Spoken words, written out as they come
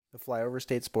The Flyover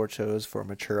State Sports Show is for a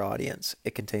mature audience.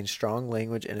 It contains strong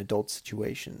language and adult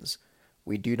situations.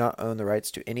 We do not own the rights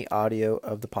to any audio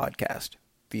of the podcast.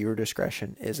 Viewer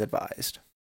discretion is advised.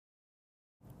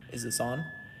 Is this on?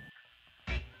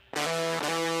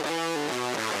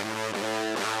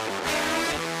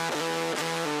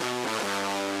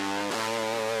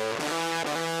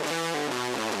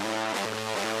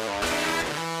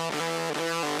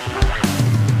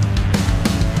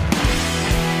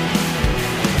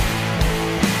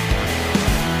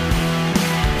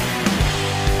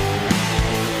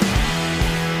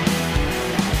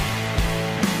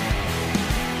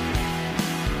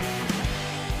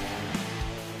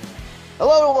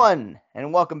 Hello, everyone,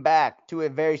 and welcome back to a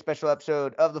very special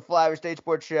episode of the Flyover State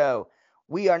Sports Show.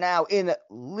 We are now in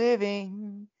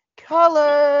living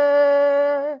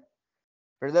color.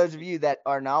 For those of you that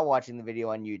are not watching the video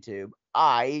on YouTube,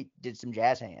 I did some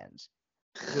jazz hands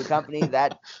to accompany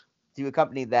that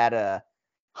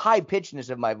high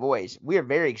pitchedness of my voice. We are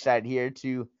very excited here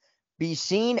to be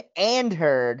seen and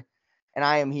heard, and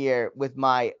I am here with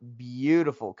my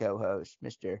beautiful co-host,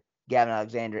 Mr. Gavin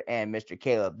Alexander and Mr.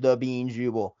 Caleb, the Bean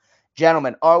Jubal.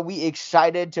 Gentlemen, are we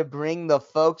excited to bring the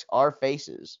folks our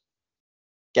faces?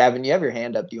 Gavin, you have your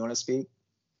hand up. Do you want to speak?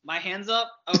 My hand's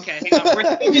up? Okay, hang on. We're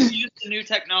getting used to new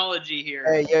technology here.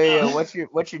 Hey, yo. What's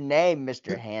your name,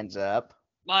 Mr. Hands Up?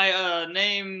 My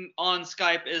name on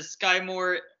Skype is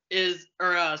Skymore is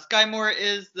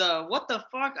the what the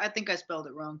fuck? I think I spelled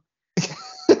it wrong.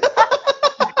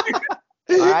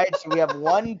 All right, so we have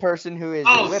one person who is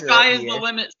Sky is the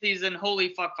limit season.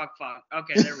 Holy fuck.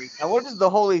 Okay, there we go. Now, what does the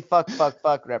holy fuck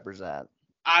represent?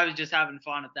 I was just having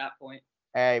fun at that point.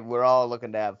 Hey, we're all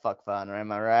looking to have fuck fun,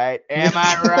 am I right? Am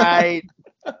I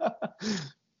right?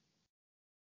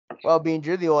 Well, Beans,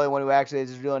 you're the only one who actually has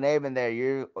his real name in there.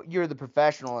 You're the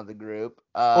professional of the group.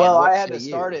 Well, I had to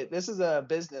start it. This is a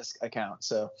business account,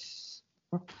 so.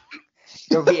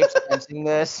 You'll be expensing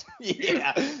this?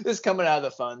 Yeah, this is coming out of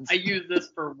the funds. I use this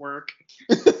for work.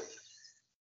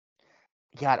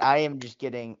 God, I am just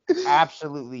getting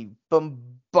absolutely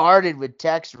bombarded with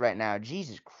text right now.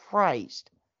 Jesus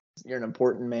Christ. You're an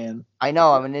important man. I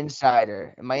know, I'm an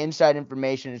insider. And my inside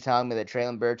information is telling me that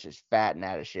Traylon Burks is fat and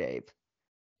out of shape.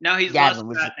 No, he's less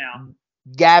fat now.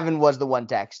 Gavin was the one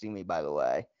texting me, by the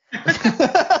way.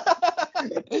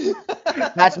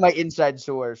 That's my inside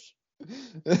source.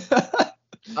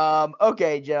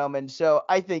 Okay, gentlemen. So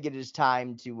I think it is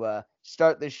time to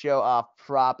start this show off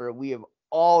proper. We have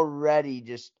already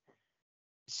just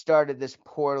started this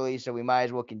poorly, so we might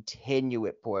as well continue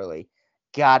it poorly.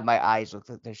 God, my eyes look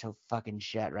like they're so fucking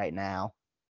shut right now.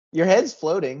 Your head's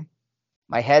floating.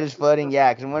 My head is floating,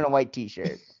 yeah, because I'm wearing a white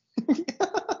t-shirt.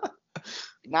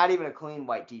 Not even a clean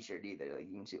white t-shirt either. Like,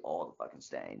 you can see all the fucking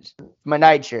stains. My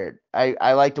nightshirt.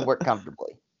 I like to work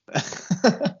comfortably.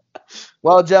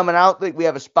 Well, gentlemen, I don't think we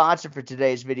have a sponsor for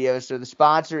today's video, so the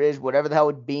sponsor is whatever the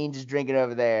hell Beans is drinking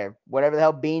over there. Whatever the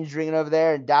hell Beans drinking over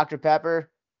there, and Dr. Pepper.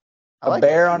 A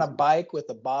bear on a bike with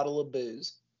a bottle of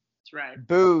booze. That's right.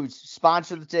 Booze,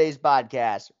 sponsor of today's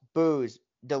podcast. Booze,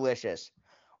 delicious.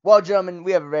 Well, gentlemen,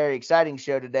 we have a very exciting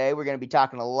show today. We're going to be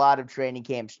talking a lot of training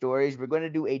camp stories. We're going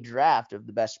to do a draft of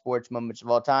the best sports moments of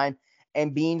all time.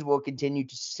 And Beans will continue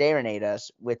to serenade us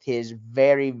with his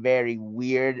very, very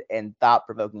weird and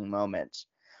thought-provoking moments.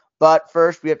 But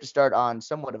first, we have to start on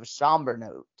somewhat of a somber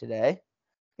note today.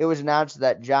 It was announced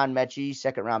that John Mechie,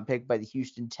 second-round pick by the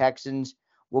Houston Texans,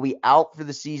 will be out for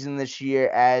the season this year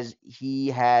as he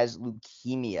has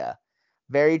leukemia.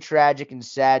 Very tragic and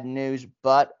sad news,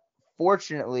 but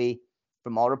fortunately,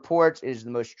 from all reports, it is the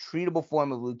most treatable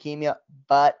form of leukemia,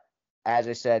 but as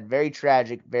I said, very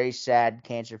tragic, very sad.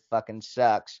 Cancer fucking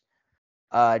sucks.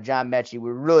 John Mechie,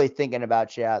 we're really thinking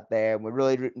about you out there. We're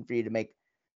really rooting for you to make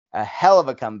a hell of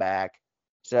a comeback.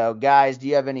 So, guys, do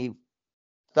you have any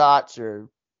thoughts or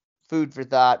food for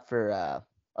thought for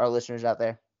our listeners out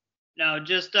there? No,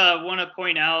 just want to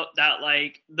point out that,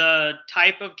 like, the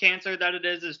type of cancer that it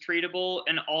is treatable.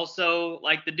 And also,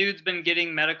 like, the dude's been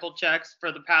getting medical checks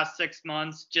for the past 6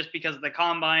 months just because of the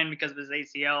combine, because of his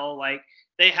ACL. Like,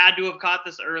 they had to have caught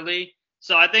this early.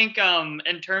 So I think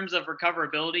in terms of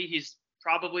recoverability, he's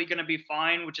probably going to be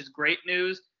fine, which is great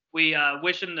news. We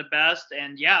wish him the best.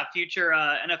 And, yeah, future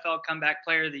NFL comeback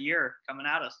player of the year coming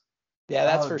at us. Yeah,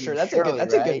 that's for sure.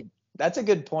 That's a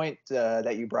good point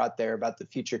that you brought there about the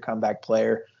future comeback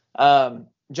player.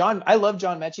 John, I love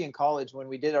John Mechie in college. When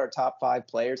we did our top 5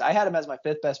 players, I had him as my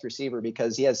 5th best receiver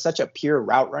because he has such a pure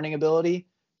route running ability.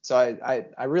 So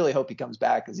I really hope he comes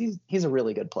back because he's a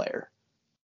really good player.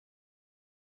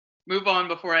 Move on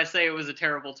before I say it was a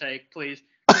terrible take, please.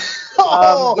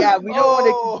 Yeah,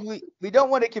 we don't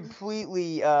want to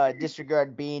completely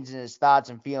disregard Beans and his thoughts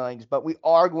and feelings, but we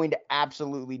are going to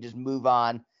absolutely just move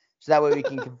on so that way we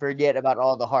can forget about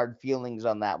all the hard feelings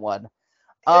on that one.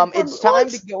 It's time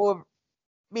to go over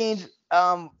Beans.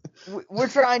 We're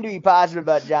trying to be positive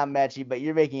about John Mechie, but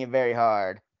you're making it very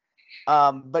hard.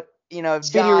 But speedy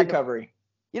John, recovery.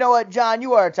 You know what, John?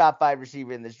 You are a top 5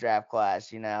 receiver in this draft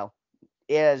class. No,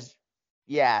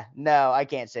 I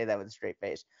can't say that with a straight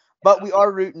face. But we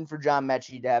are rooting for John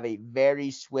Mechie to have a very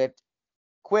swift,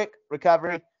 quick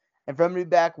recovery. And for him to be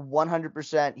back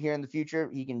 100% here in the future,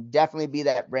 he can definitely be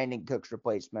that Brandon Cooks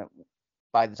replacement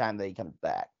by the time that he comes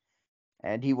back.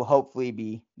 And he will hopefully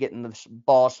be getting the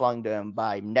ball slung to him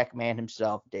by Neckman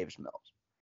himself, Davis Mills.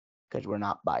 Because we're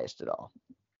not biased at all.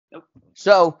 Nope.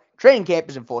 So, training camp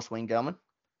is in full swing, gentlemen.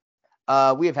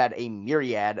 We have had a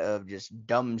myriad of just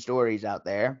dumb stories out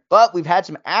there, but we've had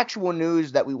some actual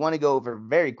news that we want to go over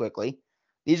very quickly.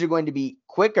 These are going to be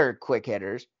quick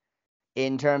hitters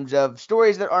in terms of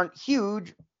stories that aren't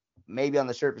huge. Maybe on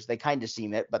the surface they kind of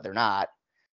seem it, but they're not.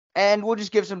 And we'll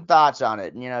just give some thoughts on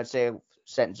it and, say a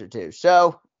sentence or two.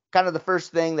 So kind of the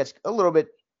first thing that's a little bit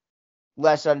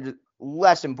less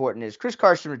important is Chris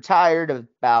Carson retired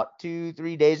about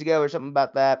 2-3 days ago or something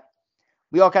about that.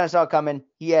 We all kind of saw it coming.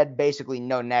 He had basically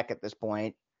no neck at this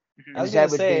point. I was going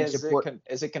to say,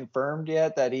 is it confirmed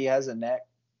yet that he has a neck?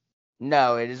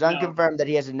 No, it is unconfirmed that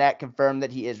he has a neck, confirmed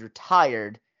that he is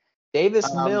retired.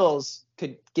 Davis Mills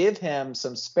could give him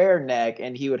some spare neck,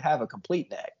 and he would have a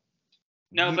complete neck.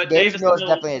 No, but Davis Mills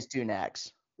definitely has 2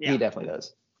 necks. Yeah. He definitely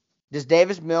does. Does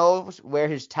Davis Mills wear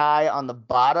his tie on the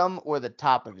bottom or the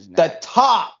top of his neck? The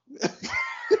top!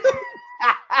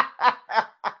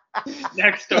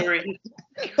 Next story.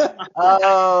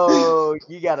 Oh,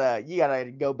 you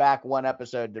gotta go back one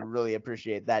episode to really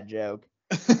appreciate that joke.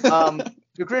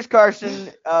 So Chris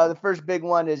Carson, the first big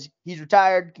one is he's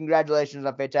retired. Congratulations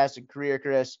on a fantastic career,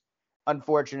 Chris.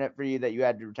 Unfortunate for you that you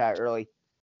had to retire early.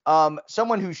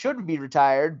 Someone who should be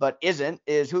retired but isn't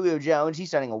is Julio Jones. He's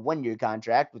signing a 1-year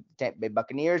contract with the Tampa Bay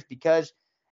Buccaneers because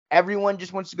everyone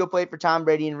just wants to go play for Tom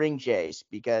Brady and ring chase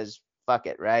because fuck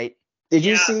it, right? Did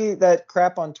you see that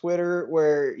crap on Twitter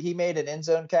where he made an end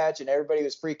zone catch and everybody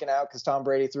was freaking out because Tom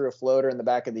Brady threw a floater in the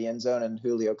back of the end zone and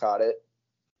Julio caught it?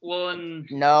 Well,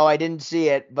 no, I didn't see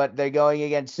it, but they're going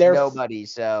against nobody,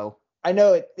 so. I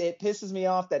know it pisses me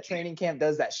off that training camp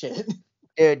does that shit.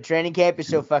 Dude, training camp is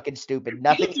so fucking stupid.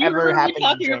 Nothing ever happens.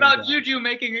 Talking about camp. Juju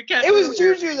making a catch. It was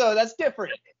Juju though. That's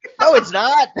different. No, it's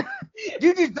not.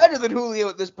 Juju's better than Julio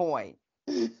at this point.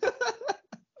 When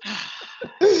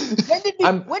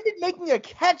did making a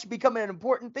catch become an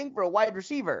important thing for a wide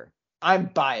receiver? I'm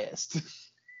biased.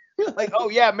 Like, oh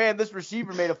yeah, man, this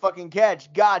receiver made a fucking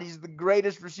catch. God, he's the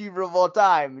greatest receiver of all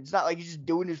time. It's not like he's just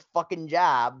doing his fucking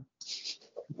job.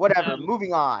 Whatever.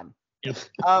 Moving on. Yep.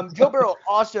 Joe Burrow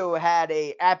also had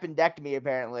a appendectomy,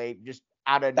 apparently, just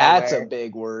out of nowhere. That's a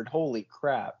big word. Holy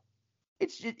crap.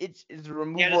 It's the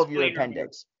removal of your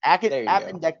appendix.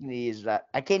 Appendectomy is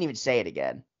I can't even say it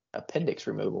again. Appendix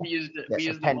removal. We used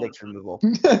appendix removal.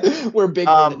 We're big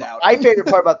worded out. My favorite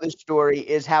part about this story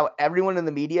is how everyone in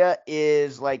the media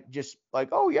is just like,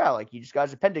 oh yeah, like he just got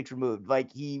his appendix removed.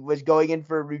 Like he was going in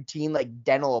for a routine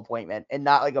dental appointment and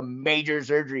not like a major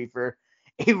surgery for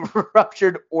a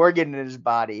ruptured organ in his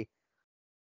body.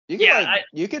 You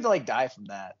could die from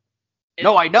that.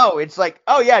 No, I know. It's like,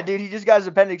 oh yeah, dude, he just got his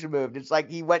appendix removed. It's like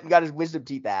he went and got his wisdom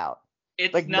teeth out.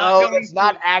 It's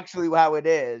not actually how it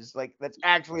is. Like, that's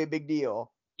actually a big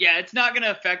deal. Yeah, it's not going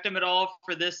to affect him at all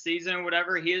for this season or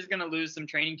whatever. He is going to lose some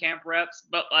training camp reps,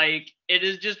 but it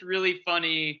is just really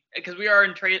funny because we are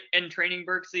in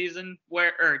Trainingburg season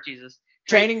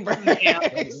Trainingburg camp.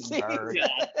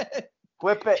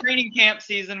 Whip it. Training camp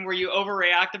season where you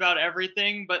overreact about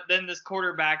everything, but then this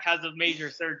quarterback has a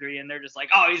major surgery and they're just like,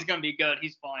 oh, he's going to be good.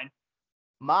 He's fine.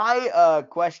 My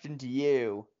question to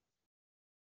you.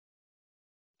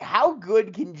 How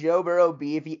good can Joe Burrow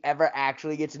be if he ever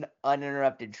actually gets an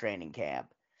uninterrupted training camp?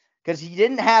 Because he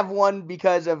didn't have one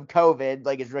because of COVID,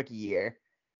 like his rookie year.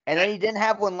 And then he didn't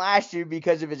have one last year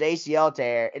because of his ACL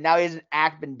tear. And now he has an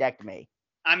appendectomy.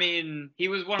 I mean, he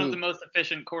was one of the most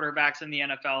efficient quarterbacks in the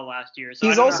NFL last year. So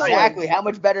he's also exactly how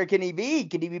much better can he be?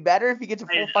 Can he be better if he gets a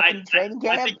full fucking training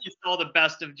camp? I think you saw the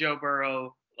best of Joe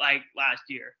Burrow last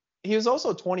year. He was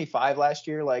also 25 last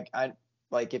year.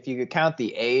 If you could count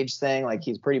the age thing,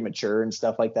 he's pretty mature and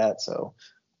stuff like that. So,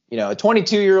 a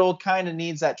 22-year-old kind of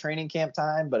needs that training camp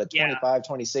time, but a 25,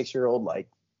 26-year-old,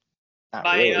 not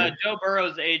by really. Joe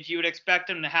Burrow's age, you would expect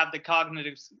him to have the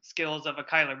cognitive skills of a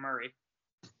Kyler Murray.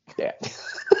 Yeah.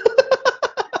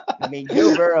 I mean,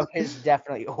 Joe Burrow is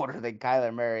definitely older than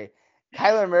Kyler Murray.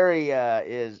 Kyler Murray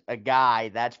is a guy,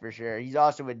 that's for sure. He's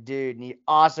also a dude, and he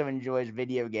also enjoys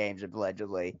video games,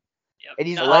 allegedly. Yep. And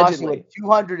he's Allegedly.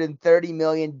 also a $230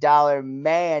 million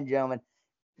man, gentlemen.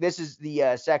 This is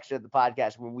the section of the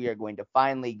podcast where we are going to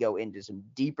finally go into some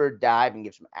deeper dive and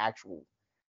give some actual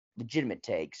legitimate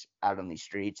takes out on these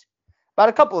streets about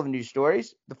a couple of news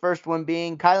stories. The first one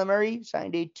being Kyler Murray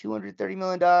signed a $230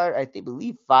 million, I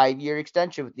believe, 5-year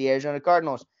extension with the Arizona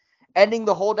Cardinals, ending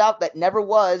the holdout that never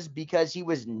was, because he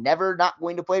was never not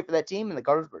going to play for that team and the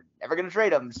Cardinals were never going to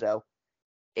trade him. So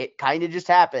it kind of just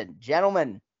happened.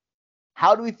 Gentlemen,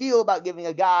 how do we feel about giving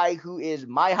a guy who is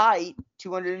my height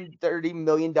 $230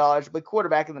 million to play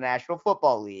quarterback in the National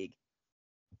Football League?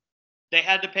 They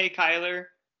had to pay Kyler.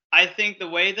 I think the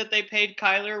way that they paid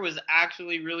Kyler was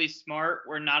actually really smart,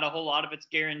 where not a whole lot of it's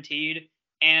guaranteed.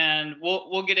 And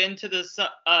we'll get into this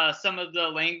some of the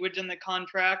language in the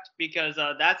contract, because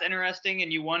that's interesting,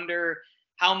 and you wonder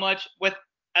how much, with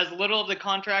as little of the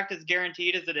contract is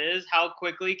guaranteed as it is, how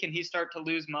quickly can he start to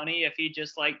lose money if he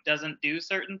just doesn't do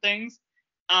certain things.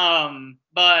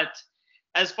 But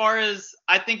as far as,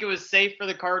 I think it was safe for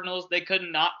the Cardinals, they could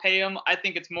not pay him. I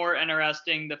think it's more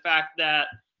interesting the fact that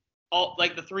all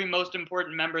the three most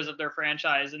important members of their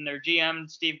franchise, and their GM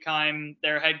Steve Keim,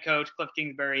 their head coach Cliff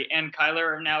Kingsbury, and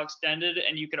Kyler are now extended,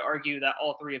 and you could argue that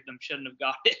all three of them shouldn't have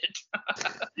got it.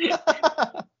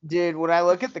 Dude, when I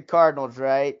look at the Cardinals,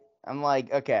 right, I'm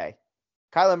like, okay,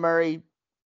 Kyler Murray,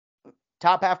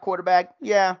 top half quarterback,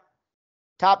 yeah.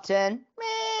 Top 10,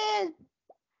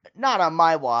 not on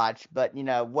my watch, but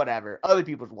whatever, other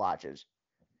people's watches.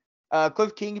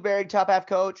 Cliff Kingsbury, top half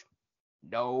coach,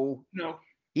 no.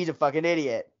 He's a fucking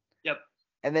idiot. Yep.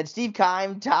 And then Steve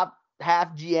Keim, top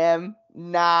half GM,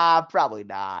 nah, probably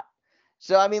not.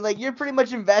 So, I mean, you're pretty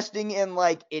much investing in,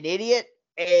 an idiot,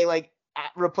 a,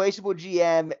 replaceable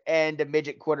GM, and a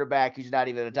midget quarterback who's not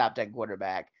even a top 10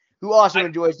 quarterback, who also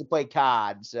enjoys to play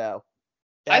COD, so.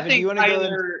 I think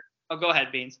Kyler... Oh, go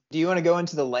ahead, Beans. Do you want to go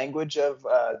into the language of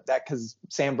that? Because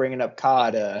Sam bringing up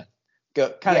COD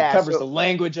covers the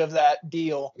language of that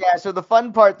deal. Yeah, so the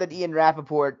fun part that Ian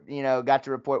Rappaport, got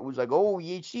to report was oh,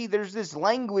 you see, there's this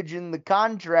language in the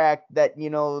contract that,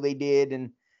 they did,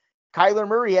 and Kyler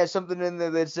Murray has something in there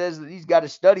that says that he's got to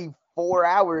study 4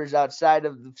 hours outside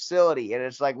of the facility. And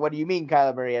it's what do you mean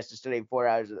Kyler Murray has to study 4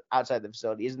 hours outside the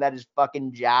facility? Isn't that his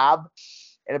fucking job?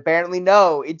 And apparently,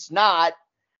 no, it's not.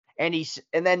 And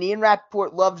then Ian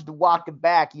Rappaport loves to walk it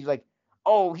back. He's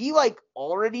oh, he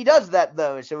already does that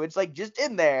though. So it's just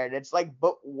in there. And it's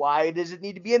but why does it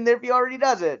need to be in there if he already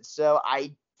does it? So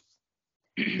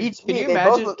Can you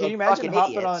imagine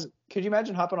hopping on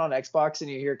Xbox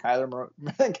and you hear Kyler Murray?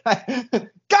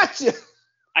 Gotcha.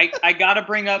 I gotta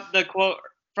bring up the quote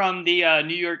from the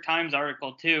New York Times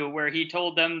article too, where he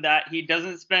told them that he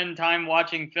doesn't spend time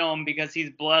watching film because he's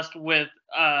blessed with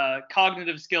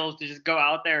cognitive skills to just go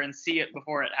out there and see it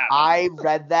before it happens. I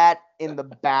read that in the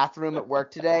bathroom at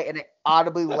work today, and I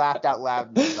audibly laughed out loud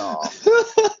in the stall.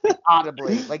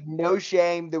 Audibly, no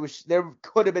shame. There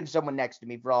could have been someone next to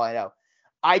me for all I know.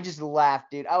 I just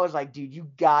laughed, dude. I was dude,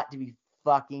 you got to be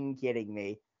fucking kidding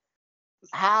me.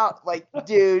 How,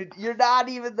 dude, you're not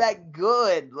even that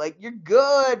good. You're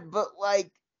good, but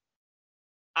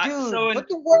dude, put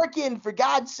the work in, for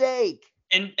God's sake.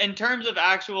 In terms of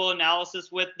actual analysis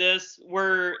with this,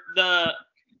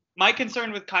 my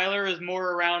concern with Kyler is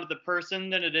more around the person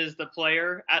than it is the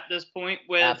player at this point,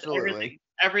 with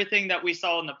everything that we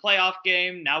saw in the playoff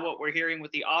game. Now what we're hearing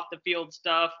with the off the field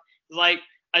stuff,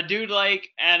 a dude like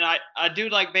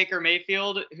Baker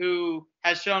Mayfield, who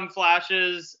has shown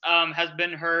flashes, has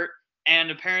been hurt,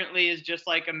 and apparently is just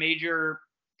a major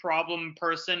problem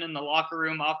person in the locker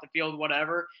room, off the field,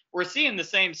 whatever. We're seeing the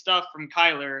same stuff from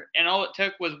Kyler, and all it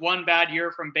took was one bad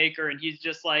year from Baker, and he's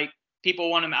just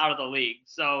people want him out of the league.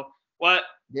 So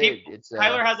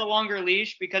Kyler has a longer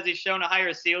leash because he's shown a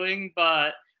higher ceiling,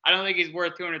 but I don't think he's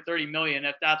worth $230 million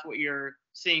if that's what you're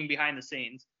seeing behind the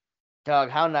scenes. Doug,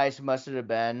 how nice must it have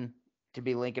been to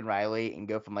be Lincoln Riley and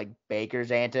go from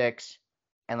Baker's antics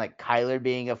and Kyler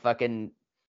being a fucking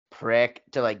prick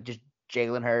to just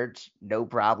Jalen Hurts, no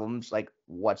problems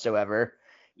whatsoever.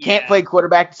 Can't play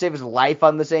quarterback to save his life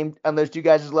on those two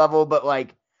guys' level, but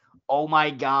oh my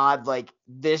God,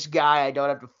 this guy I don't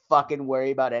have to fucking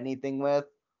worry about anything with.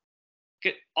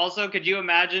 Could you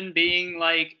imagine being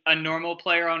a normal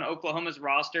player on Oklahoma's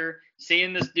roster,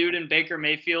 seeing this dude in Baker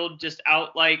Mayfield just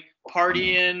out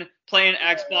partying, playing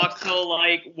Xbox till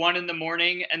 1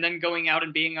 a.m, and then going out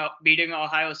and beating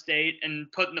Ohio State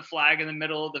and putting the flag in the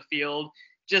middle of the field?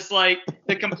 Just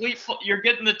the complete, you're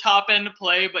getting the top end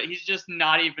play, but he's just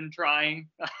not even trying.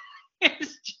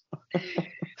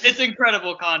 It's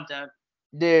incredible content.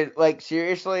 Dude, like,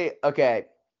 seriously, okay.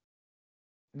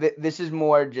 This is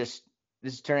more just,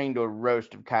 this is turning into a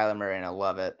roast of Kyler Murray, and I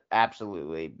love it.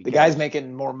 Absolutely. The guy's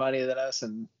making more money than us,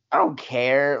 and I don't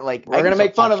care. Like, we're going to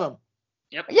make fun of him.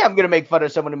 Yep. Yeah, I'm going to make fun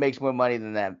of someone who makes more money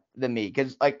than me.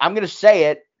 Because, like, I'm going to say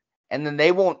it, and then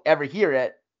they won't ever hear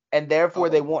it, and therefore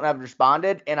they won't have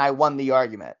responded, and I won the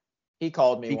argument. He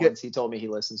called me once. He told me he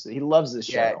listens to it. He loves this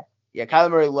show. Yeah,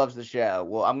 Kyler Murray loves the show.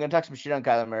 Well, I'm going to talk some shit on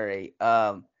Kyler Murray.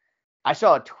 I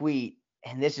saw a tweet,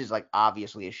 and this is, like,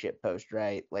 obviously a shit post,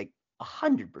 right? Like,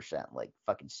 100%, like,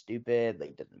 fucking stupid,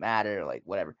 like, doesn't matter, like,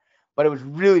 whatever. But it was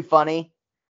really funny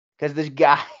because this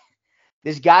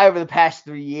guy over the past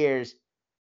 3 years,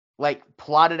 like,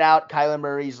 plotted out Kyler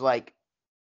Murray's, like,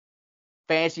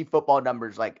 fantasy football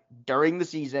numbers, like, during the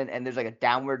season, and there's, like, a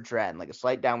downward trend, like, a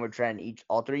slight downward trend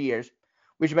all 3 years,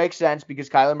 which makes sense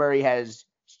because Kyler Murray has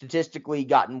statistically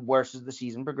gotten worse as the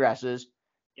season progresses.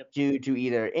 Yep. Due to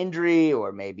either injury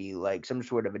or maybe, like, some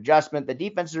sort of adjustment the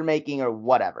defenses are making or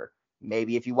whatever.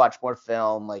 Maybe if you watch more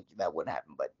film, like, that wouldn't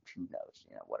happen, but who knows,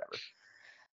 whatever.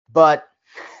 But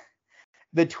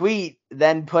the tweet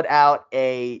then put out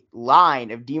a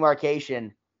line of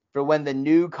demarcation for when the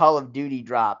new Call of Duty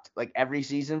dropped, like, every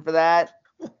season for that.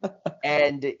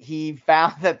 And he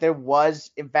found that there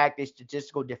was, in fact, a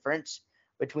statistical difference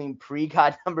between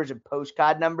pre-COD numbers and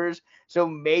post-COD numbers. So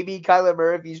maybe Kyler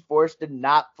Murray, if he's forced to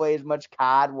not play as much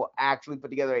COD, will actually put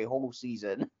together a whole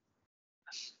season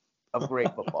of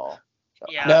great football. So,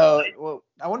 Yeah. No, well,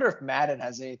 I wonder if Madden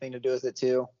has anything to do with it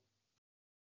too.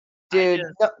 Dude,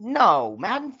 no,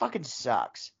 Madden fucking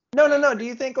sucks. No. Do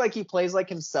you think, like, he plays like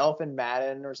himself in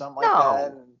Madden or something like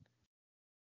that?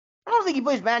 I don't think he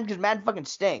plays Madden because Madden fucking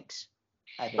stinks.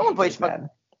 I think No one plays Madden.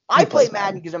 I play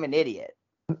Madden because I'm an idiot.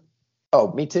 Oh,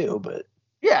 me too, but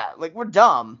yeah, like, we're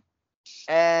dumb.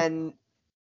 And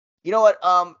you know what?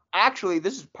 Actually,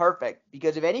 this is perfect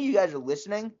because if any of you guys are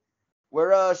listening,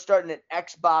 we're starting an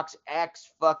Xbox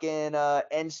X fucking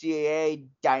NCAA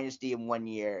dynasty in 1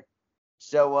 year.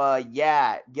 So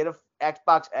yeah, get a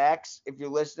Xbox X if you're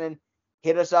listening.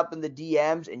 Hit us up in the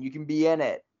DMs and you can be in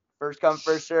it. First come,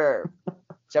 first serve.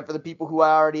 Except for the people who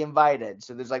I already invited.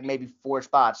 So there's, like, maybe 4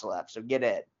 spots left. So get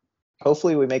in.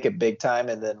 hopefully we make it big time,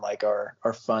 and then, like, our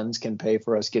funds can pay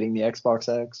for us getting the Xbox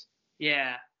X.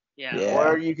 Yeah.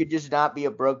 Or you could just not be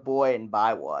a broke boy and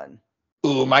buy one.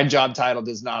 Ooh, my job title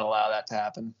does not allow that to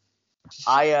happen.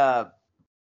 I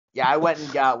went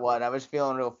and got one. I was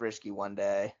feeling real frisky one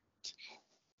day.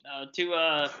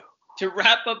 To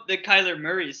wrap up the Kyler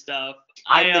Murray stuff,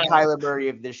 I'm the Kyler Murray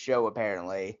of this show,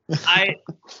 apparently.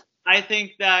 I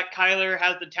think that Kyler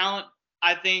has the talent.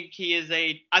 I think he's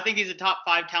a top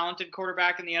 5 talented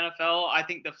quarterback in the NFL. I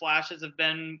think the flashes have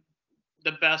been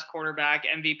the best quarterback,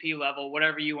 MVP level,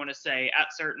 whatever you want to say,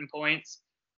 at certain points.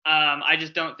 I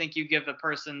just don't think you give a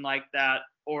person like that,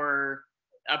 or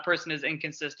a person as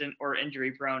inconsistent or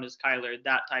injury prone as Kyler,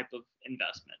 that type of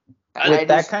investment. With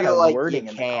that kind of wording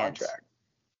in the contract.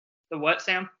 The what,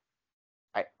 Sam?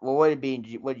 What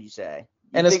did you say?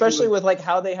 And especially with, like,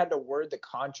 how they had to word the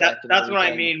contract. That's what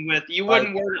I mean with, you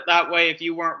wouldn't word it that way if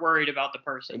you weren't worried about the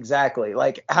person. Exactly.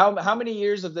 Like, how many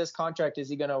years of this contract is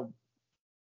he going to,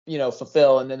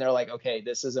 fulfill? And then they're like, okay,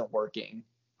 this isn't working.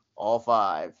 All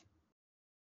 5.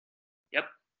 Yep.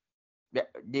 Yeah,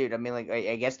 dude, I mean, like,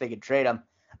 I guess they could trade him.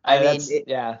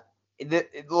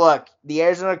 Look, the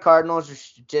Arizona Cardinals are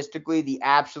statistically the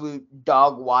absolute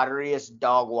dog water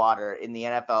in the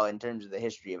NFL in terms of the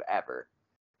history of ever.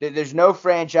 There's no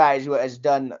franchise who has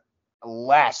done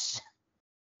less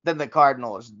than the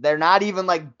Cardinals. They're not even,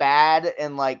 like, bad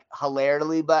and, like,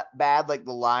 hilariously bad like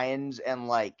the Lions and,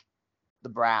 like, the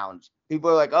Browns. People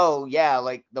are like, oh, yeah,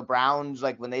 like, the Browns,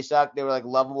 like, when they sucked, they were, like,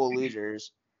 lovable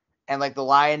losers. And, like, the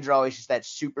Lions are always just that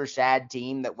super sad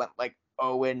team that went, like,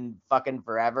 0 fucking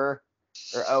forever.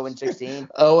 Or 0-16.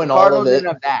 Oh, and all of it.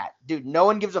 Of that. Dude, no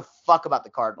one gives a fuck about the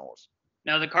Cardinals.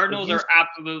 No, the Cardinals are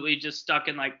absolutely just stuck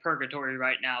in, like, purgatory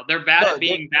right now. They're bad at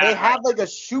being bad. They have, like, a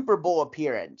Super Bowl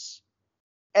appearance.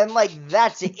 And, like,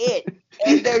 that's it.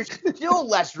 And they're still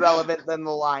less relevant than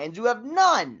the Lions, who have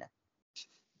none.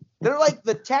 They're like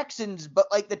the Texans, but,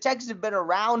 like, the Texans have been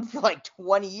around for, like,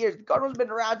 20 years. The Cardinals have been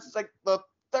around since, like, the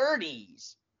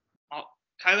 30s.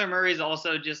 Kyler Murray is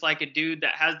also just, like, a dude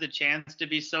that has the chance to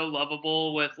be so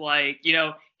lovable with, like,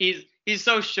 he's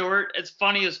so short. It's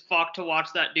funny as fuck to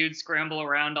watch that dude scramble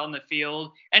around on the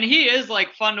field. And he is,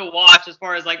 like, fun to watch as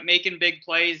far as, like, making big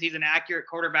plays. He's an accurate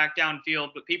quarterback downfield,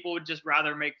 but people would just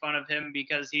rather make fun of him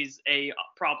because he's a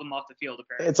problem off the field,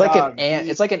 apparently. It's like an ant.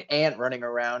 It's like an ant running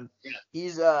around.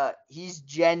 Yeah. He's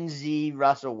Gen Z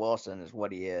Russell Wilson is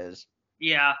what he is.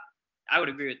 Yeah. I would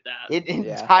agree with that.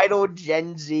 Entitled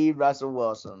Gen Z Russell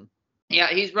Wilson. Yeah,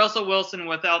 he's Russell Wilson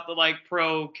without the like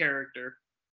pro character.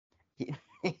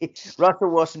 Russell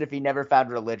Wilson if he never found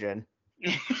religion.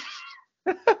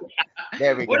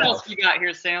 There we go. What else you got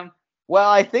here, Sam? Well,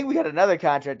 I think we got another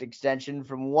contract extension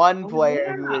from one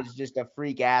player who is just a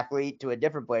freak athlete to a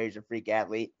different player who's a freak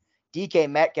athlete. DK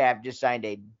Metcalf just signed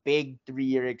a big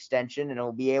 3-year extension and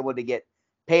will be able to get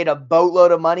paid a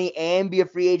boatload of money and be a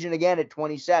free agent again at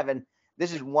 27.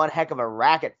 This is one heck of a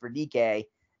racket for DK.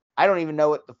 I don't even know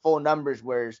what the full numbers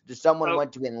were. Does someone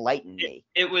want to enlighten me?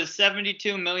 It was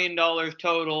 $72 million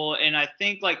total, and I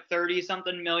think like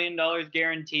 $30-something million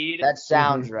guaranteed. That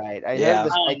sounds right. I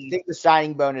think the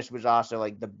signing bonus was also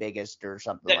like the biggest or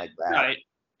something like that. Right.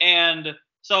 And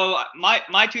so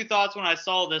my two thoughts when I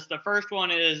saw this, the first one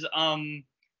is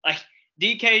like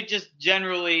DK just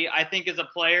generally, I think as a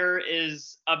player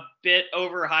is a bit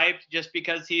overhyped just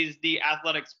because he's the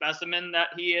athletic specimen that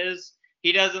he is.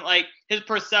 He doesn't like his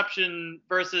perception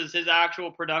versus his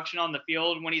actual production on the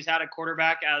field when he's had a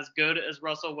quarterback as good as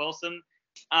Russell Wilson.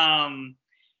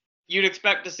 You'd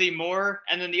expect to see more.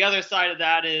 And then the other side of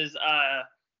that is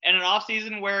in an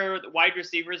offseason where the wide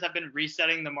receivers have been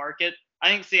resetting the market, I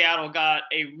think Seattle got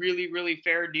a really, really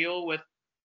fair deal with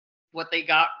what they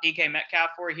got DK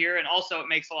Metcalf for here. And also it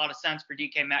makes a lot of sense for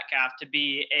DK Metcalf to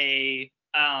be a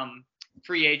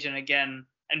free agent again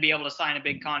and be able to sign a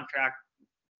big contract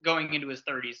going into his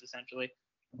 30s, essentially.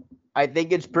 I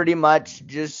think it's pretty much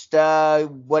just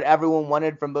what everyone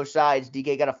wanted from both sides.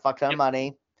 DK got a fuck ton of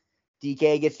money.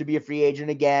 DK gets to be a free agent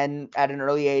again at an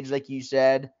early age, like you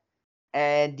said.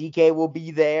 And DK will be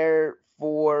there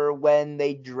for when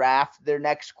they draft their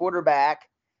next quarterback.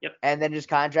 Yep. And then his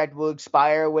contract will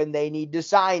expire when they need to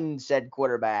sign said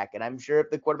quarterback. And I'm sure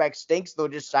if the quarterback stinks, they'll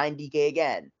just sign DK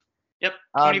again. Yep.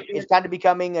 It's kind of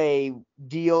becoming a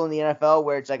deal in the NFL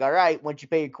where it's like, all right, once you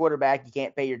pay your quarterback, you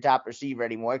can't pay your top receiver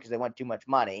anymore because they want too much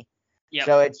money. Yep.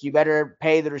 So you better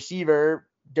pay the receiver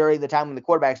during the time when the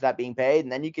quarterback's not being paid,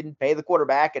 and then you can pay the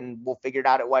quarterback, and we'll figure it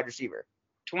out at wide receiver.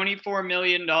 $24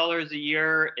 million a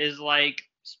year is like,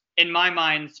 in my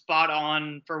mind, spot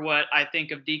on for what I think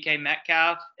of DK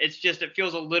Metcalf. It's just it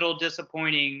feels a little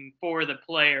disappointing for the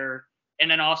player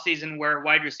in an offseason where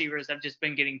wide receivers have just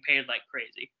been getting paid like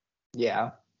crazy.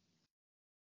 Yeah.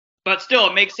 But still,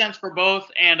 it makes sense for both,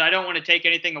 and I don't want to take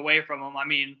anything away from him. I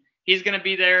mean, he's going to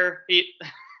be there.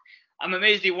 I'm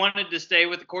amazed he wanted to stay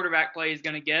with the quarterback play he's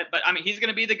going to get, but I mean, he's going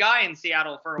to be the guy in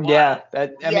Seattle for a while. Yeah,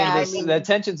 the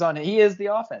attention's on him. He is the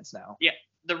offense now. Yeah,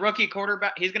 the rookie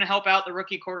quarterback. He's going to help out the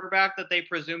rookie quarterback that they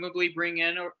presumably bring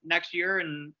in next year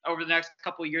and over the next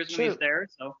couple of years when he's there.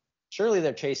 So surely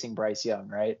they're chasing Bryce Young,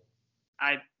 right?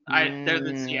 They're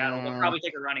in Seattle. They'll probably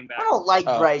take a running back. I don't like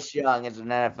Bryce Young as an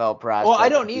NFL prospect. Well, I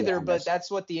don't either, but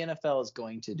that's what the NFL is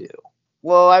going to do.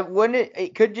 Well,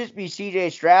 it could just be C.J.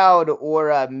 Stroud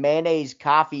or mayonnaise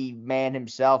coffee man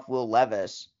himself, Will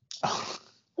Levis.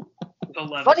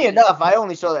 Funny enough, I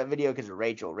only saw that video because of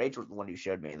Rachel. Rachel's the one who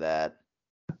showed me that.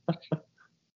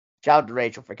 Shout out to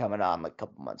Rachel for coming on like a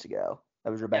couple months ago. That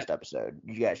was her best episode.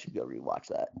 You guys should go rewatch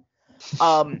that.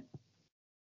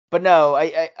 But no,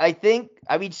 I think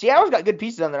Seattle's got good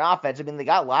pieces on their offense. I mean, they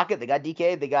got Lockett, they got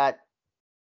DK, they got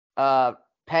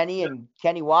Penny and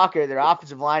Kenny Walker. Their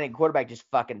offensive line and quarterback just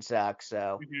fucking sucks.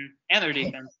 So and their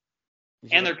defense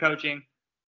and their coaching.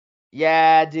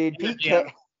 Yeah, dude. Pete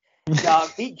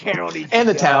Carroll needs and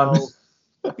the town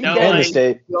and the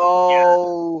state.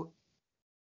 Go.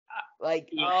 Yeah.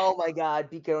 Oh my God,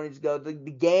 Pete Carroll needs to go. The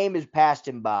game has passed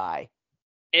him by.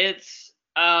 It's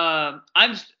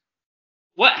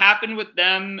what happened with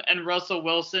them and Russell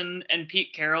Wilson and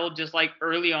Pete Carroll just like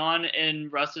early on in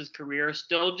Russ's career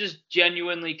still just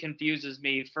genuinely confuses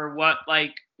me for what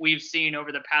like we've seen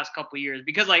over the past couple of years,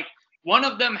 because like one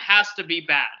of them has to be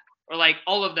bad or like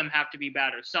all of them have to be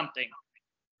bad or something.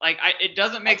 Like it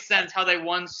doesn't make sense how they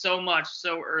won so much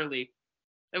so early.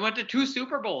 They went to 2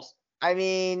 Super Bowls. I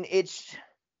mean, it's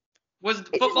football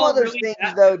just one of those really things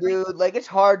bad? Though, dude. Like it's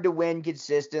hard to win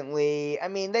consistently. I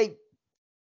mean,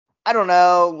 I don't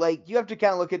know. Like, you have to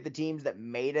kind of look at the teams that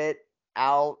made it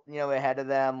out, ahead of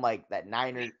them, like that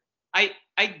Niners. I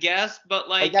guess, but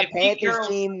like that Panthers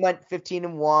team went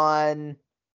 15-1.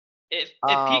 If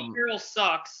Pete Carroll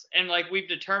sucks, and like we've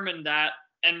determined that,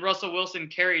 and Russell Wilson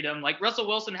carried him, like Russell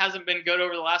Wilson hasn't been good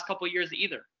over the last couple of years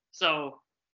either. So,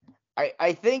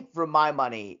 I think for my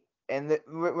money, and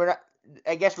we're not.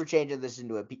 I guess we're changing this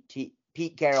into a Pete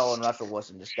Carroll and Russell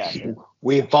Wilson discussion.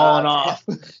 We've fallen off.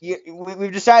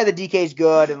 We've decided that DK's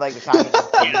good and like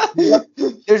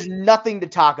there's nothing to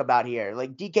talk about here.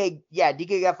 Like DK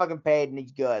got fucking paid and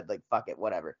he's good. Like fuck it,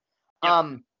 whatever.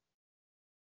 Yep.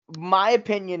 my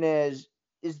opinion is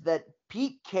that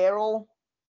Pete Carroll.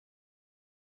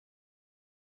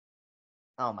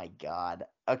 Oh my God.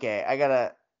 Okay, I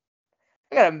got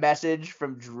a message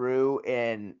from Drew,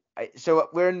 and so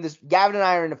we're in this. Gavin and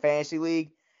I are in a fantasy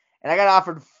league, and I got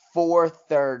offered 4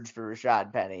 thirds for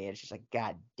Rashad Penny. And it's just like,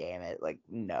 God damn it! Like,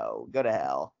 no, go to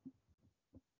hell.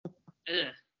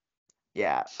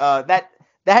 Yeah. That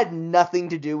had nothing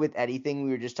to do with anything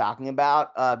we were just talking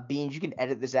about. Beans, you can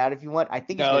edit this out if you want. I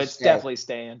think it's definitely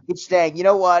staying. It's staying. You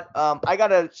know what? I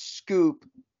got a scoop,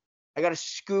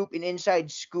 an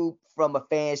inside scoop from a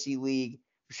fantasy league.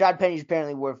 Rashad Penny's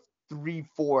apparently worth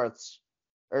 3/4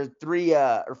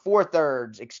 or 4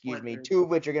 thirds, excuse me, 2 of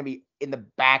which are going to be in the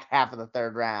back half of the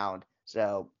 3rd round.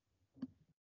 So,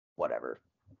 whatever.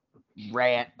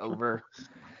 Rant over.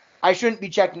 I shouldn't be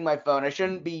checking my phone. I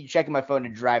shouldn't be checking my phone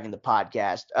and driving the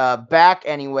podcast. Back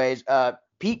anyways.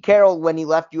 Pete Carroll, when he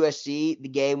left USC, the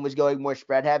game was going more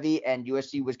spread heavy, and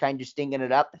USC was kind of stinking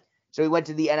it up. So he went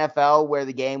to the NFL where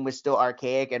the game was still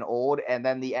archaic and old, and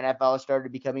then the NFL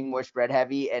started becoming more spread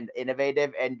heavy and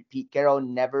innovative, and Pete Carroll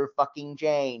never fucking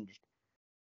changed.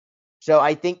 So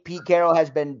I think Pete Carroll has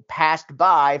been passed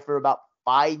by for about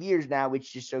 5 years now,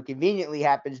 which just so conveniently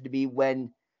happens to be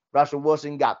when Russell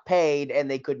Wilson got paid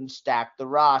and they couldn't stack the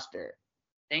roster.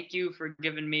 Thank you for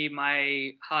giving me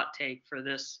my hot take for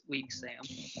this week, Sam.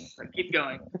 But keep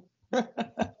going.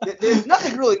 There's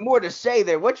nothing really more to say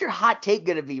there. What's your hot take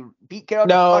gonna be? Pete Carroll?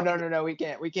 No. We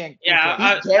can't.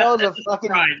 Yeah, Pete Carroll's a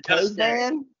fucking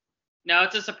caveman. No,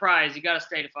 it's a surprise. You gotta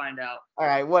stay to find out. All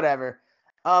right, whatever.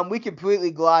 We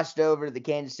completely glossed over the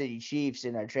Kansas City Chiefs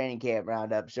in our training camp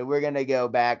roundup, so we're gonna go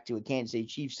back to a Kansas City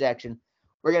Chiefs section.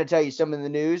 We're gonna tell you some of the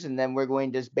news, and then we're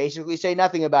going to basically say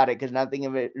nothing about it because nothing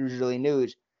of it is really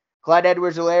news. Clyde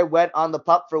Edwards-Helaire went on the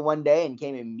pup for one day and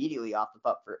came immediately off the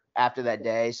pup for after that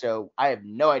day. So I have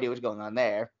no idea what's going on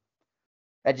there.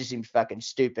 That just seems fucking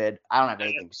stupid. I don't have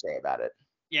anything to say about it.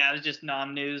 Yeah, it was just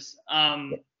non-news.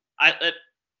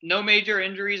 No major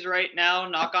injuries right now.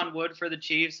 Knock on wood for the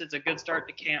Chiefs. It's a good start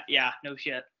to camp. Yeah, no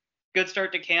shit. Good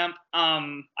start to camp.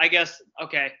 I guess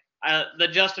okay. The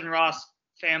Justin Ross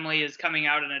family is coming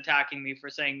out and attacking me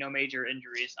for saying no major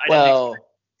injuries.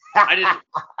 I didn't.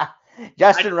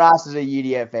 Justin Ross is a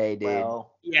UDFA, dude.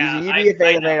 Well, yeah, he's a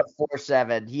UDFA that made a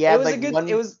 4.7. He had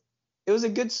it was a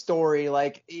good story.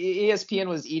 Like ESPN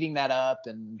was eating that up,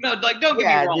 and no, like don't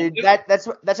get me wrong, dude.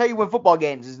 That's how you win football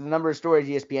games. Is the number of stories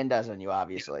ESPN does on you,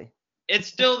 obviously. It's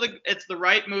still the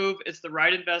right move. It's the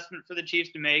right investment for the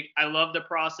Chiefs to make. I love the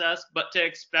process, but to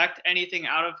expect anything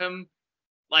out of him,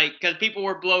 like because people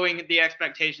were blowing the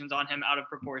expectations on him out of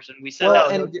proportion. We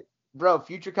said bro,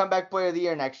 future comeback player of the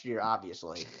year next year,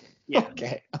 obviously. Yeah.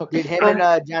 Okay. Dude, him and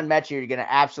John Mechie are gonna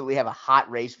absolutely have a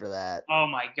hot race for that. Oh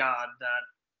my God,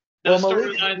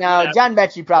 John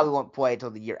Mechie probably won't play until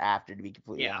the year after, to be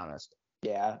completely honest.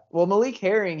 Yeah. Well, Malik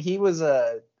Herring, he was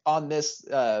on this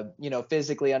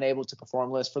physically unable to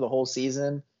perform list for the whole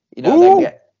season.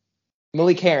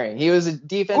 Malik Herring, he was a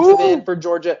defensive end for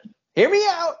Georgia. Hear me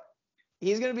out.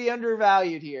 He's going to be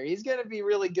undervalued here. He's going to be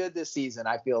really good this season,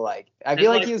 I feel like.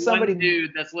 He's somebody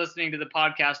dude that's listening to the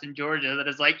podcast in Georgia that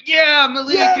is like, yeah,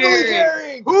 Malik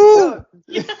Herring.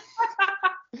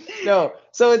 No.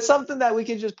 So it's something that we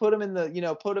could just put him in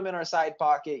our side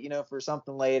pocket, for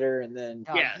something later, and then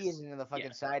he isn't in the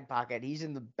fucking side pocket. He's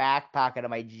in the back pocket of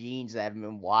my jeans that haven't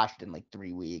been washed in like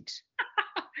 3 weeks.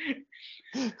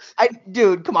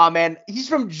 Dude, come on, man. He's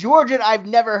from Georgia and I've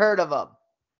never heard of him.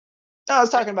 No, I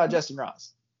was talking about Justin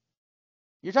Ross.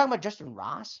 You're talking about Justin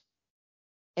Ross?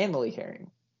 And Malik Herring.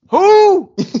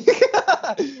 Who?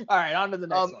 All right, on to the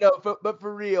next one. No, but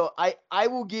for real, I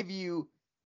will give you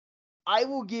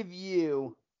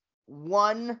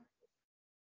one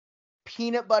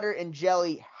peanut butter and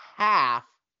jelly half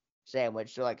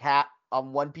sandwich. So like half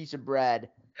on one piece of bread.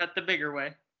 Cut the bigger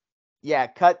way. Yeah,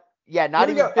 cut. Yeah, not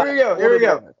Here we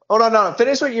go. Hold on, no.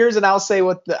 Finish what yours, and I'll say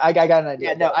what I got an idea.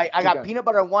 Yeah, no, I got peanut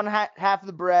butter on one half of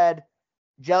the bread,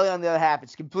 jelly on the other half.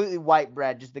 It's completely white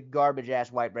bread, just the garbage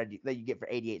ass white bread that you get for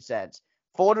 88 cents.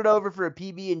 Fold it over for a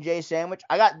PB&J sandwich.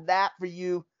 I got that for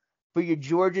you for your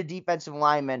Georgia defensive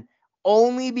lineman,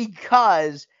 only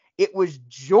because it was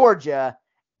Georgia,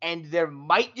 and there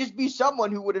might just be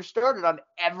someone who would have started on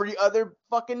every other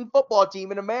fucking football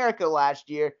team in America last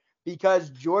year. Because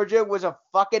Georgia was a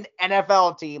fucking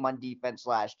NFL team on defense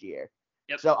last year.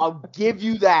 Yep. So I'll give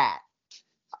you that.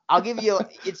 I'll give you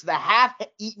it's the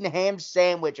half-eaten ham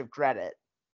sandwich of credit.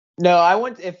 No, I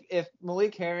want if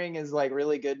Malik Herring is like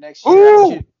really good next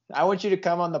year, I want you to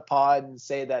come on the pod and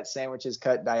say that sandwiches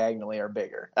cut diagonally are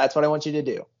bigger. That's what I want you to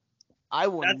do. I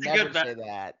will never say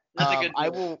that. That's a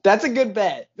good That's a good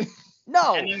bet.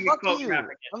 No, And then we fuck quote you.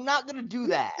 Traffic. I'm not gonna do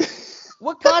that.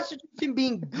 What constitutes him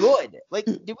being good? Like,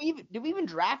 did we even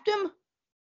draft him?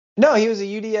 No, he was a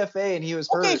UDFA and he was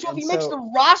hurt. Okay, so if and he makes the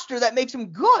roster, that makes him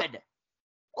good.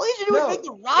 All he has to do is make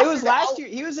the roster. It was last year.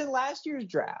 He was in last year's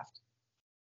draft.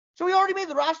 So he already made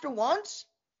the roster once?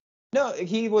 No,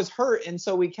 he was hurt, and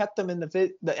so we kept him in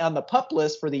on the PUP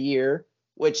list for the year,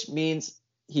 which means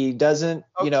he doesn't,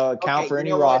 account for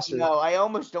any roster. No, I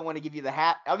almost don't want to give you the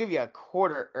hat. I'll give you a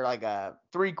quarter or like a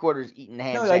 3/4 eaten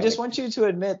ham. No, sandwich. I just want you to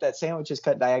admit that sandwiches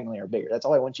cut diagonally are bigger. That's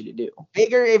all I want you to do.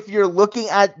 Bigger if you're looking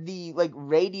at the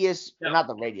radius, No. or not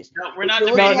the radius. No, we're not.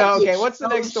 Okay, what's the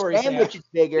next story? Sandwich is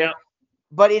bigger. Yeah.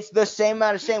 But it's the same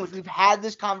amount of sandwich. We've had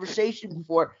this conversation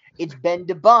before. It's been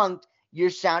debunked. You're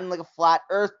sounding like a flat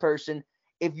earth person.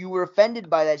 If you were offended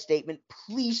by that statement,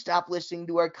 please stop listening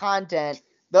to our content.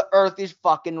 The earth is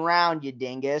fucking round, you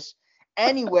dingus.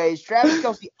 Anyways, Travis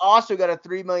Kelce also got a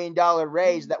 $3 million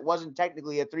raise that wasn't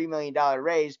technically a $3 million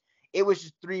raise. It was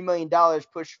just $3 million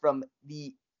pushed from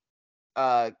the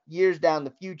years down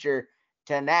the future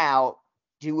to now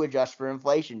to adjust for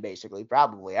inflation, basically.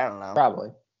 Probably. I don't know.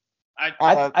 Probably.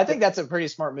 I think that's a pretty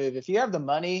smart move. If you have the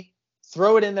money,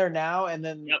 throw it in there now, and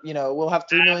then we'll have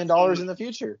 $3 million in the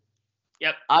future.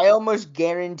 Yep. I almost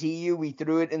guarantee you we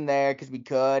threw it in there because we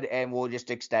could, and we'll just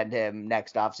extend him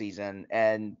next offseason.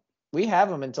 And we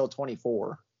have him until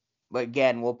 24. But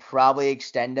again, we'll probably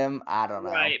extend him. I don't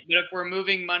know. Right. But if we're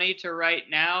moving money to right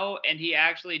now and he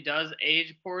actually does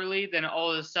age poorly, then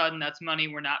all of a sudden that's money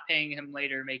we're not paying him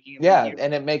later, making him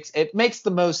and it makes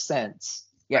the most sense.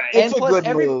 Yeah, right. it's a good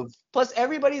move. Plus,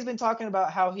 everybody's been talking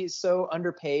about how he's so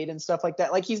underpaid and stuff like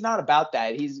that. Like, he's not about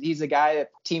that. He's a guy at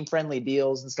team-friendly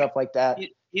deals and stuff like that.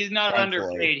 He's not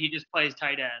underpaid. He just plays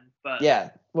tight end. But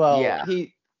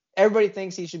everybody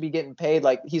thinks he should be getting paid.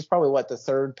 Like, he's probably the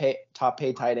third top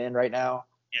paid tight end right now.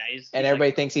 Yeah, he's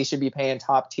everybody thinks he should be paying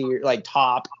top tier, like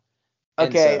top.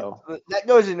 Okay, that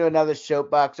goes into another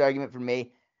soapbox argument for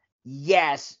me.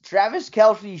 Yes, Travis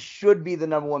Kelce should be the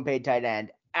number one paid tight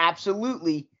end.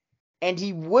 Absolutely. And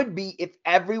he would be if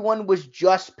everyone was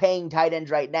just paying tight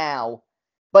ends right now,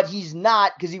 but he's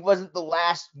not because he wasn't the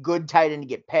last good tight end to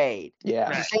get paid. Yeah.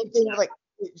 Right.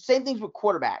 Same things with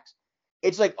quarterbacks.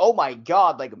 It's like, oh my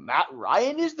God, like Matt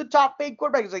Ryan is the top paid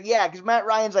quarterback. It's like, yeah, because Matt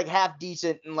Ryan's like half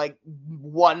decent and like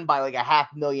won by like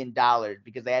 $500,000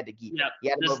 because they had to keep him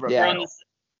over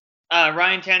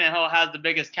Ryan Tannehill has the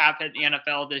biggest cap hit in the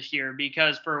NFL this year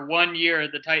because for 1 year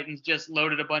the Titans just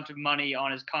loaded a bunch of money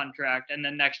on his contract, and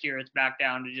then next year it's back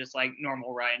down to just like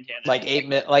normal Ryan Tannehill. Like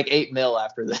 $8 million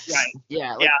after this. Right.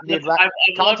 Yeah.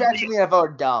 Contracts in the NFL are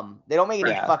dumb. They don't make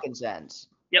any fucking sense.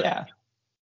 Yep. Yeah.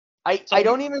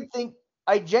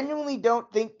 I genuinely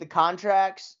don't think the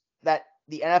contracts that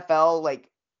the NFL like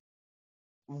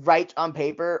writes on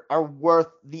paper are worth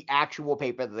the actual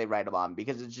paper that they write them on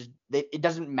because it's just it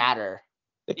doesn't matter.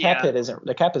 The cap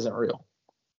isn't real.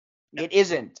 It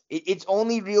isn't. It's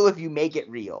only real if you make it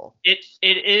real. It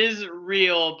is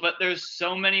real, but there's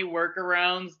so many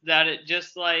workarounds that it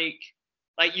just like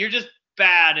you're just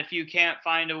bad if you can't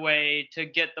find a way to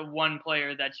get the one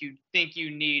player that you think you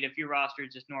need if your roster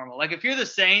is just normal. Like if you're the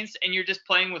Saints and you're just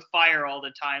playing with fire all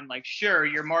the time, like sure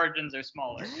your margins are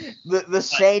smaller. The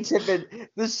Saints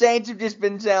have just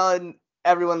been telling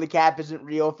everyone the cap isn't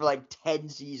real for like 10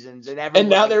 seasons, and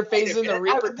now they're facing the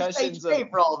repercussions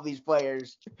for all of these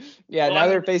players. Yeah, now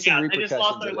they're facing repercussions. They just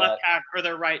lost their left tackle or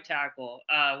their right tackle.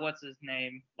 What's his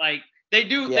name? Like they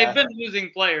do. Yeah. They've been losing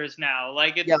players now.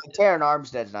 Like it's Taron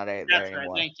Armstead's not there that's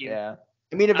anymore. Right. Thank you. Yeah.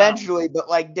 I mean, eventually, but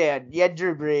like, Dad, you had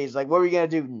Drew Brees. Like, what were you gonna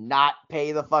do? Not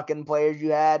pay the fucking players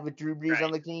you had with Drew Brees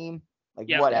on the team? Like,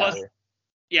 whatever.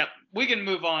 Plus, we can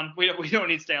move on. We don't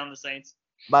need to stay on the Saints.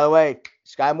 By the way,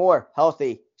 Sky Moore,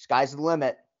 healthy. Sky's the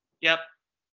limit. Yep.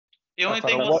 The only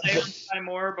thing I'll say on Sky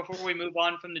Moore before we move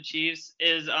on from the Chiefs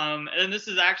is, and this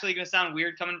is actually going to sound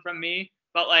weird coming from me,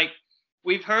 but like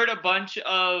we've heard a bunch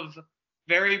of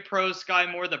very pro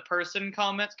Sky Moore the person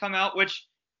comments come out, which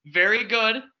very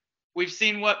good. We've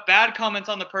seen what bad comments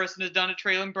on the person has done to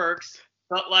Treylon Burks,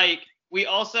 but like we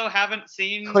also haven't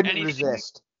seen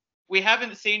We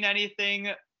haven't seen anything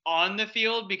on the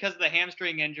field because of the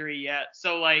hamstring injury yet.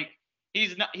 So like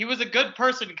he was a good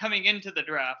person coming into the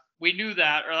draft. We knew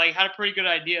that, or like had a pretty good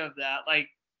idea of that. Like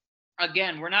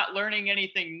again, we're not learning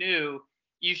anything new.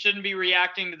 You shouldn't be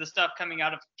reacting to the stuff coming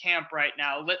out of camp right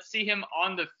now. Let's see him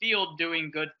on the field doing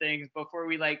good things before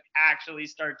we like actually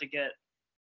start to get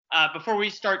before we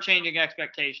start changing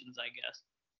expectations, I guess.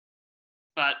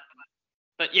 But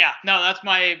yeah, no, that's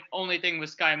my only thing with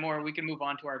Sky Moore. We can move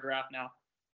on to our draft now.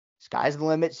 Sky's the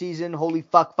limit season. Holy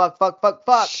fuck.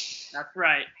 That's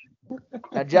right.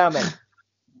 Now, gentlemen,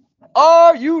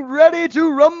 Are you ready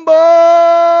to rumble?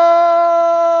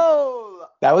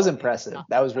 That was impressive.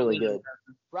 That was really good.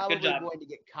 Probably going to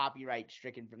get copyright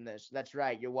stricken from this. That's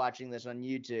right. You're watching this on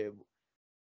YouTube.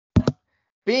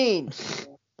 Beans,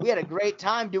 we had a great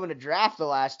time doing a draft the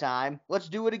last time. Let's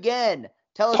do it again.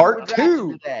 Tell us Part what we're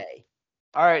drafting 2 today.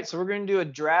 All right, so we're going to do a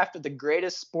draft of the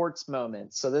greatest sports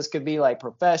moments. So this could be like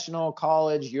professional,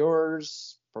 college,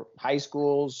 yours, high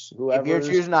schools, whoever. If you're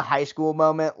choosing a high school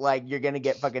moment, like you're going to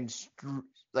get fucking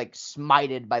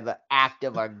smited by the act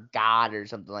of a god or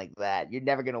something like that. You're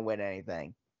never going to win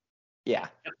anything. Yeah.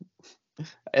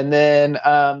 And then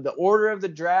the order of the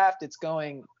draft, it's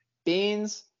going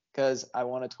Beans, because I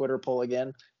want a Twitter poll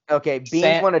again. Okay,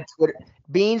 Beans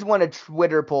won a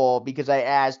Twitter poll because I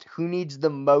asked who needs the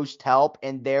most help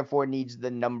and therefore needs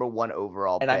the number 1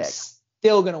 overall pick. And I'm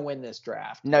still going to win this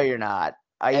draft. No, you're not.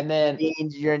 And then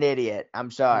Beans, you're an idiot.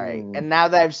 I'm sorry. And now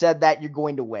that I've said that, you're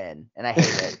going to win, and I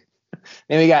hate it.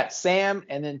 Then we got Sam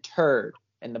and then Turd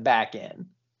in the back end.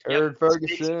 Turd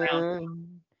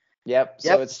Ferguson. Yep.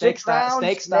 So it's snake style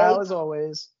as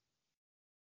always.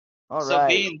 All right. So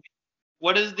Beans,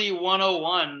 what is the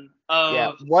 101 of?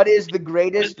 Yeah. What is the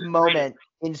greatest moment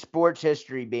in sports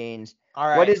history, Beans? All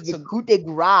right. What is the coup de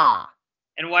grace?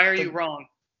 And why are you wrong?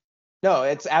 No,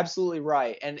 it's absolutely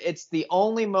right. And it's the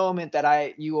only moment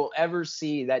that you will ever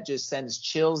see that just sends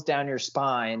chills down your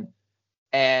spine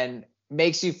and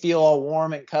makes you feel all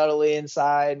warm and cuddly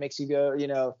inside, makes you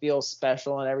go, feel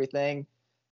special and everything.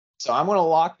 So I'm going to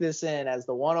lock this in as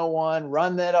the 101,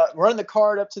 run the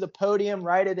card up to the podium,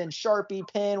 write it in Sharpie,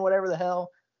 pen, whatever the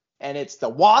hell. And it's the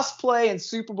Wasp play in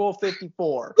Super Bowl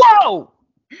 54. Whoa!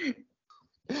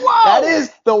 That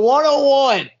is the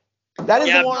 101. That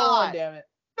is the 101, damn it.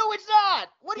 No, it's not.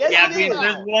 What do you Beans,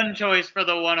 there's one choice for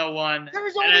the 101.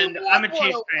 There's only one. I'm a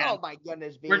Chiefs fan. Oh my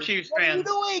goodness, Beans. We're Chiefs fans.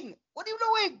 What are you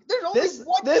doing? There's only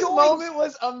one This choice. moment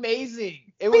was amazing.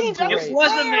 It Beans, was great. It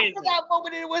was amazing. For that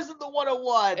moment, it wasn't the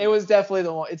 101. It was definitely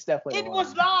the one. It's definitely It the was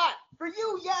 101. not. For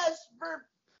you, yes. For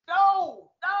no.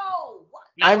 What?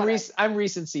 I'm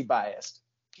recency biased.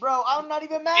 Bro, I'm not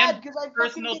even mad because I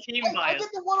personal team bias. I get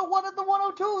the 101 and the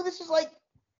 102. This is like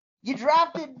you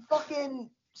drafted fucking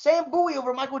Sam Bowie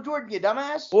over Michael Jordan, you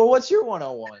dumbass. Well, what's your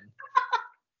 101?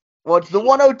 Well, it's the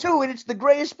 102, and it's the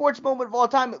greatest sports moment of all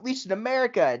time, at least in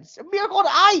America. It's a miracle on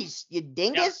ice, you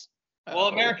dingus. Yep. Well,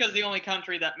 America's the only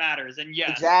country that matters, and yes,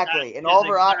 exactly. And all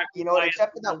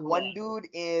except for that one dude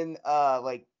in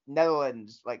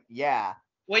Netherlands, yeah.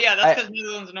 Well, yeah, that's because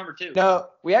Netherlands is number 2. No,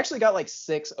 we actually got like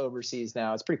 6 overseas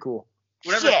now. It's pretty cool.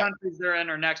 Whatever countries they're in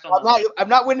are next on the list. I'm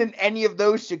not winning any of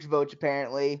those 6 votes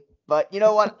apparently, but you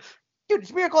know what, dude,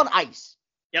 it's a miracle on ice.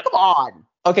 Yep. Come on.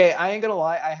 Okay, I ain't gonna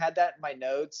lie. I had that in my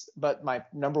notes, but my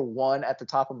number 1 at the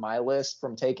top of my list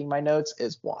from taking my notes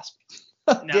is Wasp.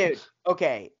 No. Dude,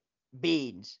 okay,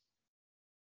 Beans.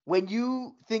 When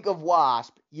you think of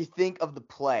Wasp, you think of the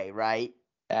play, right?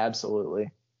 Absolutely.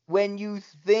 When you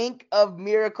think of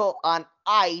Miracle on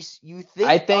Ice, you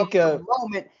think of the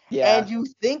moment, and you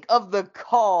think of the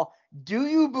call. Do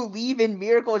you believe in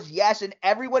miracles? Yes, and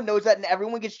everyone knows that, and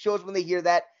everyone gets chills when they hear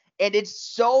that. And it's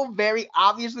so very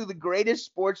obviously the greatest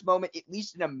sports moment, at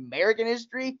least in American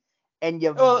history. And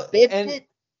you biffed it.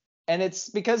 And it's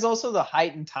because also the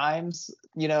heightened times,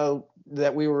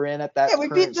 that we were in at that. Yeah, we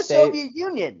beat the Soviet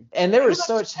Union. And there was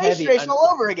such heavy all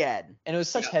over again. And it was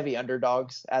such heavy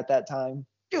underdogs at that time.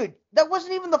 Dude, that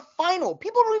wasn't even the final.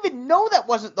 People don't even know that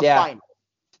wasn't the final.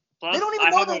 Plus, they don't even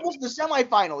know that was the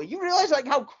semifinal. You realize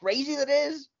how crazy that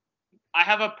is? I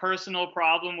have a personal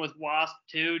problem with Wasp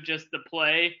too, just the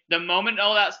play. The moment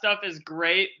all that stuff is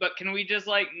great, but can we just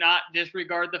not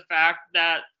disregard the fact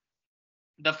that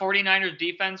the 49ers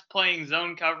defense playing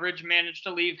zone coverage managed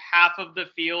to leave half of the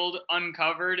field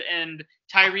uncovered, and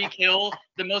Tyreek Hill,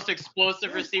 the most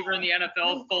explosive receiver in the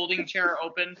NFL, folding chair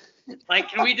open.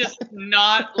 Can we just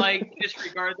not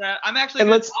disregard that? I'm actually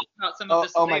going to talk about some of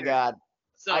this later. Oh my God.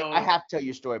 So I have to tell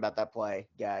you a story about that play,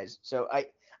 guys. So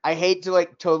I hate to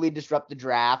totally disrupt the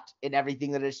draft and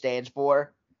everything that it stands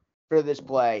for this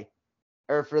play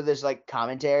or for this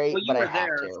commentary, but I have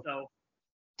to. So.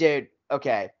 Dude,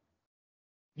 okay.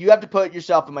 You have to put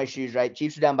yourself in my shoes, right?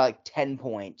 Chiefs are down by 10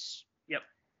 points. Yep.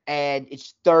 And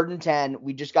it's 3rd and 10.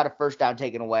 We just got a first down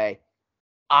taken away.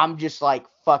 I'm just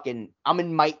I'm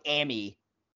in Miami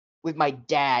with my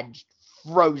dad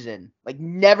frozen.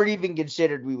 Never even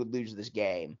considered we would lose this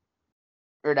game.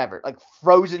 Or never.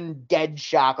 Frozen, dead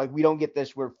shock. We don't get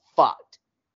this, we're fucked.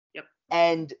 Yep.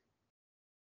 And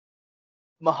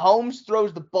Mahomes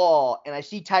throws the ball, and I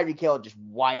see Tyreek Hill just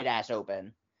wide ass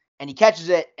open. And he catches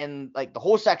it, and the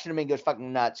whole section of me goes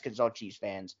fucking nuts because it's all Chiefs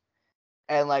fans.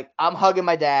 And like I'm hugging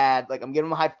my dad, like I'm giving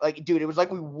him a high, like dude, it was like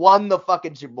we won the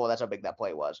fucking Super Bowl. That's how big that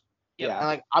play was. Yeah. And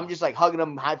like I'm just like hugging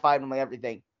him, high fiving him, like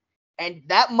everything. And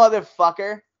that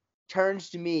motherfucker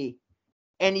turns to me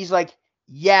and he's like,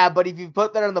 yeah, but if you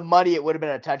put that on the money, it would have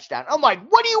been a touchdown. I'm like,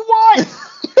 what do you want?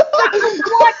 Like,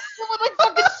 what? Someone like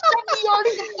fucking 70 yards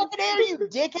in the fucking air, you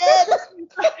dickhead.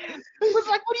 It was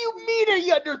like, what do you mean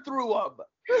he underthrew him?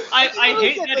 I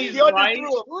hate that he's right. It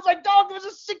was like, dog, it was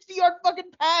a 60-yard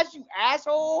fucking pass, you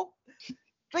asshole.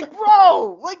 Like,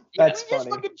 bro, like, That's we just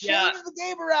funny. fucking changed the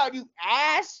game around, you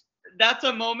ass. That's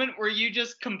a moment where you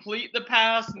just complete the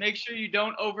pass, make sure you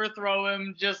don't overthrow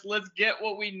him. Just let's get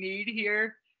what we need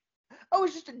here. I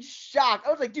was just in shock.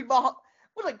 I was like, dude,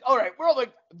 we're like, all right, we're on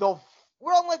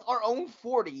like our own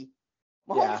 40.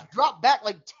 Mahomes dropped back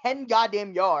like 10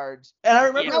 goddamn yards. And I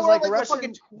remember it was like the Russian.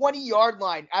 fucking 20-yard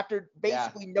line after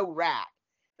basically no rack.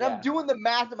 And I'm doing the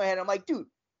math in my head. I'm like, dude,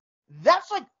 that's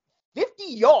like 50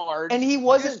 yards. And he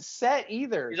wasn't set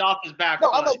either. He's off his back. No,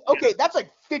 I'm like, okay, that's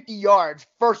like 50 yards,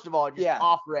 first of all, just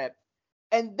off rip.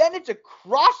 And then it's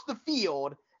across the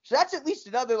field. So that's at least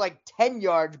another like 10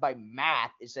 yards by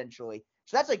math, essentially.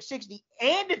 So that's like 60.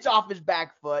 And it's off his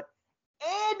back foot.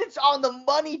 And it's on the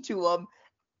money to him.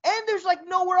 And there's like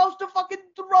nowhere else to fucking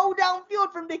throw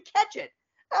downfield for him to catch it.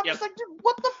 I'm just like, dude,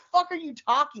 what the fuck are you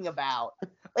talking about?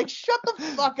 Like, shut the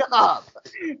fuck up.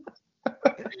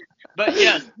 But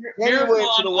yes, Miracle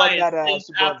on Ice is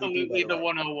Super absolutely the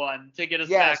 101 to get us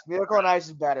back. Yes, Miracle on Ice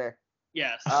is better.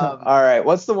 Yes. All right,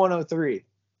 what's the 103?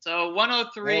 So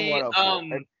 103.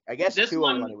 I guess this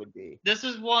 201 one, it would be. This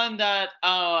is one that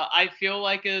I feel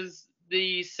like is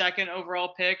the second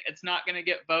overall pick. It's not going to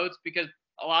get votes because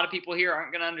a lot of people here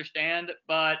aren't going to understand,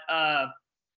 but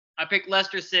I picked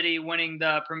Leicester City winning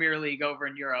the Premier League over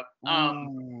in Europe. I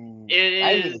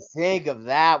didn't even think of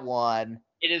that one.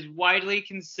 It is widely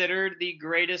considered the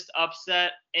greatest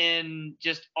upset in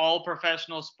just all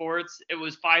professional sports. It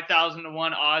was 5,000 to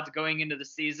 1 odds going into the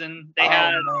season. They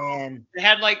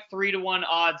had like 3 to 1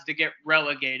 odds to get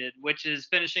relegated, which is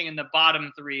finishing in the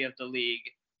bottom 3 of the league,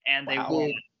 and they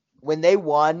won. When they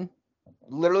won,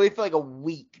 literally for like a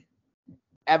week,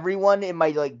 everyone in my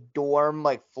like dorm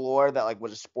like floor that like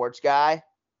was a sports guy,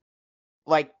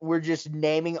 like we're just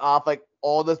naming off like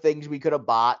all the things we could have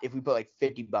bought if we put like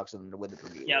 $50 on them to win the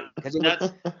Premier League. Yeah, because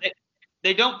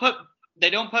they don't put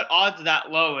odds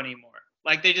that low anymore.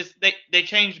 Like they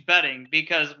changed betting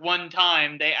because one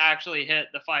time they actually hit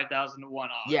the 5,000 to 1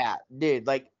 odds. Yeah, dude.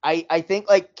 Like I think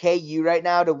like KU right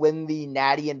now to win the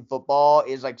Natty in football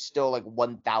is like still like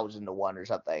 1,000 to 1 or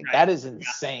something. Right. That is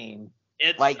insane.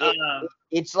 It's like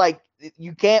it's like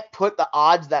you can't put the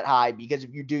odds that high because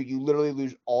if you do, you literally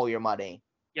lose all your money.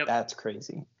 Yep. That's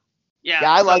crazy. Yeah,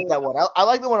 I like that one. I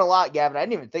like that one a lot, Gavin. I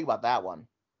didn't even think about that one.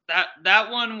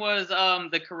 That one was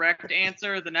the correct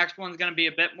answer. The next one's going to be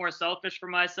a bit more selfish for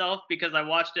myself because I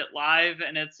watched it live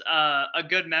and it's a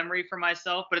good memory for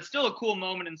myself, but it's still a cool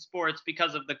moment in sports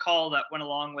because of the call that went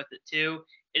along with it too.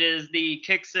 It is the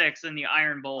kick six in the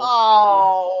Iron Bowl.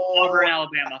 Oh, Auburn,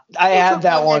 Alabama. I have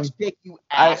that one. Pick,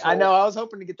 I know. I was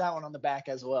hoping to get that one on the back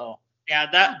as well. Yeah,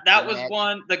 that was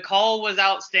one. The call was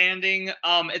outstanding.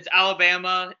 It's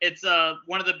Alabama. It's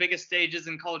one of the biggest stages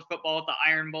in college football at the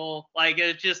Iron Bowl. Like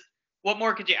it's just, what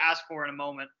more could you ask for in a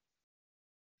moment?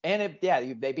 And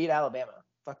they beat Alabama.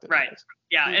 Fuck those right. guys.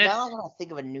 Yeah. Dude, and now I'm gonna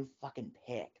think of a new fucking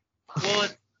pick. Well,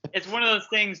 it's one of those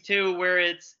things too where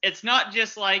it's not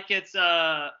just like it's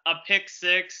a pick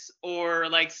six or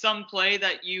like some play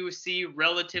that you see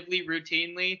relatively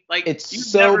routinely. Like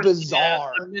it's so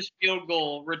bizarre. A missed field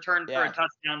goal returned for a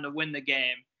touchdown to win the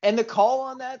game. And the call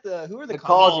on that, who are the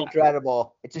call's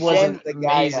incredible. It's a shame that the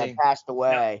guy passed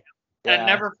away. Yeah. And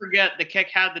never forget, the kick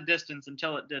had the distance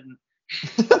until it didn't.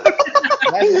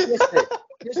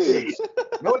 Distance.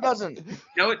 No, it doesn't.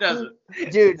 No, it doesn't.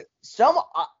 Dude,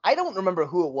 I don't remember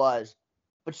who it was,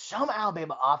 but some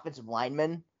Alabama offensive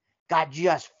lineman got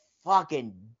just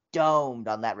fucking domed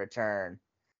on that return.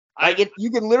 Like you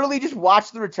can literally just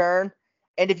watch the return,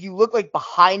 and if you look like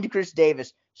behind Chris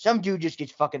Davis, some dude just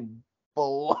gets fucking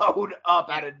blown up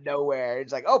out of nowhere.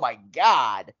 It's like, oh my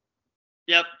god.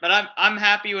 Yep, but I'm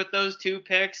happy with those two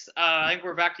picks. I think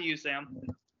we're back to you,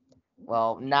 Sam.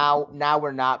 Well, now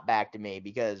we're not back to me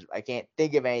because I can't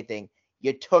think of anything.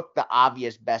 You took the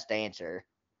obvious best answer.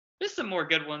 There's some more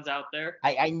good ones out there.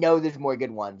 I know there's more good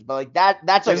ones, but like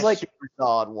that's like a super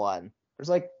solid one. There's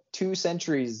like 2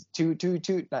 centuries,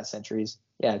 not centuries.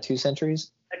 Yeah, 2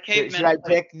 centuries. A caveman. Should I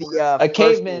pick the a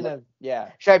caveman?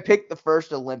 Should I pick the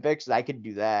first Olympics? I could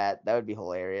do that. That would be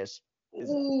hilarious.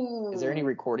 Is there any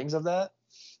recordings of that?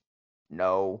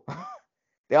 No.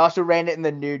 They also ran it in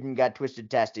the nude and got twisted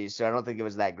testes, so I don't think it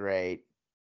was that great.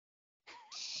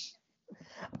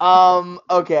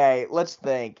 Okay, let's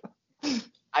think.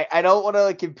 I don't want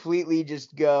to completely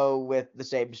just go with the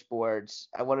same sports.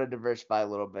 I want to diversify a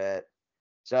little bit.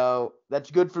 So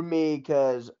that's good for me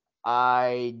because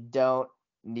I don't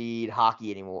need hockey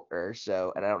anymore.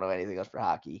 So, and I don't know anything else for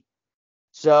hockey.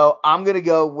 So I'm gonna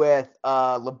go with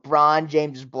LeBron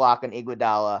James's block on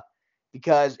Iguodala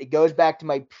because it goes back to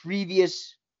my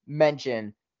previous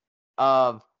mention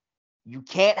of you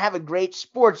can't have a great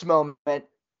sports moment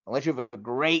unless you have a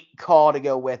great call to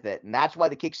go with it. And that's why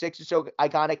the kick six is so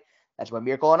iconic. That's why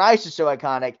Miracle on Ice is so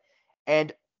iconic.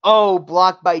 And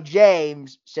blocked by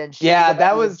James. Since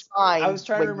that was I was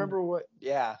trying to remember what.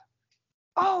 Yeah.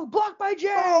 Oh, blocked by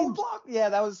James. Oh, block. Yeah,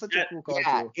 that was such a cool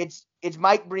call too. It's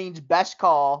Mike Breen's best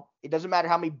call. It doesn't matter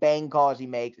how many bang calls he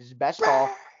makes. It's his best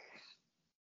call.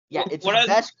 Yeah, it's his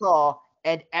best call,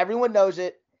 and everyone knows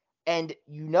it. And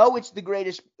it's the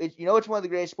greatest. It's one of the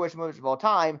greatest sports moments of all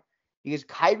time because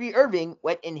Kyrie Irving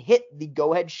went and hit the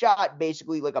go-ahead shot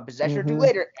basically like a possession or two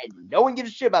later, and no one gives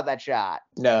a shit about that shot.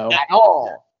 No, at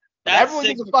all. Everyone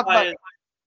gives a fuck about.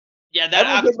 Yeah, that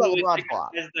absolutely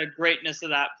is the greatness of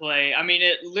that play. I mean,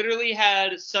 it literally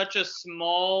had such a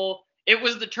small. It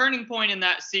was the turning point in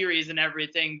that series and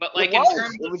everything. But like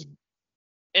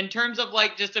in terms of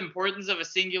like just importance of a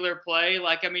singular play,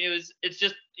 like I mean, it's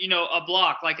just a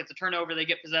block, like it's a turnover, they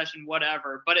get possession,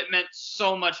 whatever. But it meant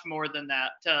so much more than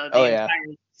that to the entire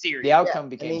series. The outcome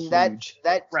became huge.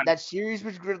 That series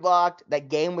was gridlocked. That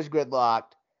game was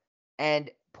gridlocked,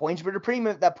 and points were the premium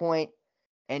at that point.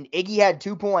 And Iggy had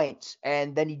 2 points,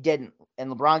 and then he didn't,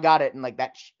 and LeBron got it, and like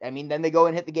that. Then they go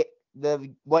and hit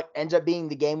the what ends up being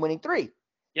the game-winning 3.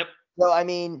 Yep. So I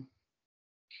mean,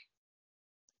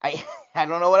 I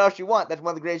don't know what else you want. That's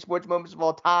one of the greatest sports moments of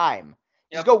all time.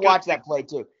 Just go watch that play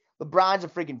too. LeBron's a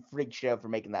freaking freak show for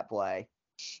making that play.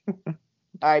 All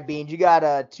right, Beans, you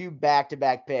got 2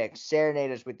 back-to-back picks.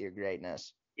 Serenade us with your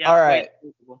greatness. Yeah. All right.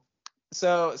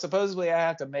 So supposedly I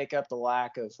have to make up the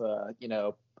lack of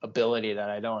ability that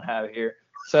I don't have here.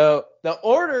 So the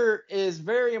order is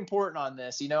very important on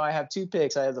this. I have 2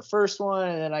 picks. I have the first one,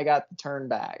 and then I got the turn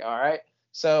back. All right.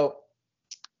 So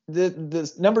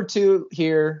the number 2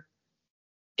 here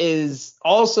is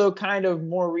also kind of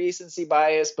more recency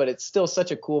bias, but it's still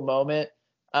such a cool moment.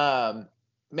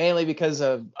 Mainly because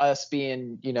of us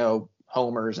being,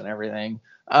 homers and everything.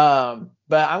 But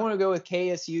I want to go with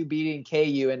KSU beating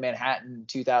KU in Manhattan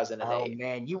 2008. Oh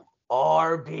man, you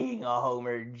are being a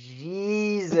homer.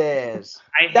 Jesus.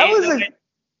 I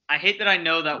hate that I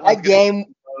know that one. That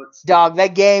game, dog,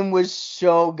 that game was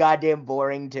so goddamn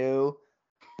boring too.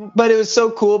 But it was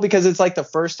so cool because it's like the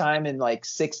first time in like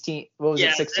 16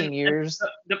 years?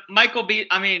 The Michael B.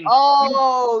 I mean.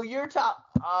 Oh,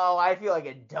 I feel like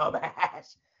a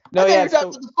dumbass. No, it's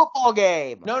the football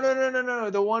game. No.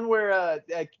 The one where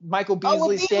Michael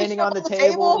Beasley standing on the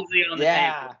table.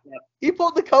 Yeah. He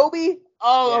pulled the Kobe.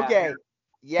 Oh, yeah. Okay.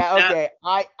 Yeah, okay.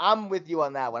 I'm with you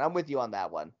on that one. I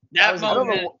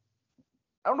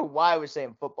don't know why I was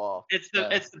saying football. It's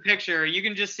the picture. You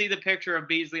can just see the picture of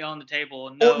Beasley on the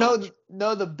table.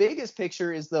 No, the biggest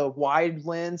picture is the wide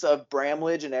lens of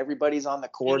Bramlage and everybody's on the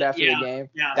court after the game.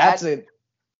 Yeah.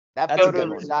 That photo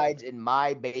resides in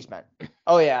my basement.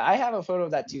 Oh yeah, I have a photo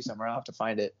of that too somewhere. I'll have to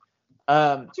find it.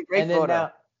 It's a great photo.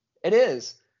 Now, it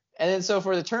is. And then so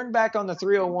for the turn back on the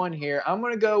 301 here, I'm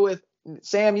going to go with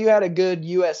Sam. You had a good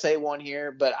USA one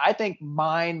here, but I think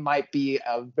mine might be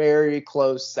a very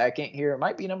close second here. It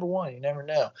might be number 1. You never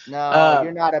know. No,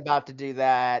 you're not about to do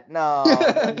that. No.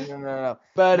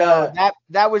 But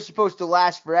that was supposed to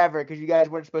last forever because you guys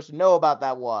weren't supposed to know about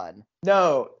that one.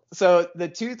 No. So the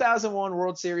 2001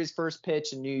 World Series first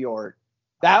pitch in New York,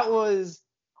 that was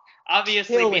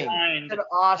obviously behind. An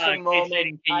awesome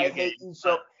moment. I hate you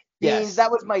so. Yes.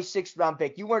 That was my 6th round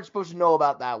pick. You weren't supposed to know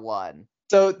about that one.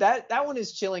 So that one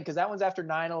is chilling because that one's after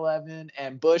 9/11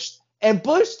 and Bush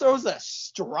throws a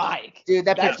strike. Dude,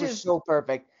 that pitch was so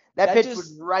perfect. That pitch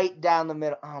was right down the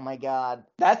middle. Oh my God.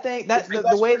 That's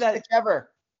the way that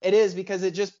ever. It is because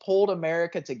it just pulled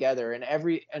America together and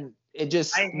it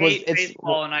just I hate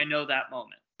baseball and I know that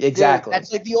moment. Exactly. Dude,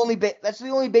 that's like the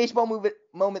only baseball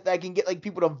moment that I can get like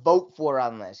people to vote for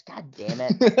on this. God damn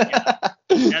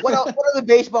it. What other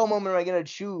baseball moment am I gonna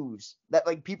choose that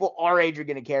like people our age are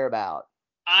gonna care about?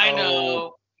 I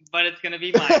know, but it's gonna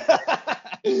be mine.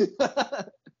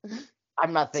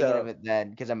 I'm not thinking of it then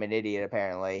because I'm an idiot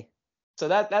apparently. So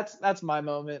that's my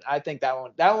moment. I think that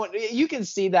one you can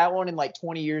see that one in like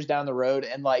 20 years down the road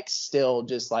and like still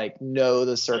just like know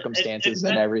the circumstances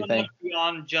and everything.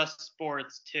 Beyond just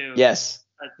sports too. Yes.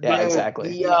 Yeah,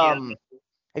 exactly.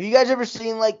 Have you guys ever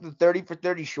seen like the 30 for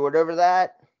 30 short over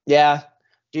that? Yeah.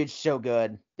 Dude, so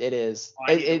good. It is.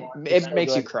 Oh, It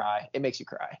makes you cry. It makes you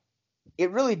cry.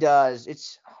 It really does.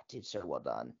 It's dude, so well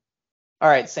done. All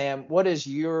right, Sam, what is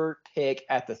your pick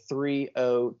at the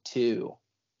 302?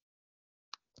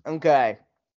 Okay.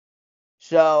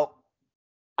 So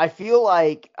I feel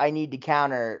like I need to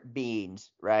counter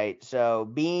Beans, right? So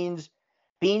Beans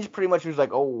pretty much was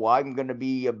like, oh, I'm going to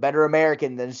be a better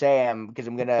American than Sam because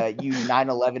I'm going to use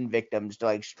 9/11 victims to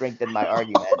like strengthen my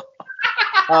argument.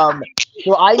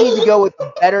 So I need to go with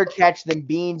a better catch than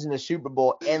Beans in the Super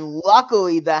Bowl. And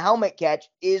luckily, the helmet catch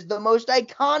is the most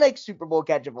iconic Super Bowl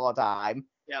catch of all time.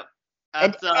 Yep.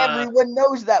 And everyone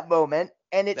knows that moment.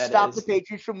 And it stopped the is.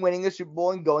 Patriots from winning the Super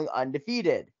Bowl and going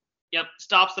undefeated. Yep,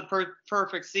 stops the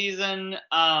perfect season.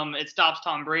 It stops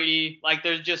Tom Brady. Like,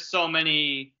 there's just so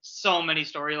many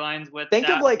storylines with. Think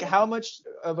of like how much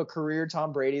of a career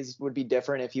Tom Brady's would be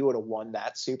different if he would have won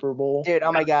that Super Bowl. Dude,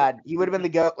 oh my God, he would have been the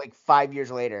GOAT like 5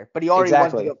 years later. But he already won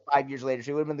the GOAT 5 years later, so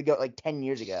he would have been the GOAT like 10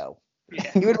 years ago.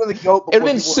 Yeah. He would have been the GOAT. It would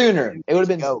have been sooner. It would have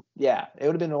been GOAT. Yeah, it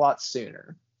would have been a lot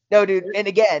sooner. No, dude, and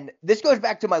again, this goes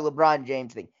back to my LeBron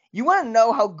James thing. You want to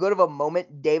know how good of a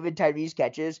moment David Tyree's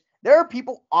catches? There are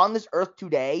people on this earth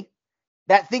today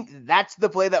that think that's the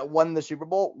play that won the Super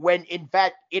Bowl, when in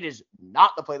fact it is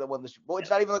not the play that won the Super Bowl. It's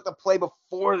not even like the play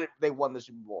before they won the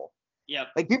Super Bowl. Yep.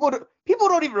 Like people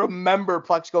don't even remember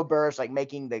Plexico Burress like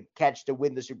making the catch to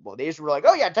win the Super Bowl. They just were like,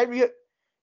 oh yeah,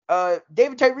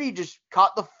 David Tyree just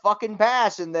caught the fucking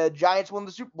pass and the Giants won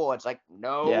the Super Bowl. It's like,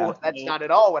 no, that's not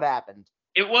at all what happened.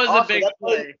 It was also a big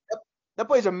play. That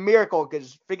play's a miracle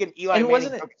because freaking Eli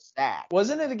Manning took a sack.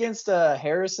 Wasn't it against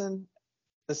Harrison,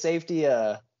 the safety?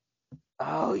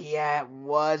 Oh yeah, it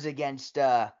was against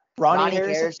Ronnie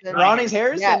Harrison. Ronnie's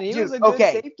Harrison. Yeah, he was a good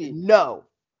safety. No,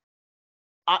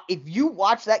 if you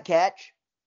watch that catch,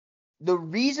 the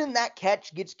reason that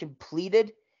catch gets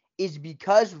completed is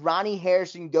because Ronnie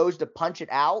Harrison goes to punch it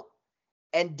out,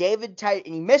 and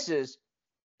he misses,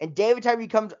 and David Tyree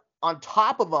comes on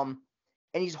top of him,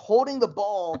 and he's holding the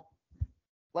ball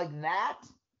like that,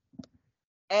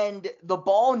 and the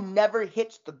ball never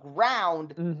hits the ground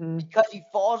because he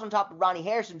falls on top of Ronnie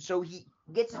Harrison, so he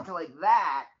gets into like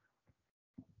that.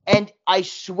 And I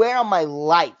swear on my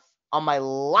life,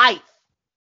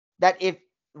 that if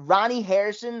Ronnie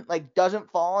Harrison like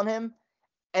doesn't fall on him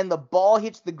and the ball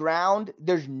hits the ground,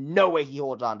 there's no way he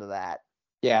holds on to that.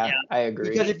 Yeah, I agree.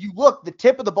 Because if you look, the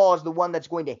tip of the ball is the one that's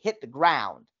going to hit the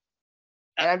ground.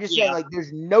 And I'm just saying, like,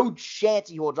 there's no chance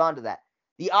he holds on to that.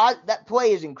 That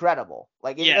play is incredible.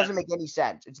 Like, it doesn't make any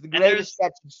sense. It's the greatest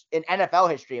catch in NFL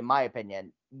history, in my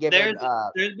opinion. There's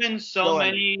been so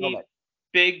many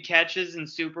big catches in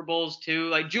Super Bowls too.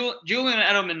 Like Julian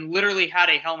Edelman literally had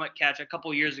a helmet catch a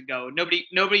couple years ago.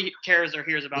 Nobody cares or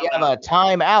hears about that. We have a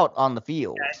timeout on the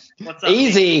field. Okay. What's up,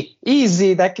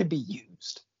 easy. That could be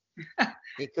used.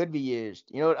 It could be used.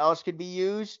 You know what else could be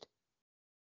used?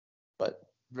 But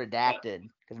redacted,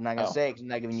 because I'm not going to say it, because I'm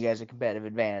not giving you guys a competitive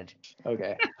advantage.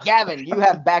 Okay. Gavin, you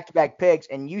have back-to-back picks,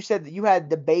 and you said that you had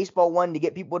the baseball one to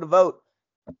get people to vote.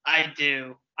 I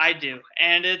do.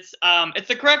 And it's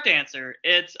the correct answer.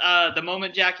 It's the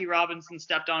moment Jackie Robinson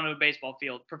stepped onto a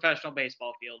professional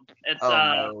baseball field.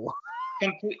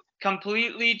 It's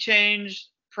completely changed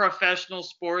professional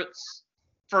sports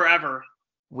forever.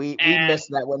 We missed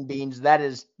that one, Beans. That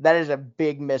is a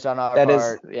big miss on our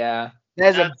part.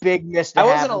 That's a big miss. I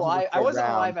wasn't alive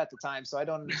at the time, so I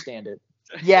don't understand it.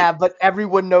 Yeah, but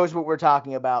everyone knows what we're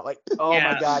talking about. Like,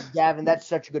 my God, Gavin, that's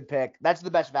such a good pick. That's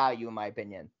the best value, in my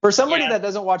opinion. For somebody that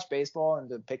doesn't watch baseball and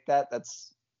to pick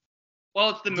that's. Well,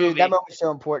 it's the movie. Dude, that moment's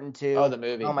so important too. Oh, the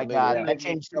movie. Oh my God, that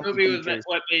changed so many features. The movie was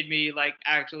what made me like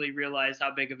actually realize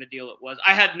how big of a deal it was.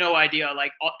 I had no idea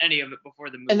like any of it before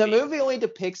the movie. And the movie only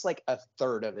depicts like a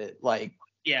third of it. Like.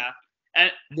 Yeah.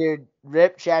 Dude,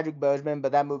 rip Chadwick Boseman,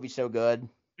 but that movie's so good.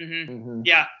 Mm-hmm. Mm-hmm.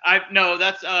 Yeah, I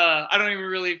don't even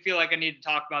really feel like I need to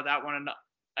talk about that one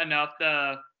enough.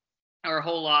 Or a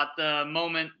whole lot. The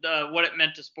moment, what it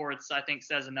meant to sports, I think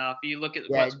says enough. You look at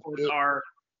what sports are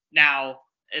now.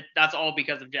 That's all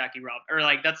because of Jackie Robinson. Or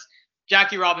like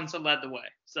Jackie Robinson led the way.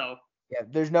 So yeah,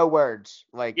 there's no words.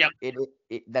 Like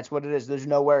that's what it is. There's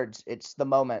no words. It's the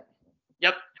moment.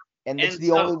 Yep. And it's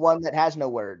the only one that has no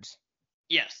words.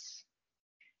 Yes.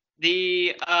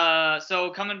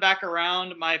 So coming back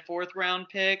around, my fourth round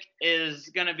pick is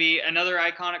gonna be another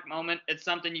iconic moment. It's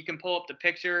something you can pull up the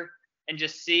picture and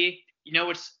just see. You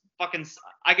know, it's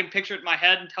I can picture it in my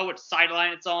head and tell which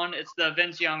sideline it's on. It's the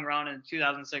Vince Young run in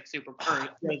 2006 Super Bowl.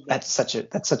 That's such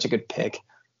a good pick.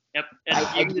 Yep.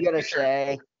 I gotta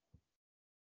say,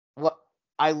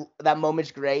 that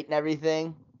moment's great and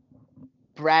everything,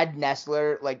 Brad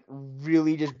Nessler like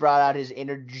really just brought out his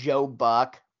inner Joe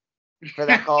Buck for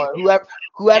that call.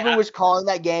 Whoever was calling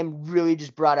that game really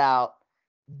just brought out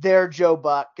their Joe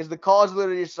Buck, because the call is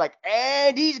literally just like,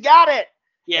 and he's got it.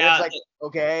 Yeah. And it's like,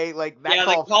 okay, like that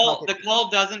the call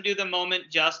doesn't do the moment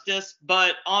justice,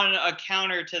 but on a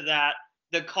counter to that,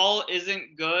 the call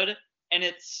isn't good and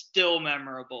it's still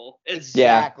memorable.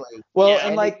 Exactly. Well,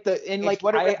 and what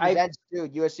it represents too.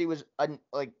 USC was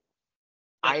like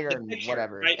iron, picture,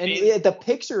 whatever. Right? And the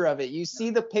picture of it, you see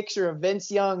the picture of Vince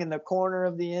Young in the corner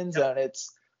of the end zone.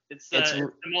 It's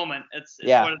the moment. It's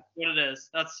what it is.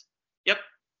 That's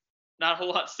not a whole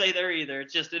lot to say there either.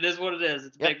 It's just, it is what it is.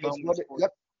 It's a big moment.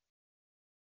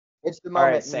 It's the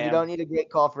moment. Right, Sam. You don't need a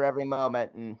great call for every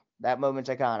moment, and that moment's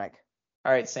iconic.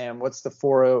 All right, Sam. What's the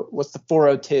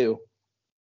 402?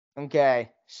 Okay,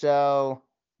 so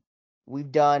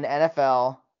we've done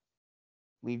NFL,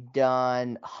 we've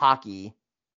done hockey,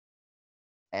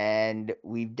 and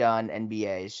we've done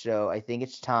NBA. So I think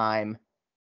it's time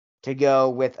to go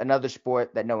with another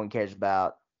sport that no one cares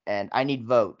about. And I need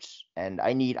votes, and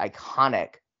I need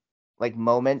iconic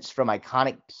moments from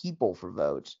iconic people for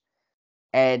votes.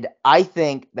 And I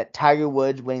think that Tiger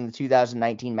Woods winning the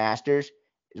 2019 Masters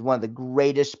is one of the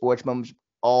greatest sports moments of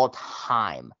all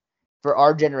time, for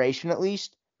our generation at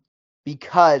least,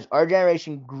 because our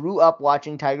generation grew up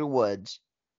watching Tiger Woods,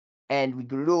 and we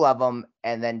grew to love him.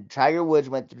 And then Tiger Woods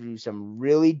went through some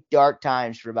really dark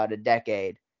times for about a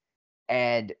decade,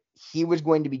 and he was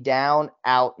going to be down,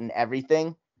 out, and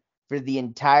everything for the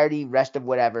entirety rest of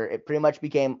whatever. It pretty much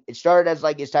it started as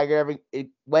like, when's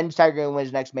Tiger going to win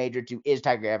his next major, to is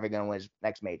Tiger ever going to win his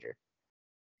next major?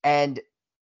 And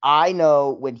I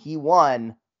know when he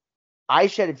won, I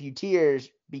shed a few tears,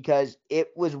 because it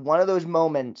was one of those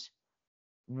moments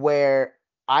where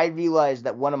I realized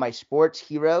that one of my sports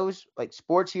heroes, like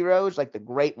the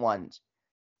great ones,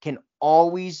 can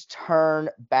always turn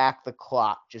back the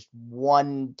clock just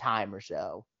one time or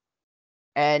so.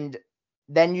 And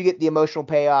then you get the emotional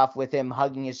payoff with him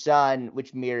hugging his son,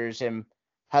 which mirrors him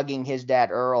hugging his dad,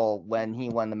 Earl, when he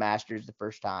won the Masters the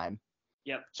first time.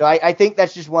 Yep. So I think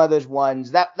that's just one of those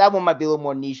ones. That one might be a little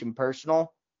more niche and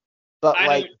personal. But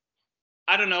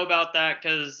I don't know about that,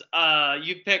 because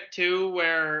you picked two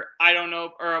where I don't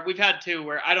know, or we've had two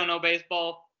where I don't know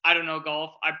baseball, I don't know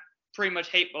golf. I pretty much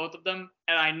hate both of them,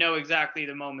 and I know exactly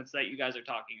the moments that you guys are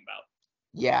talking about.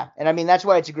 Yeah, and I mean, that's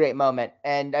why it's a great moment.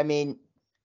 And I mean,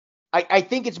 I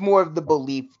think it's more of the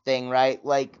belief thing, right?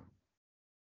 Like,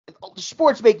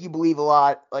 sports make you believe a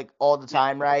lot, like, all the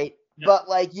time, right? Yeah. But,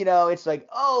 like, it's like,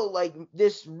 oh, like,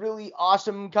 this really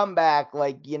awesome comeback,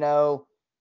 like,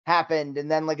 happened, and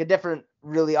then, like, a different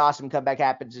really awesome comeback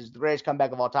happens. Is the greatest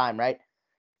comeback of all time, right?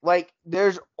 Like,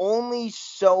 there's only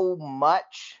so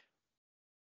much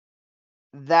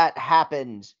that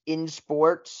happens in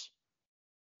sports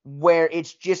where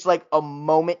it's just like a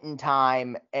moment in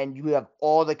time, and you have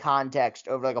all the context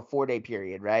over like a 4-day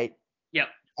period, right? Yep.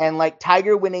 And like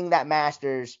Tiger winning that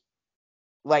Masters,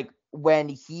 like when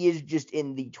he is just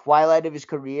in the twilight of his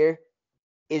career,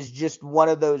 is just one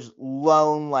of those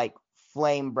lone, like,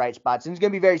 flame bright spots. And it's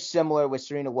going to be very similar with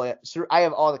Serena Williams. I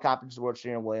have all the confidence in the world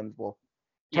Serena Williams will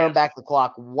turn back the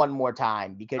clock one more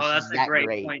time, because that's a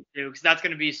great point too, because that's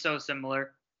going to be so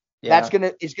similar. Yeah.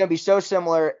 It's gonna be so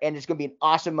similar, and it's gonna be an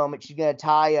awesome moment. She's gonna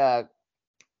tie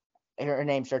her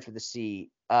name starts with a C.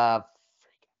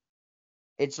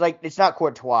 It's not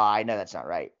Courtois. I know that's not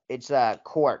right. It's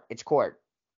Court. It's Court.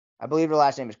 I believe her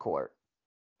last name is Court.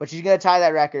 But she's gonna tie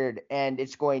that record, and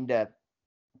it's gonna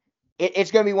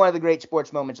be one of the great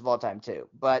sports moments of all time too.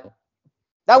 But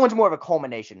that one's more of a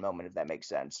culmination moment, if that makes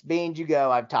sense. Beans, you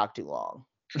go. I've talked too long.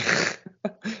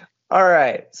 All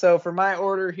right. So for my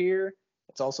order here,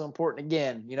 it's also important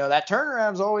again. That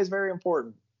turnaround is always very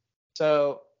important.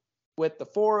 So with the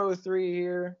 403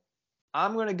 here,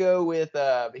 I'm going to go with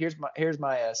here's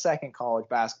my second college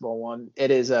basketball one.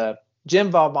 It is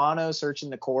Jim Valvano searching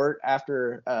the court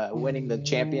after winning the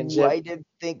championship. I didn't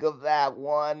think of that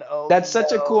one. Oh, that's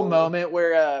such a cool moment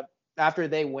where after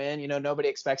they win, nobody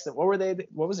expects them. What were they?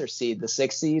 What was their seed? The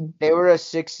 6th seed? They were a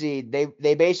 6th seed.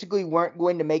 They basically weren't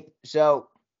going to make so.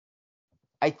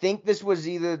 I think this was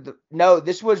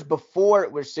this was before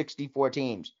it was 64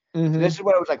 teams. Mm-hmm. So this is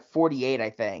when it was like 48,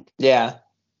 I think. Yeah.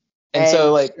 And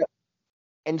so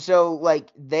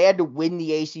they had to win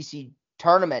the ACC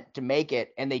tournament to make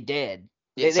it, and they did.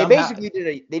 They basically did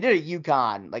a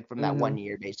UConn, like, from that one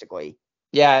year, basically.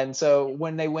 Yeah, and so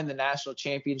when they win the national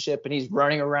championship and he's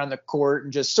running around the court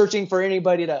and just searching for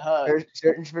anybody to hug.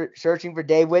 Searching for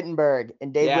Dave Wittenberg,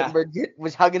 and Dave Wittenberg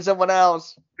was hugging someone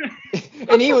else.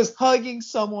 and he was hugging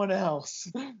someone else.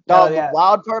 The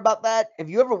wild part about that, if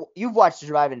you've watched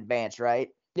Survive and Advance, right?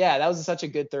 Yeah, that was such a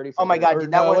good 30 for 30. Oh my god,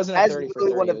 dude, that wasn't a 30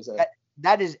 for 30.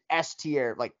 That is S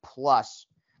tier, like plus.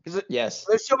 Because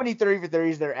there's so many 30 for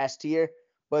 30s that are S tier,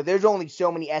 but there's only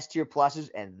so many S tier pluses,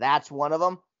 and that's one of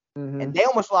them. Mm-hmm. And they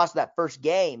almost lost that first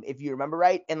game, if you remember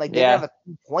right. And like they didn't have a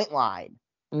 3-point line.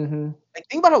 Mm-hmm. Like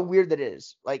think about how weird that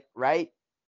is. Like, right?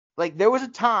 Like there was a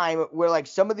time where like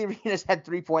some of the arenas had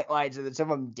 3-point lines and then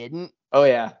some of them didn't. Oh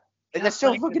yeah. Like that's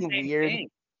so fucking weird.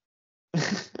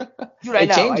 Dude,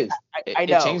 it changes. I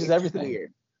know. It changes everything.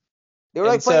 Weird. They were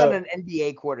like playing on an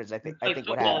NBA quarters, I think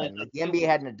what happened. Like the NBA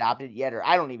hadn't adopted it yet, or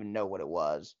I don't even know what it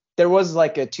was. There was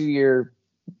like a 2-year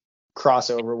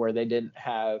crossover where they didn't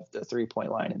have the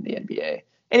 3-point line in the NBA.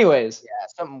 Anyways. Yeah,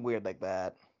 something weird like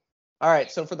that. All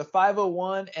right, so for the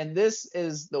 501, and this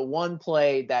is the one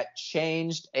play that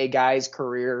changed a guy's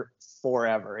career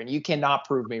forever, and you cannot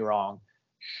prove me wrong.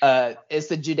 It's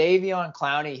the Jadeveon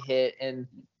Clowney hit and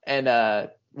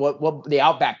what the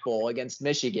Outback Bowl against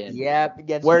Michigan. Yeah,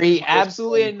 where he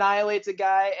absolutely annihilates a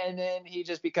guy, and then he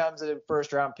just becomes a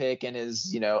first-round pick and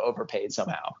is overpaid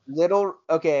somehow. I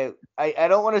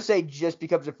don't want to say just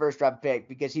becomes a first-round pick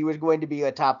because he was going to be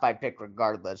a top 5 pick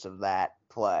regardless of that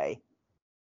play.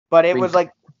 But it was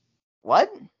like,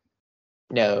 what?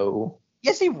 No.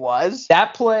 Yes, he was.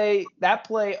 That play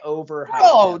over.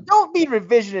 No, don't be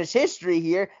revisionist history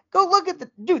here. Go look at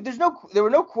the dude. There were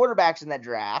no quarterbacks in that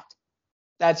draft.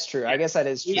 That's true. I guess that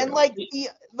is true. And like the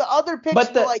other picks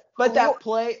were like,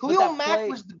 Khalil Mack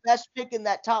was the best pick in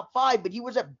that top 5, but he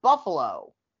was at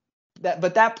Buffalo.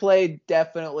 That play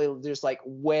definitely just like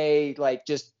way like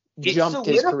just jumped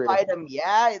his career. Him,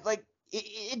 yeah.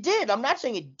 It did. I'm not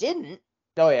saying it didn't.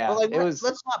 Oh yeah, but let's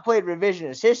not play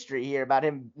revisionist history here about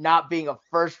him not being a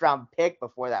first-round pick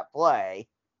before that play.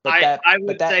 I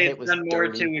would say it's done more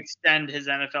to extend his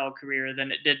NFL career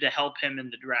than it did to help him in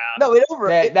the draft. No, it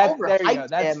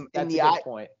overhyped him in the eye.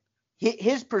 Point.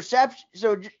 His perception.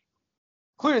 So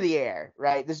clear the air,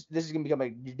 right? This is gonna become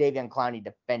a Jadeveon Clowney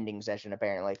defending session.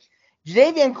 Apparently,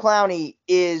 Jadeveon Clowney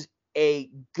is a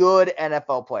good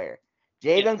NFL player.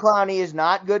 Jadeveon Clowney is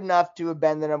not good enough to have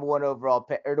been the number 1 overall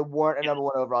pick or to warrant a number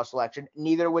 1 overall selection.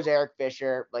 Neither was Eric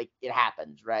Fisher. Like it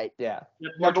happens, right? Yeah.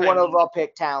 Number 1 overall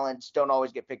pick talents don't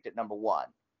always get picked at number 1,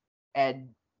 and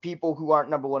people who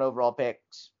aren't number 1 overall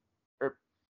picks, or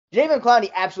Jadeveon Clowney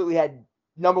absolutely had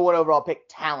number 1 overall pick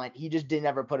talent. He just didn't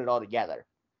ever put it all together.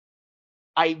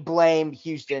 I blame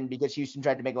Houston because Houston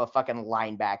tried to make him a fucking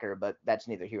linebacker, but that's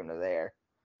neither here nor there.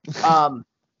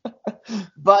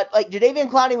 But like Jadeveon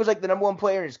Clowney was like the number 1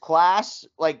 player in his class,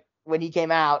 like when he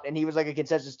came out, and he was like a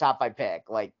consensus top 5 pick.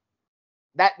 Like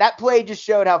that play just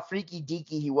showed how freaky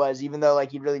deaky he was, even though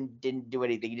like he really didn't do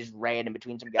anything. He just ran in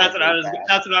between some guys. That's what I was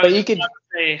going to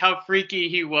say. How freaky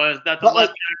he was. That's a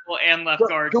left tackle and left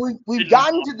guard. We've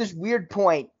gotten to this weird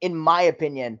point, in my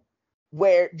opinion,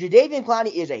 where Jadeveon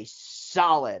Clowney is a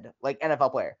solid like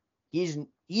NFL player. He's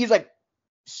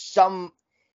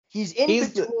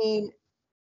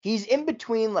in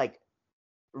between like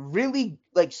really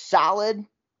like solid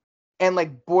and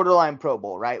like borderline Pro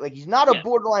Bowl, right? Like he's not a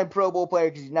borderline Pro Bowl player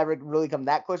because he's never really come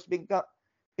that close to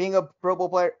being a Pro Bowl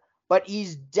player, but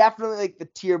he's definitely like the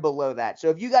tier below that. So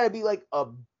if you got to be like a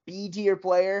B tier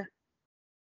player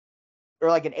or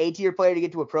like an A tier player to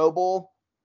get to a Pro Bowl,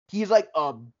 he's like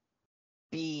a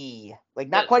B, like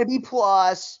not quite a B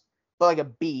plus, but like a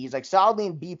B. He's like solidly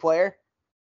a B player.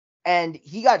 And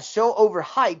he got so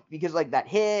overhyped because like that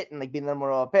hit and like being the number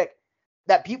 1 overall pick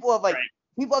that people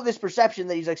have this perception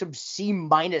that he's like some C-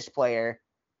 player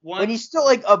when he's still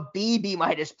like a B-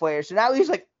 player. So now he's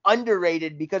like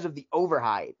underrated because of the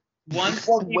overhype. Once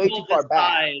people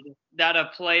decide that a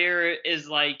player is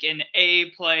like an A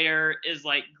player is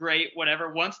like great,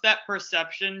 whatever. Once that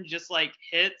perception just like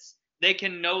hits, they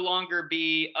can no longer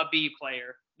be a B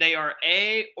player. They are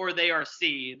A or they are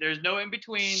C. There's no in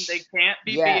between. They can't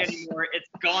be B anymore. It's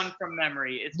gone from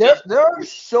memory. There are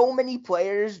so many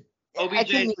players. OBJ I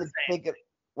can't even think of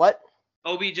what.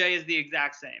 OBJ is the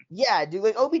exact same. Yeah, dude.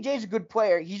 Like OBJ is a good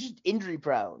player. He's just injury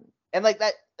prone, and like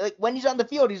that. Like when he's on the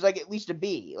field, he's like at least a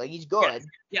B. Like he's good.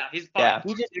 Yeah, he's fine. Yeah.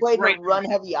 He just played a run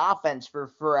heavy offense for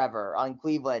forever on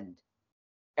Cleveland,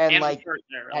 and like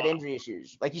had injury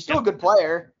issues. Like he's still a good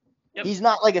player. Yep. He's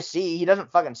not like a C. He doesn't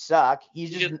fucking suck. He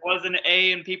just was an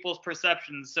A in people's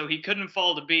perceptions, so he couldn't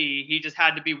fall to B. He just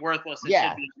had to be worthless and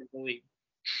should be in the league.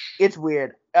 It's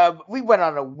weird. We went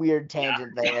on a weird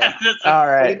tangent there. All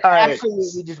right.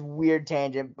 Absolutely just weird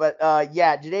tangent. But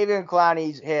Jadeveon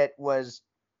Clowney's hit was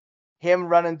him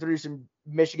running through some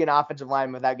Michigan offensive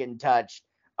linemen without getting touched.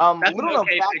 Little known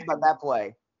fact about that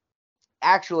play.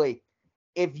 Actually,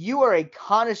 if you are a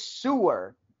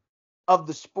connoisseur of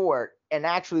the sport and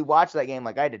actually watch that game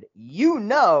like I did, you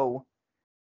know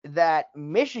that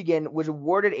Michigan was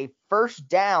awarded a first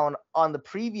down on the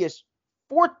previous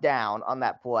fourth down on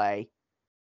that play.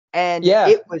 And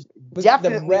it was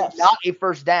definitely not a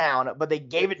first down, but they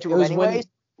gave it to him anyways.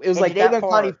 It was like that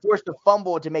far. Clowney forced a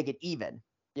fumble to make it even.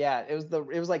 Yeah, it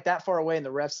was like that far away, and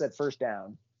the ref said first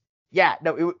down. Yeah,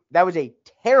 no, that was a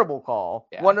terrible call.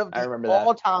 Yeah, one of the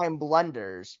all-time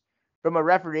blunders from a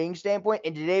refereeing standpoint,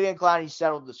 and Jadeveon Clowney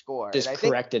settled the score. Just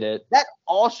corrected it. That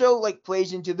also like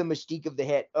plays into the mystique of the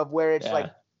hit, of where it's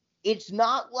like it's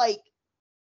not like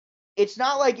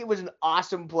it was an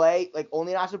awesome play, like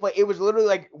only an awesome play. It was literally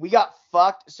like we got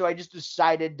fucked, so I just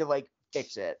decided to like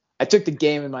fix it. I took the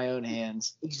game in my own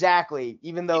hands. Exactly.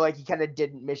 Even though like he kind of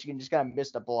didn't, Michigan just kind of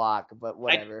missed a block, but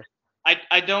whatever.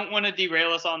 I don't want to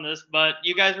derail us on this, but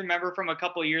you guys remember from a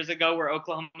couple of years ago where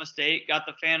Oklahoma State got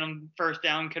the phantom first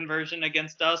down conversion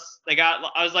against us?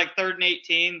 I was like 3rd and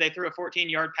 18. They threw a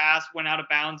 14-yard pass, went out of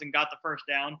bounds, and got the first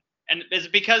down. And it's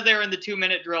because they were in the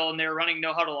 2-minute drill and they were running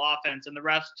no huddle offense, and the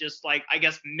refs just like, I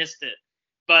guess, missed it.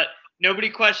 But nobody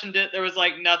questioned it. There was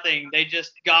like nothing. They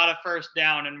just got a first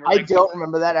down, and I don't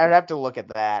remember that. I'd have to look at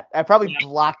that. I probably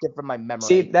blocked it from my memory.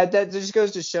 See, that just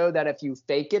goes to show that if you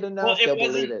fake it enough, they'll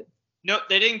believe it. No,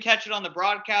 they didn't catch it on the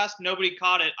broadcast. Nobody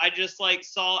caught it. I just like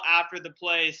saw after the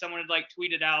play, someone had like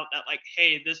tweeted out that like,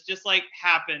 hey, this just like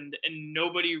happened and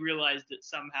nobody realized it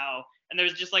somehow. And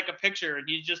there's just like a picture and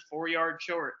he's just 4 yards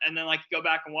short. And then like go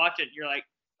back and watch it and you're like,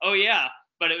 oh yeah,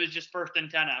 but it was just 1st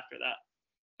and 10 after that.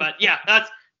 But yeah,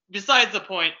 that's besides the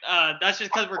point. That's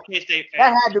just because we're K-State fans.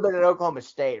 That had to have been at Oklahoma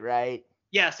State, right?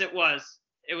 Yes, it was.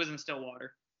 It was in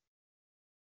Stillwater.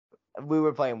 We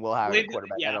were playing Will Howard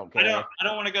quarterback. Yeah, I don't care. I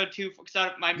don't want to go too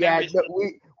because my memory.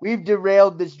 Yeah, we've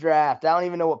derailed this draft. I don't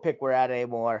even know what pick we're at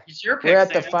anymore. It's your pick. We're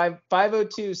at the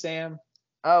 502, Sam.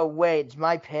 Oh wait, it's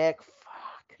my pick.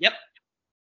 Fuck. Yep.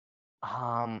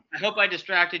 I hope I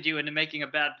distracted you into making a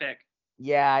bad pick.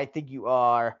 Yeah, I think you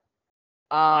are.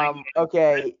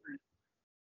 Okay.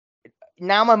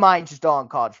 Now my mind's just all on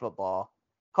college football.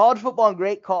 College football and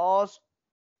great calls.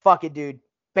 Fuck it, dude.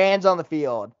 Bands on the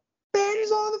field.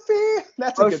 Banners on the field.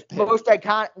 That's a good pick. Most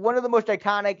iconic, one of the most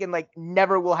iconic and like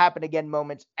never will happen again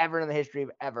moments ever in the history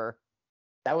of ever.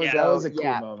 That was a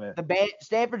cool moment.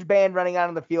 Stanford's band running out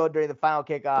on the field during the final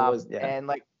kickoff, and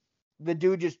like the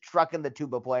dude just trucking the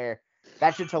tuba player.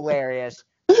 That shit's hilarious.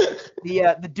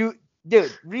 The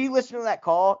dude, re-listen to that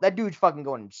call. That dude's fucking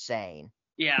going insane.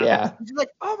 Yeah. He's like,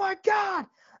 oh my god,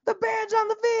 the band's on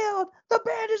the field. The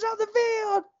band is on the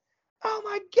field. Oh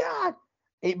my god.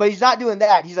 But he's not doing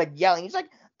that. He's like yelling. He's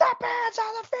like, the band's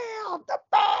on the field. The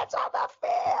band's on the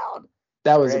field.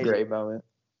 That was a great moment.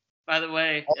 By the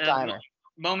way,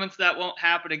 moments that won't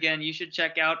happen again. You should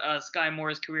check out Sky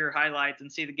Moore's career highlights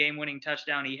and see the game-winning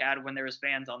touchdown he had when there was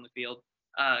fans on the field.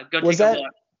 Go take a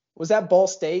look. Was that Ball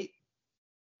State?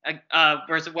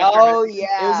 Versus Western Oh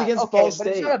yeah, it was against Ball State.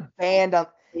 But it's not a band on.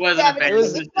 It wasn't a band.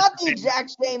 It's not the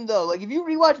exact same though. Like if you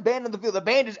rewatch Band on the Field, the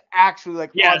band is actually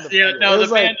like on the field. No,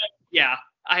 the band. Yes.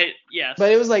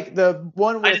 But it was like the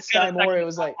one with Sky Moore. It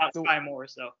was like Sky Moore.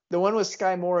 So the one with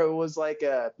Sky Moore. It was like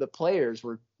the players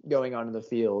were going onto the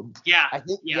field. Yeah. I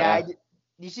think. Yeah.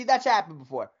 You see, that's happened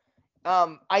before.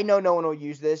 I know no one will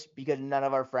use this because none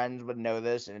of our friends would know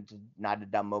this, and it's not a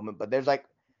dumb moment. But there's like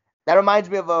that reminds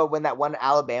me of when that one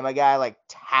Alabama guy like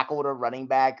tackled a running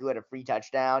back who had a free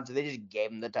touchdown, so they just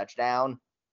gave him the touchdown.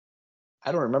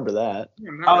 I don't remember that.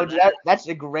 That's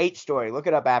a great story. Look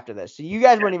it up after this. So you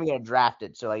guys weren't even gonna draft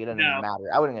it, so like it doesn't even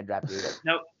matter. I wasn't gonna draft it either.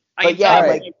 Nope. But yeah,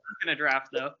 like I'm gonna draft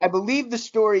though. I believe the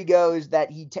story goes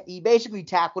that he basically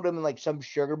tackled him in like some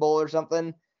Sugar Bowl or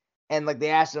something, and like they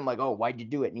asked him like, "Oh, why'd you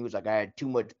do it?" And he was like, "I had too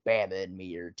much Bama in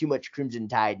me or too much Crimson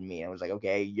Tide in me." And I was like,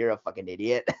 "Okay, you're a fucking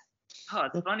idiot." Oh,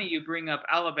 it's funny you bring up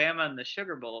Alabama and the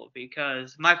Sugar Bowl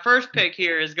because my first pick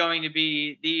here is going to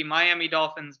be the Miami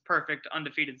Dolphins' perfect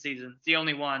undefeated season. It's the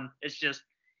only one. It's just,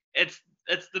 it's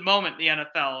the moment in the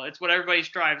NFL. It's what everybody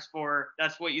strives for.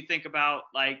 That's what you think about.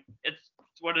 Like, it's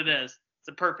what it is. It's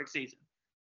a perfect season.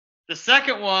 The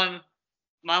second one,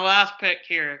 my last pick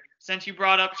here, since you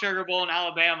brought up Sugar Bowl in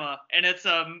Alabama, and it's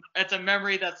a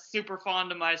memory that's super fond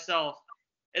to myself.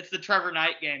 It's the Trevor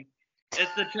Knight game.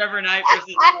 It's the Trevor Knight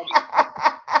versus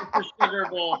the Sugar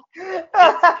Bowl.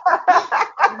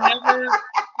 I've never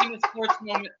seen a sports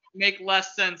moment make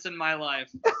less sense in my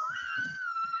life.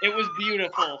 It was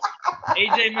beautiful.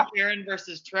 AJ McCarron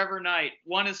versus Trevor Knight.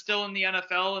 One is still in the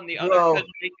NFL, and the other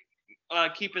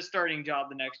could keep his starting job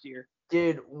the next year.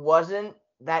 Dude, wasn't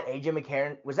that AJ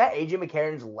McCarron? Was that AJ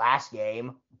McCarron's last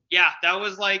game? Yeah, that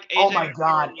was like AJ. Oh my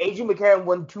God, AJ McCarron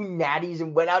won 2 natties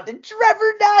and went out to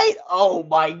Trevor Knight. Oh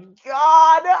my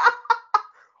God, I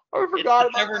forgot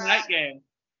about Trevor that. Knight game.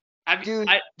 Dude,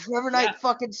 Trevor Knight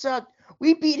fucking sucked.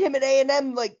 We beat him at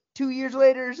A&M like 2 years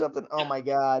later or something. Oh my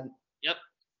God. Yep.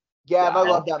 Yeah, I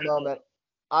love that moment.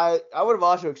 I would have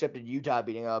also accepted Utah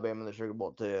beating Alabama in the Sugar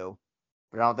Bowl too,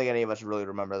 but I don't think any of us really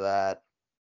remember that.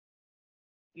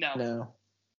 No.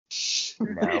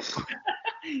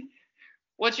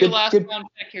 What's your last round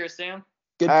pick here, Sam?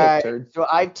 Good pick, Turd. So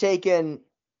I have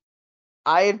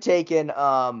taken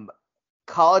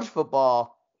college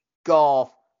football,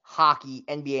 golf, hockey,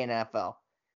 NBA, and NFL.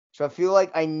 So I feel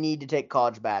like I need to take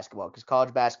college basketball because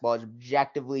college basketball is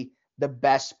objectively the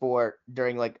best sport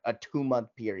during like a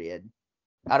 2-month period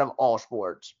out of all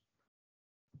sports.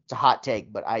 It's a hot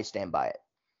take, but I stand by it.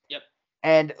 Yep.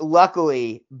 And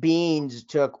luckily, Beans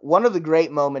took one of the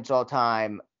great moments all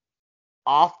time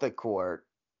off the court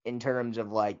in terms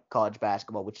of like college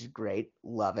basketball, which is great.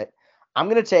 Love it. I'm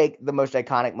going to take the most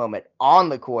iconic moment on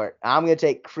the court. I'm going to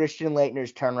take Christian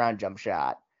Laettner's turnaround jump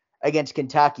shot against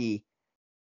Kentucky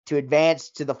to advance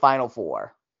to the Final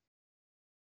Four.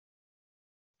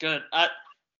 Good.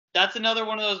 That's another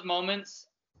one of those moments.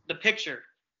 The picture,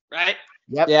 right?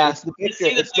 Yep. Yeah. It's the picture.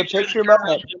 It's the picture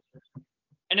moment.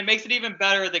 And it makes it even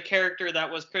better the character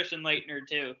that was Christian Laettner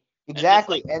too.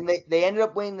 Exactly. And they ended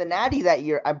up winning the Natty that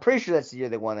year. I'm pretty sure that's the year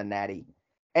they won the Natty.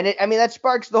 And that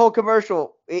sparks the whole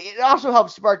commercial. It also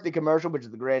helps spark the commercial, which is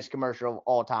the greatest commercial of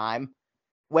all time,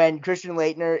 when Christian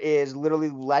Laettner is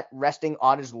literally resting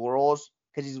on his laurels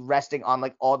because he's resting on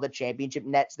like all the championship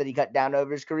nets that he cut down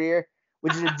over his career,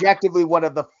 which is objectively one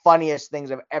of the funniest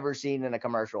things I've ever seen in a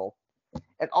commercial.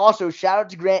 And also, shout out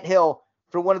to Grant Hill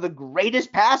for one of the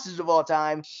greatest passes of all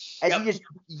time as he just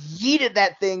yeeted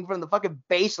that thing from the fucking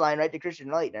baseline right to Christian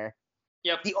Laettner.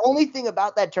 Yep. The only thing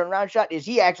about that turnaround shot is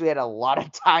he actually had a lot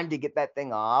of time to get that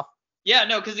thing off. Yeah,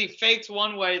 no, because he fakes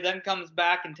one way, then comes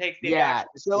back and takes the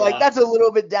So like that's a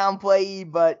little bit downplay,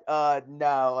 but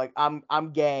no, like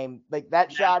I'm game. Like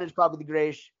that shot is probably the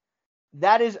greatest.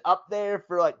 That is up there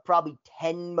for like probably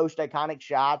 10 most iconic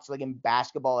shots like in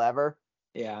basketball ever.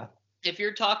 Yeah. If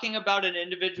you're talking about an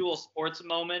individual sports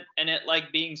moment and it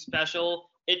like being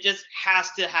special, it just has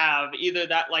to have either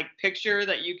that like picture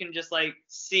that you can just like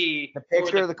see. The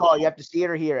picture or the call. You have to see it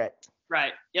or hear it.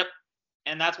 Right. Yep.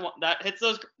 And that's one that hits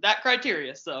that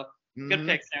criteria. So good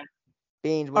pick, Sam.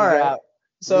 Beans, all right.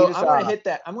 So I'm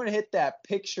gonna hit that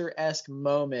picture-esque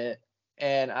moment.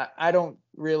 And I don't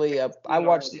really I've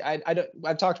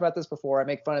talked about this before. I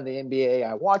make fun of the NBA.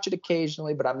 I watch it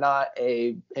occasionally, but I'm not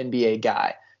a NBA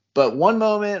guy. But one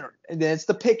moment, and then it's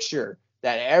the picture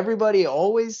that everybody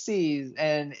always sees,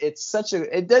 and it's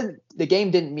the game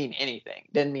didn't mean anything,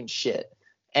 didn't mean shit.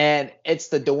 And it's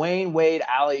the Dwayne Wade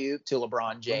alley-oop to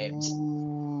LeBron James.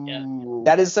 Ooh.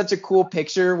 That is such a cool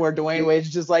picture where Dwayne Wade's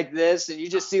just like this, and you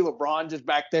just see LeBron just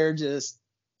back there just.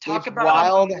 Talk about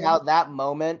wild how that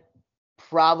moment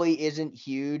probably isn't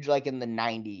huge like in the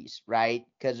 90s, right?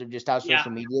 Because of just how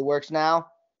social media works now.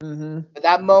 Mm-hmm. But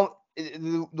that moment,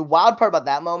 the wild part about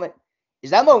that moment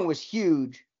is that moment was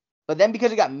huge, but then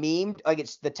because it got memed, like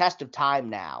it's the test of time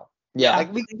now. Yeah.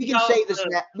 Like we can say this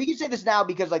now. We can say this now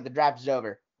because like the draft is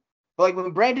over. But like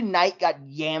when Brandon Knight got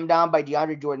yammed on by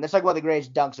DeAndre Jordan, that's like one of the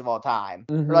greatest dunks of all time.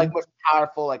 Mm-hmm. Or like most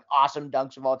powerful, like awesome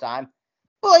dunks of all time.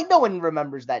 But like no one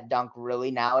remembers that dunk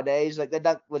really nowadays. Like the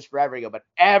dunk was forever ago, but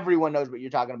everyone knows what you're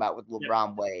talking about with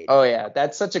LeBron Wade. Oh yeah,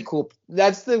 that's such a cool.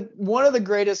 That's one of the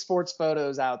greatest sports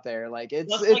photos out there. Like it's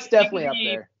like definitely up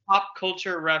there. Pop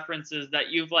culture references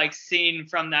that you've like seen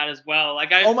from that as well.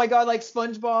 Like oh my god, like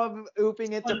SpongeBob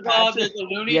ooping it to Patrick. The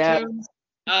Looney Tunes.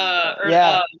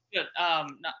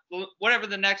 Whatever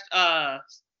the next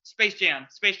Space Jam.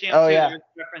 Space Jam 2, there's a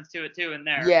reference to it too in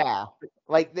there. Yeah.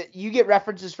 Like you get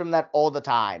references from that all the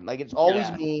time. Like it's always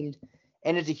memed,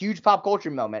 and it's a huge pop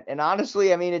culture moment. And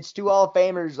honestly, I mean, it's 2 Hall of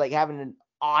Famers like having an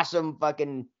awesome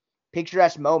fucking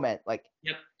picturesque moment. Like,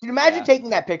 can you imagine taking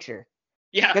that picture?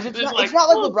 Yeah. Because it's not like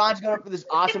LeBron's going for this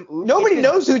awesome oop. Nobody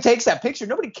knows who takes that picture.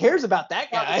 Nobody cares about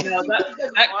that guy. No,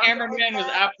 that cameraman was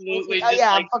absolutely just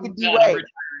I'm fucking D-Wade.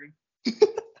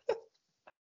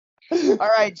 All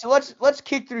right, so let's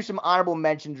kick through some honorable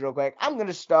mentions real quick. I'm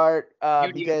gonna start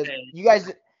because you guys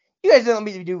didn't let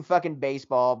me do fucking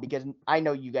baseball because I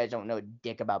know you guys don't know a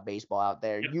dick about baseball out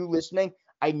there. You listening,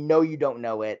 I know you don't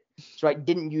know it, so I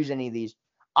didn't use any of these.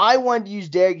 I wanted to use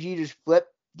Derek Jeter's flip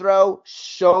throw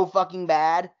so fucking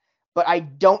bad, but I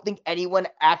don't think anyone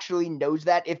actually knows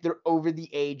that if they're over the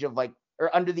age of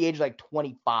or under the age of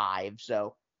 25.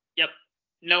 So. Yep.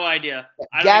 No idea.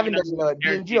 Gavin doesn't know it.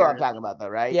 You know what I'm talking about, though,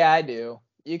 right? Yeah, I do.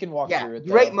 You can walk through it.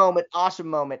 Great moment, awesome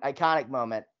moment, iconic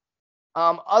moment.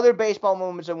 Other baseball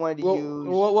moments I wanted to use.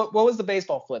 What was the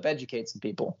baseball flip? Educate some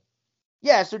people.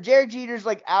 Yeah, so Derek Jeter's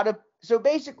like so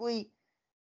basically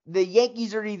the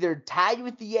Yankees are either tied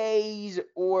with the A's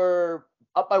or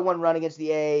up by 1 run against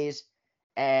the A's,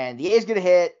 and the A's get a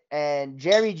hit, and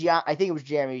I think it was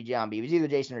Jeremy Giambi. It was either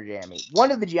Jason or Jeremy.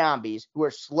 One of the Giambis, who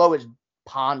are slow as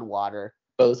pond water.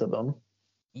 Both of them.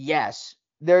 Yes.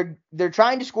 They're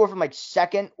trying to score from like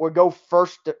second or go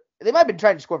first. They might have been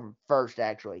trying to score from first,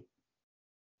 actually.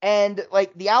 And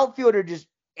like the outfielder just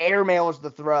airmails the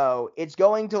throw. It's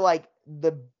going to like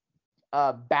the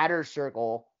batter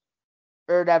circle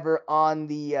or whatever on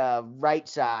the right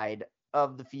side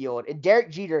of the field. And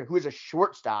Derek Jeter, who is a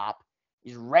shortstop,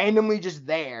 is randomly just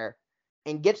there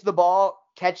and gets the ball,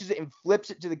 catches it, and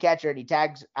flips it to the catcher, and he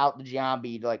tags out the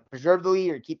Giambi to like preserve the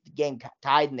lead or keep the game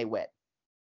tied, and they win.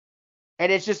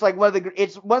 And it's just like one of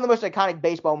the most iconic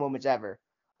baseball moments ever,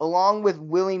 along with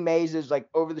Willie Mays' like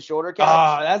over the shoulder catch.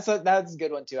 Oh, that's a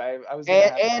good one too. I was.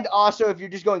 And also, if you're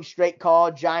just going straight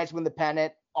call, Giants win the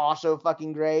pennant. Also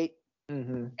fucking great.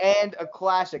 Mm-hmm. And a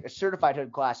classic, a certified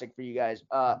hood classic for you guys.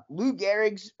 Lou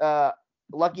Gehrig's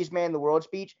luckiest man in the world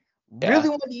speech. Really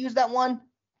wanted to use that one.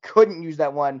 Couldn't use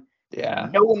that one. Yeah.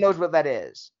 No one knows what that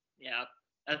is. Yeah.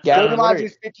 Joe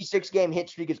DiMaggio's 56-game hit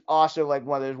streak is also like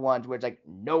one of those ones where it's like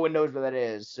no one knows what that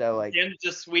is. So like Jim's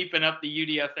just sweeping up the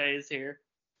UDFAs here.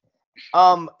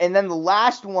 And then the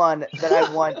last one that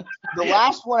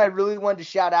I really wanted to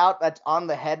shout out that's on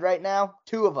the head right now,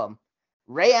 2 of them.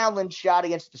 Ray Allen's shot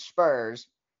against the Spurs,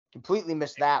 completely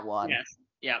missed that one. Yes.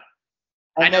 Yeah.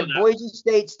 And then Boise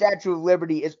State Statue of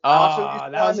Liberty is also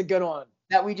just that was a good one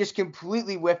that we just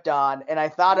completely whiffed on. And I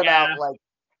thought about like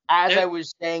as I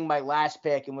was saying my last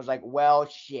pick and was like, well,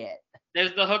 shit.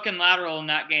 There's the hook and lateral in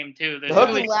that game too. The hook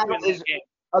and lateral is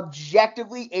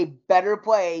objectively a better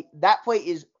play. That play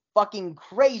is fucking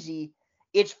crazy.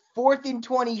 It's 4th and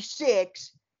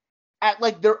 26 at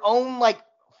like their own like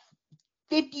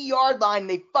 50-yard line.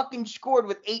 They fucking scored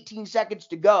with 18 seconds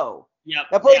to go. Yep.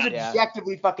 That play is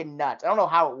objectively fucking nuts. I don't know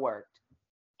how it worked.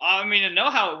 I mean, to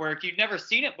know how it worked, you've never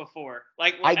seen it before.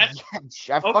 Like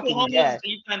Oklahoma's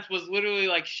defense was literally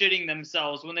like shitting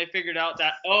themselves when they figured out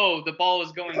that the ball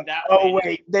was going that way. Oh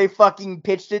wait, they fucking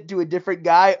pitched it to a different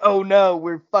guy. Oh no,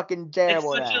 we're fucking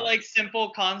terrible. It's such a like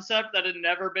simple concept that had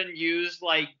never been used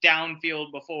like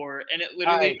downfield before, and it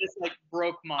literally just like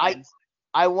broke minds.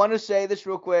 I want to say this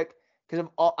real quick because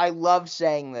I love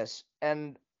saying this,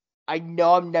 and I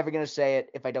know I'm never gonna say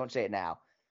it if I don't say it now.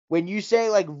 When you say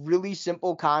like really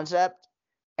simple concept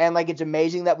and like it's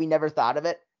amazing that we never thought of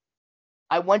it,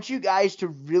 I want you guys to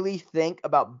really think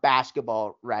about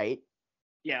basketball, right?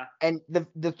 Yeah. And the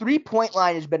 3-point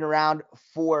line has been around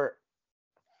for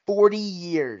 40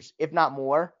 years, if not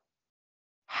more.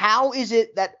 How is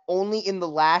it that only in the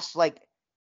last like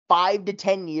 5 to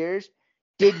 10 years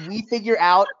did we figure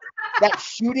out that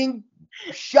shooting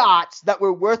shots that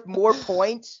were worth more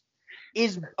points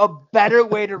is a better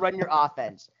way to run your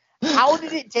offense? How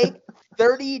did it take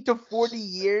 30 to 40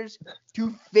 years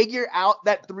to figure out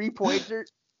that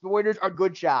 3-pointers are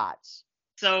good shots?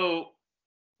 So,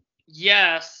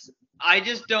 yes, I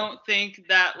just don't think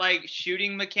that like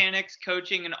shooting mechanics,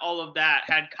 coaching, and all of that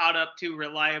had caught up to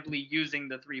reliably using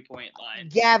the 3-point line.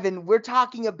 Gavin, we're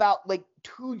talking about like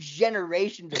 2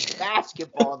 generations of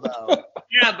basketball, though.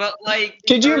 Yeah, but like,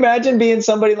 could you imagine being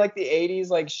somebody like the 80s,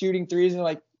 like shooting threes and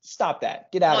like, stop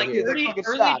that. Get out of here. Early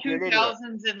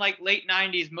 2000s and like late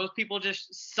 90s, most people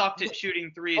just sucked at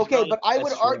shooting threes. Okay, but I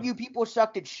would argue people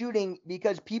sucked at shooting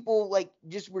because people like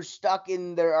just were stuck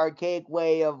in their archaic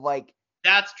way of like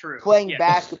that's true playing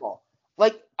basketball.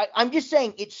 Like I'm just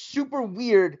saying it's super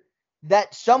weird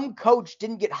that some coach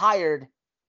didn't get hired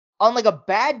on like a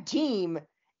bad team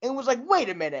and was like, wait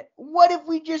a minute, what if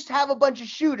we just have a bunch of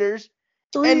shooters?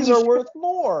 Threes are worth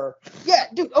more. Yeah,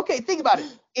 dude. Okay, think about it.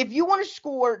 If you want to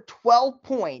score 12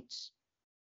 points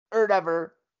or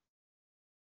whatever,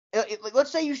 let's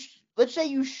say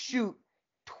you shoot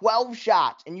 12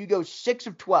 shots and you go 6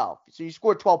 of 12, so you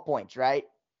score 12 points, right?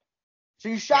 So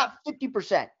you shot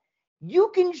 50%.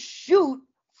 You can shoot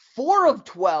 4 of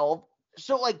 12,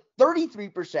 so like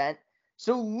 33%.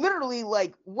 So literally,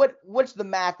 like, what's the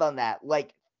math on that?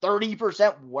 Like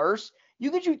 30% worse. You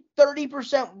can shoot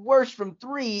 30% worse from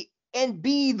 3 and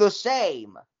be the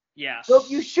same. Yeah. So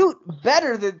if you shoot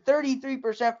better than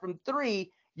 33% from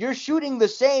 3, you're shooting the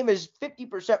same as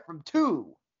 50% from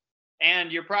 2.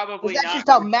 And you're probably that's not just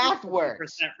how math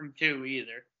works. 50% from 2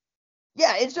 either.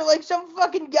 Yeah, and so like some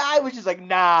fucking guy was just like,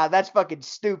 nah, that's fucking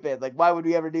stupid. Like, why would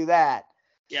we ever do that?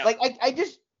 Yeah. Like I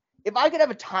just if I could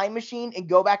have a time machine and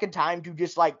go back in time to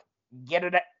just like get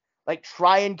it, like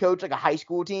try and coach like a high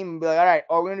school team and be like, all right,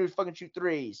 all we're gonna do is fucking shoot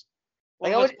threes.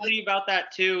 Well, what's funny about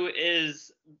that too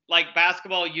is like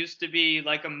basketball used to be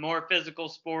like a more physical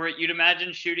sport. You'd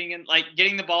imagine shooting and like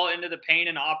getting the ball into the paint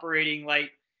and operating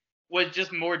like was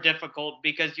just more difficult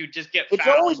because you just get. It's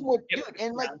always more, dude.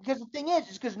 And like, because the thing is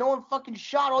because no one fucking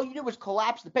shot. All you did was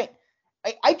collapse the paint.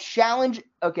 I challenge.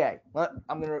 Okay,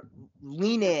 I'm gonna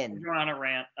lean in. You're on a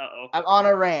rant. I'm on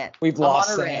a rant. We've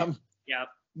lost Sam. Yeah.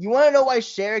 You want to know why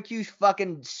Syracuse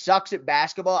fucking sucks at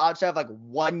basketball outside of like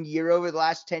 1 year over the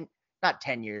last not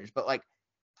 10 years, but like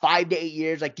 5 to 8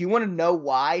 years? Like, do you want to know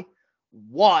why?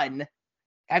 One,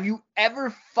 have you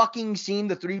ever fucking seen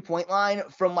the 3-point line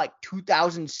from like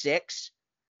 2006?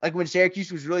 Like when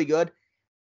Syracuse was really good?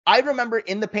 I remember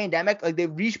in the pandemic, like they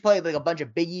replayed like a bunch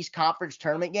of Big East Conference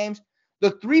tournament games.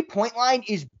 The 3-point line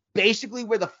is basically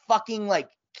where the fucking like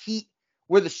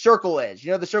where the circle is.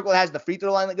 You know, the circle has the free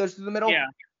throw line that goes through the middle? Yeah.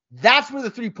 That's where the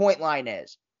 3-point line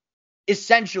is,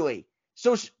 essentially.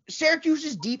 So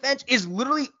Syracuse's defense is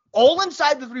literally all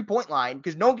inside the 3-point line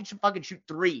because no one can fucking shoot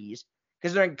threes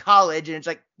because they're in college and it's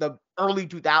like the early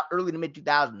to mid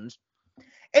 2000s.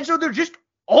 And so they're just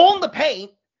all in the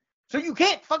paint, so you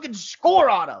can't fucking score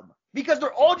on them because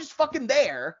they're all just fucking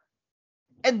there.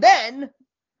 And then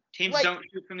teams don't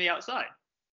shoot from the outside.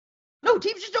 No,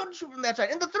 teams just don't shoot from that side.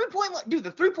 And the 3-point line, dude,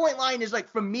 the 3-point line is like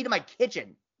from me to my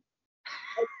kitchen.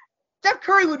 Steph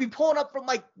Curry would be pulling up from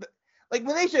like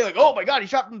when they say like, oh my God, he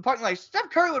shot from the parking lot.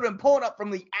 Steph Curry would have been pulling up from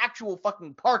the actual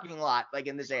fucking parking lot like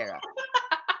in this era.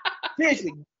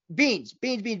 Seriously, beans.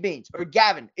 Or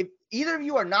Gavin, if either of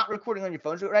you are not recording on your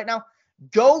phones right now,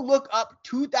 go look up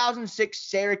 2006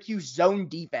 Syracuse zone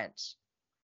defense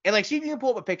and like see if you can pull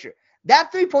up a picture.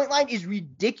 That 3-point line is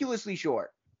ridiculously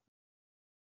short.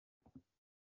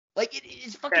 Like,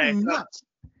 it's fucking nuts.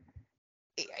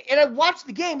 And I watched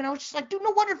the game, and I was just like, dude,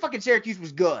 no wonder fucking Syracuse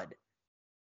was good.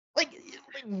 Like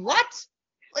what?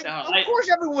 Like, no, of course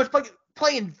everyone was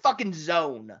playing fucking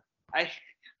zone.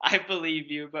 I believe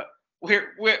you, but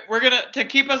we're gonna, to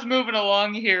keep us moving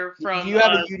along here from. Do you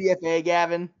have a UDFA,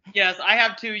 Gavin? Yes, I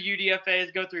have 2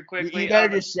 UDFAs. Go through quickly. You better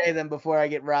just say them before I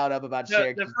get riled up about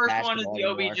Syracuse. The first one is the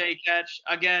OBJ catch.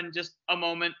 Again, just a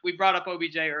moment. We brought up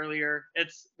OBJ earlier.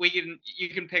 You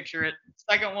can picture it.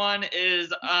 Second one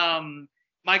is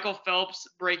Michael Phelps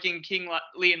breaking King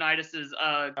Leonidas's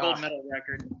gold medal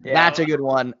record. Yeah. That's a good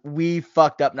one. We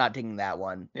fucked up not taking that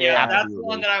one. Yeah, absolutely. That's the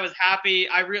one that I was happy.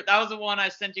 That was the one I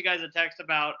sent you guys a text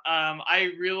about.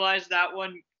 I realized that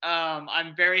one.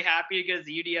 I'm very happy because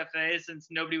the UDFA, since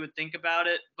nobody would think about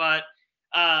it. But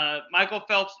Michael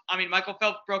Phelps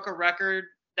broke a record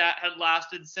that had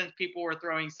lasted since people were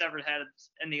throwing severed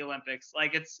heads in the Olympics.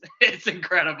 Like it's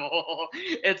incredible.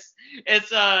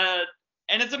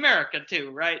 And it's America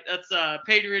too, right? That's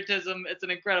patriotism. It's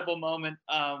an incredible moment.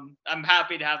 I'm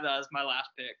happy to have that as my last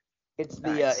pick. It's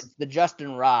the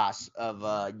Justin Ross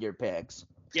of your picks.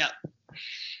 Yeah.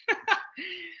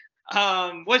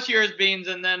 What's yours, Beans?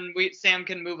 And then Sam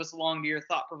can move us along to your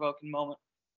thought-provoking moment.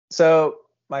 So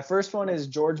my first one is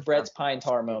George Brett's pine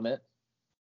tar moment.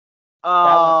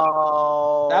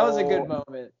 Oh, that was a good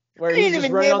moment where I didn't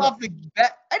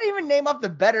even name off the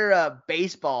better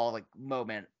baseball like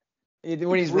moment.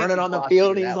 When he's running on the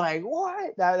field, he's like,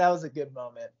 "What?" That was a good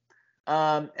moment.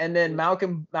 And then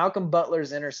Malcolm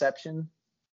Butler's interception.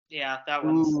 Yeah, that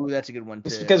one. Ooh, that's a good one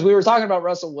too. Because we were talking about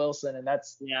Russell Wilson, and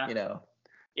that's such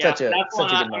a good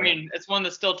moment. I mean, it's one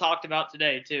that's still talked about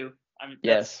today too.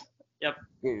 Yes. Yep.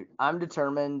 Dude, I'm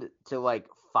determined to like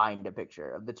find a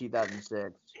picture of the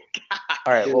 2006.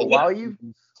 All right. Well, while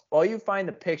you find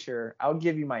the picture, I'll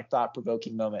give you my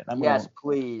thought-provoking moment. Yes,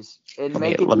 please. And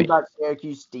make it about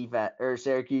Syracuse defense or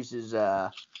Syracuse's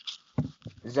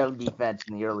zone defense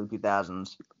in the early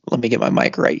 2000s. Let me get my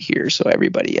mic right here so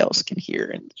everybody else can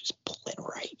hear and just pull it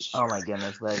right here. Oh my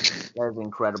goodness, that is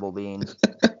incredible, Beans.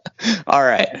 All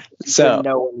right. So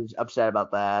no one is upset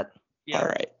about that. Yeah. All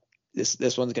right.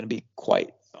 This one's gonna be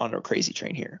quite on a crazy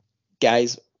train here.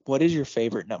 Guys, what is your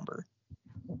favorite number?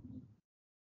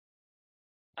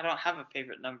 I don't have a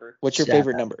favorite number. What's your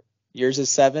favorite number? Yours is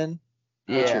 7?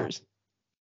 Yeah. What's yours?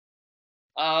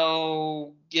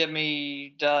 Oh, give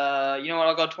me you know what?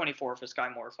 I'll go 24 for Sky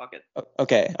Moore. Fuck it.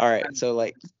 Okay. All right.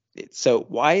 So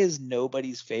why is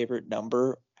nobody's favorite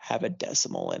number have a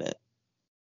decimal in it?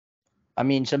 I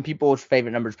mean, some people's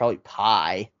favorite number is probably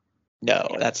pi. No,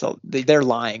 they're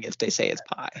lying if they say it's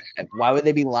pi. Why would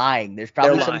they be lying? They're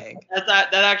lying.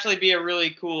 That'd actually be a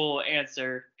really cool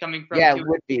answer coming from. Yeah, it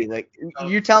would be. Like,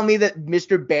 you're telling me that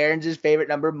Mr. Barnes' favorite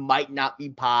number might not be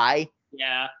pi?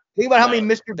 Yeah. Think about how many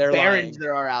No, Mr. they're Barons lying.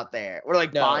 there are out there. Or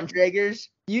like No. Bontraegers.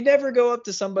 You never go up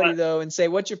to somebody What? though and say,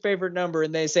 "What's your favorite number?"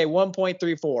 and they say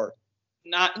 1.34.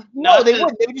 No, they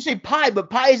wouldn't. They would just say pi, but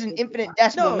pi is an infinite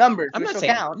decimal number. So I'm it not still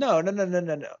saying counts.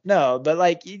 no. But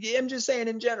like, I'm just saying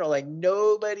in general, like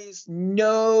nobody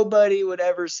would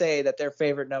ever say that their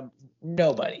favorite number.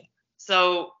 Nobody.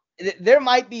 So There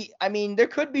might be. I mean, there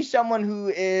could be someone who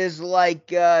is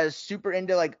like super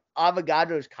into like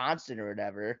Avogadro's constant or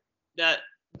whatever. that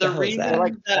The the hell is reason that? Or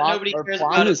like that nobody or cares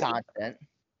about Planck's it, constant.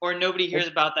 or nobody hears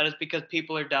about that, is because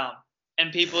people are dumb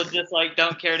and people just like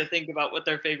don't care to think about what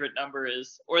their favorite number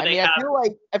is, or I they mean, have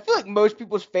I feel like most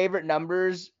people's favorite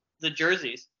numbers, the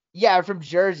jerseys. yeah, are from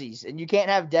jerseys, and you can't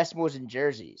have decimals in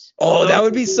jerseys. Oh, that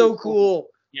would be so cool.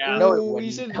 Yeah. No, it Ooh, we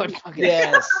wouldn't. should. That would fucking-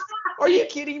 Yes. Are you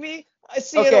kidding me? I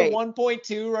see it Okay. a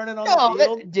 1.2 running on No, the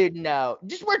field. dude, no.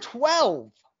 Just wear 12.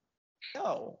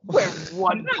 No. Wear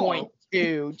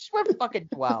 1.2. Just wear fucking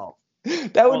 12.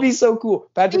 That would be so cool.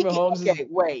 Patrick Mahomes Okay,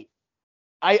 wait.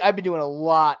 I've been doing a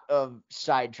lot of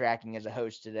sidetracking as a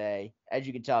host today. As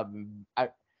you can tell, I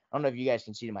don't know if you guys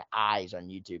can see my eyes on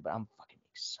YouTube, but I'm fucking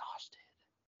exhausted.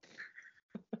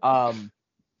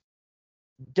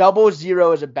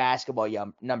 00 is a basketball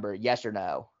number, yes or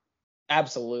no?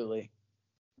 absolutely.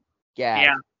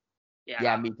 Yeah. Yeah.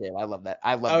 Yeah, me too. I love that.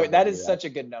 I love Oh, that that number, is right? such a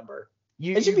good number.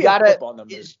 You It should you be a gotta football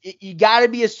number. you gotta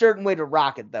be a certain way to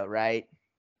rock it though, right?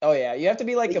 Oh yeah, you have to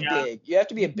be like a Yeah. big. You have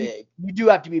to be a big. You do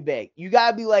have to be big. You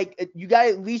gotta be like you gotta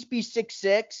at least be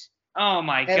 6'6". Oh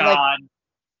my And, like- god.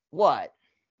 What?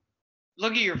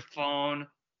 Look at your phone.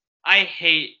 I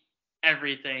hate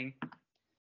everything.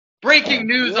 Breaking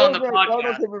news on the Arizona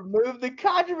Cardinals podcast. have removed the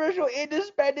controversial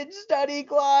independent study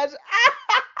clause.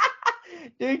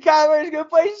 Dude, Kyler is gonna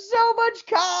play so much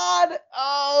COD.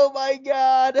 Oh my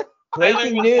god.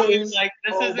 Breaking I literally news. Like,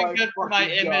 this Oh isn't my good for my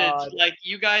fucking image. God. Like,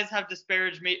 you guys have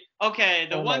disparaged me. Okay,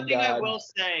 the Oh one my thing I God. will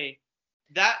say,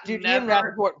 that Dude, Ian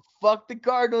never Rappaport fucked the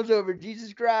Cardinals over.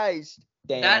 Jesus Christ.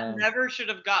 Damn. that never should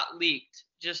have got leaked.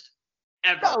 Just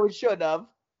ever. No, it should have.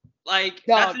 Like,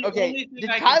 No, that's the okay. only thing Did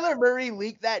I can Kyler Murray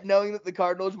leak that knowing that the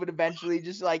Cardinals would eventually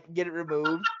just like get it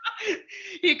removed?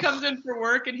 He comes in for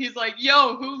work and he's like,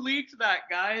 "Yo, who leaked that,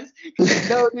 guys?"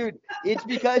 No, dude. It's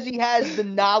because he has the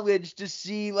knowledge to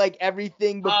see like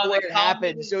everything Oh, before the it happened.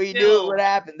 cognitive So he knew it skill. would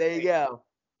happen. There you go.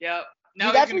 Yep. See,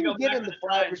 Now that's he's what gonna you go get back in to the the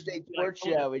Forever Times State and be like,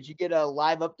 Sports Show is you get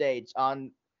live updates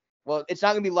on. Well, it's not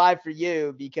gonna be live for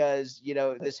you because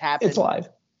this happened. It's live.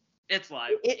 It's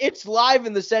live. It's live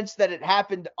in the sense that it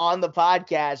happened on the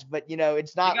podcast, but it's We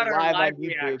not got our live live on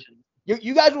YouTube. reaction.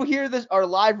 You guys will hear our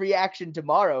live reaction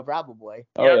tomorrow, probably.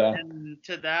 Oh Yep, yeah. And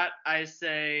to that I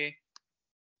say,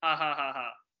 ha ha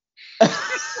ha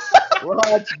ha.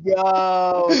 Let's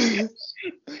go.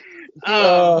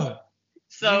 Oh,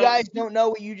 So You guys don't know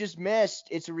what you just missed.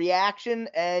 It's a reaction,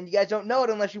 and you guys don't know it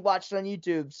unless you watch it on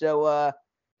YouTube. So,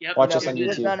 yep, Watch you us know, on if you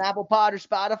listen YouTube. on Apple Pod or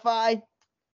Spotify,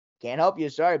 can't help you.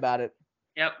 Sorry about it.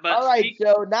 Yep, but All right,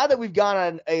 so now that we've gone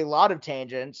on a lot of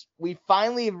tangents, we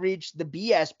finally have reached the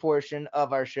BS portion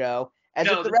of our show. As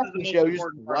No, if the this rest is of the the most show just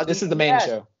important part. wasn't this is the main BS.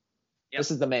 show. Yep.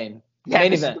 This is the main. Yeah,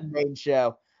 Main this event. is the main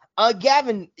show.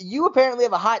 Gavin, you apparently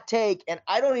have a hot take, and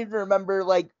I don't even remember.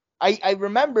 Like, I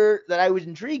remember that I was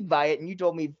intrigued by it, and you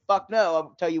told me, "Fuck no,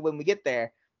 I'll tell you when we get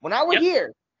there." Well, now we're Yep.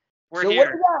 here. we're so here.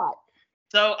 what do you got?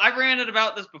 So I've ranted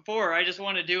about this before. I just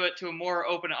want to do it to a more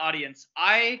open audience.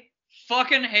 I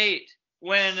fucking hate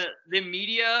when the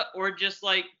media or just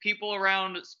like people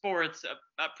around sports,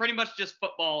 pretty much just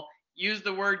football, use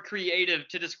the word creative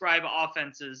to describe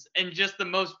offenses and just the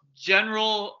most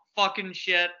general fucking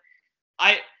shit.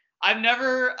 I've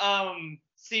never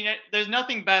seen it. There's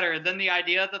nothing better than the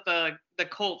idea that the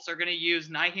Colts are going to use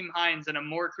Nyheim Hines in a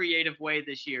more creative way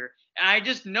this year. And I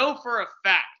just know for a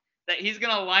fact that he's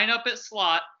going to line up at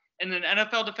slot and an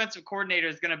NFL defensive coordinator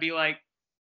is going to be like,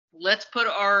 let's put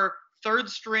our third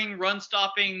string run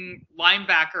stopping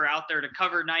linebacker out there to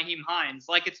cover Nyheim Hines.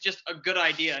 Like it's just a good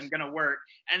idea and going to work.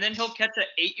 And then he'll catch an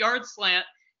 8-yard slant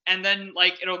and then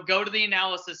like it'll go to the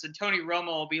analysis and Tony Romo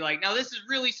will be like, now this is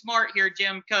really smart here,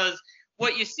 Jim, because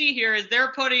what you see here is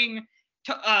they're putting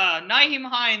Nyheim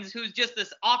Hines, who's just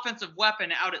this offensive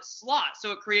weapon, out at slot.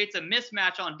 So it creates a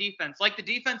mismatch on defense. Like the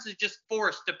defense is just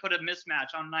forced to put a mismatch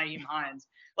on Nyheim Hines.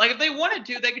 Like if they wanted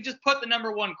to, they could just put the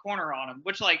number one corner on him,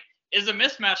 which like is a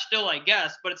mismatch still, I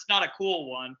guess, but it's not a cool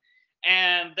one.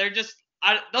 And they're just,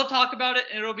 they'll talk about it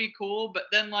and it'll be cool. But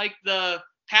then like the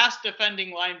pass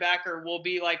defending linebacker will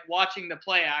be like watching the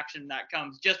play action that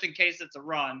comes just in case it's a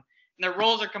run. And their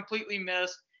roles are completely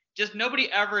missed. Just nobody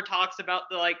ever talks about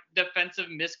the like defensive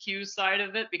miscues side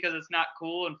of it because it's not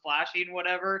cool and flashy and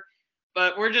whatever.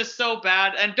 But we're just so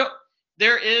bad. And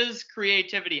there is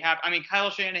creativity I mean, Kyle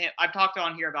Shanahan, I've talked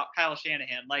on here about Kyle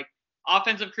Shanahan. Like,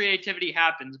 offensive creativity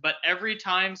happens, but every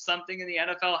time something in the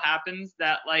NFL happens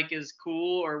that like is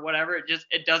cool or whatever,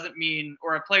 it doesn't mean,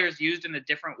 or a player's used in a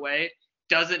different way,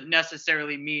 doesn't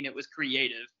necessarily mean it was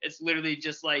creative. It's literally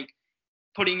just like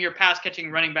putting your pass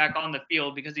catching running back on the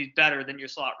field because he's better than your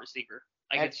slot receiver.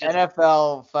 Like, it's just,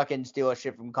 NFL fucking steal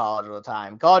shit from college all the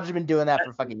time. College has been doing that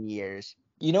for fucking years.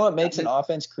 You know what makes an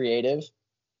offense creative?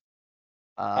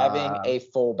 Having a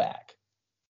fullback.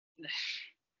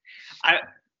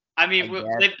 I mean,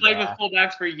 they've played with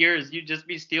fullbacks for years. You'd just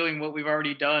be stealing what we've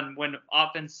already done when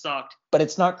offense sucked. But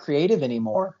it's not creative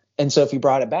anymore. And so if you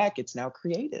brought it back, it's now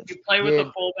creative. You play with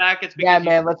a fullback, it's because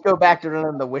man, let's go back to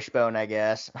running the wishbone, I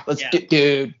guess.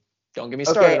 Dude, don't get me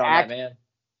started on that, man.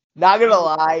 Not gonna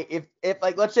lie, if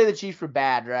like let's say the Chiefs were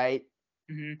bad, right?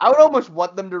 Mm-hmm. I would almost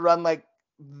want them to run like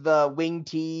the wing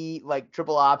T, like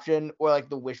triple option, or like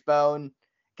the wishbone,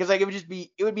 because like it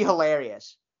would be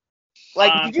hilarious.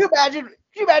 Like, could you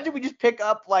imagine we just pick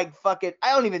up like fucking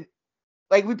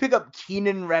we pick up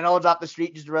Keenan Reynolds off the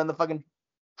street just to run the fucking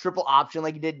triple option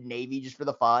like he did Navy just for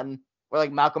the fun, or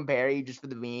like Malcolm Perry just for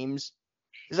the memes.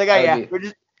 It's like,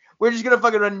 we're just gonna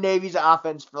fucking run Navy's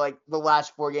offense for like the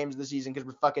last 4 games of the season because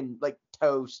we're fucking like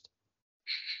toast.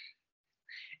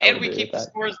 And we keep the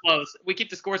scores close. We keep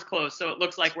the scores close, so it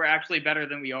looks like we're actually better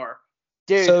than we are.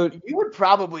 Dude, so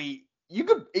you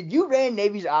could if you ran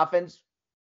Navy's offense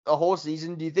a whole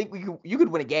season, do you think you could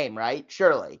win a game, right?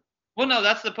 Surely. Well, no,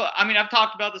 that's I mean, I've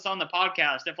talked about this on the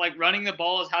podcast. If like running the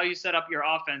ball is how you set up your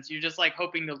offense, you're just like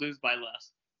hoping to lose by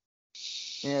less.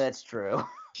 Yeah, that's true.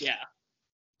 Yeah.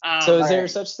 So is there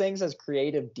such things as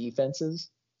creative defenses?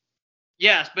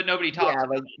 Yes, but nobody talks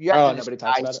about it. Nobody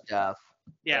talks about stuff.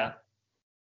 Yeah.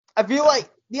 I feel like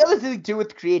the other thing too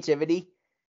with creativity,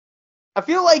 I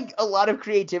feel like a lot of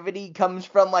creativity comes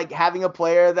from like having a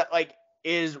player that like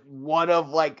is one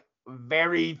of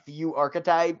very few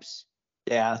archetypes.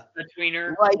 Yeah. A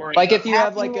tweener. Like if you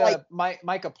have a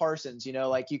Micah Parsons,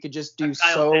 like you could just do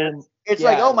so. It's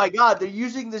like, oh my God, they're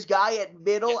using this guy at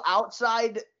middle,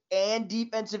 outside, and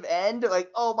defensive end.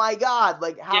 Like, oh my God,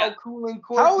 like how cool and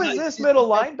cool. How is this middle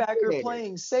linebacker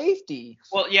playing safety?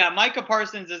 Well, yeah, Micah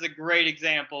Parsons is a great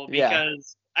example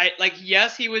because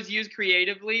yes, he was used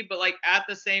creatively, but like at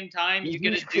the same time, you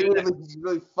get to do that. He's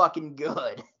really fucking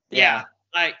good. Yeah.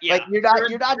 Like you're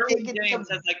not taking James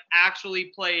has like actually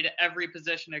played every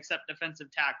position except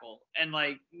defensive tackle, and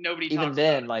like nobody talks even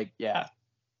then about it.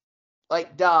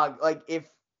 Like dog, like if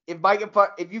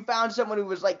you found someone who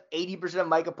was like 80% of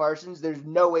Micah Parsons, there's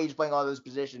no way he's playing all those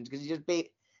positions because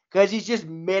he's just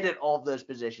mid at all of those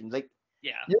positions. Like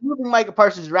you're moving Micah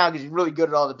Parsons around because he's really good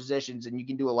at all the positions and you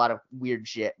can do a lot of weird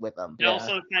shit with him. It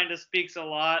also kind of speaks a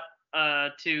lot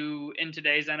to in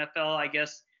today's NFL, I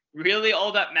guess. Really,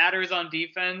 all that matters on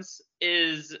defense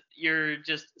is your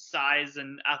just size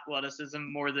and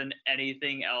athleticism more than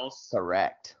anything else.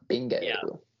 Correct. Bingo. Yeah.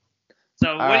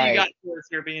 So what do you got for us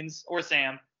here, Beans or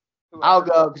Sam? Whoever. I'll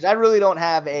go because I really don't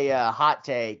have a hot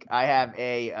take. I have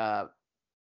a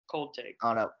cold take.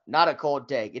 Oh no, not a cold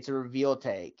take. It's a reveal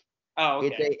take. Oh,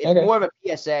 okay. It's more of a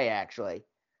PSA actually.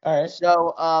 All right.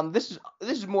 So this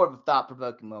is more of a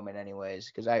thought-provoking moment, anyways,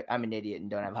 because I'm an idiot and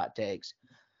don't have hot takes.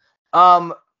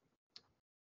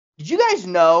 Did you guys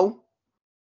know?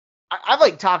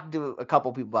 I've talked to a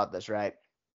couple people about this, right?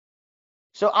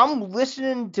 So I'm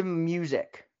listening to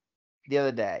music the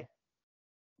other day.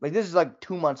 Like this is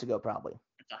 2 months ago, probably.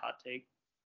 It's a hot take.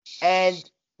 And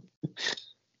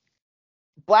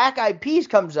Black Eyed Peas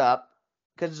comes up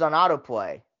because it's on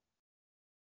autoplay.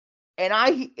 And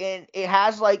it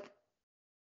has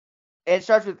it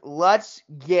starts with "Let's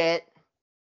Get,"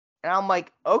 and I'm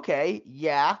like, okay,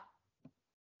 yeah.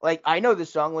 I know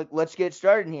this song, let's get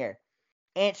started in here.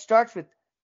 And it starts with,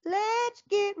 "Let's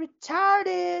get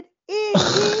retarded in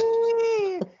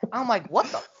here." I'm like, what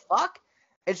the fuck?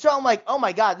 And so I'm like, oh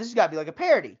my God, this has got to be a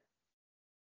parody.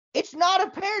 It's not a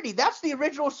parody. That's the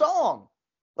original song.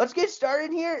 Let's Get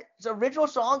Started in Here. The original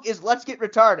song is "Let's Get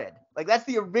Retarded." That's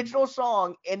the original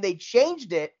song, and they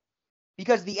changed it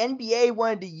because the NBA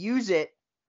wanted to use it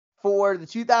for the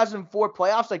 2004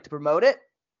 playoffs, to promote it.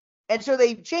 And so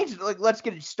they changed it, "Let's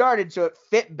Get It Started," so it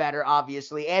fit better,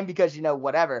 obviously, and because,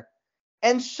 whatever.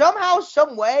 And somehow,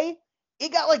 some way,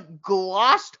 it got,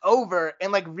 glossed over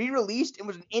and, re-released and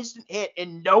was an instant hit,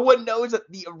 and no one knows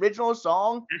that the original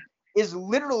song is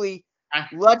literally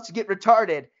 "Let's Get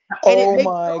Retarded." And it makes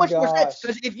so much more sense,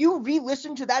 because if you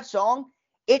re-listen to that song,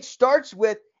 it starts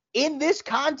with, "In this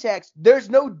context, there's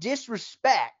no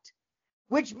disrespect,"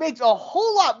 which makes a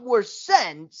whole lot more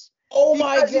sense. Oh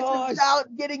my gosh. It's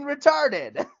about getting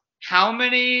retarded. How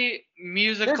many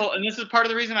musical, and this is part of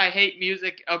the reason I hate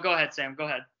music. Oh, go ahead, Sam. Go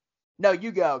ahead. No,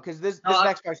 you go, because this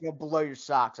next part's going to blow your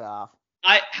socks off.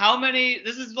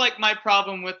 This is like my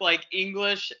problem with like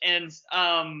English and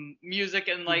music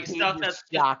and like stuff that's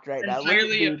shocked right now.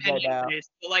 Entirely opinion based.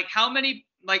 But like how many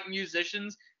like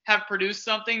musicians have produced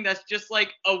something that's just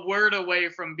like a word away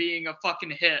from being a fucking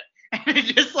hit? And it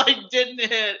just like didn't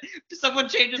hit. Someone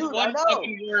changes one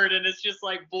fucking word and it's just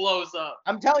like blows up.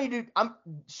 I'm telling you, dude,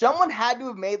 someone had to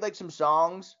have made like some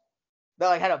songs that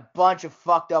like had a bunch of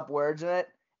fucked up words in it,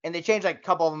 and they changed like a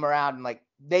couple of them around, and like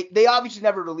they obviously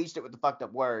never released it with the fucked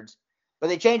up words, but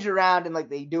they changed it around and like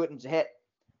they do it and it's a hit.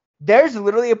 There's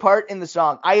literally a part in the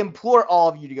song. I implore all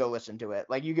of you to go listen to it.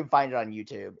 Like you can find it on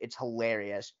YouTube. It's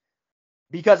hilarious.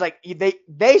 Because like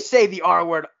they say the R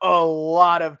word a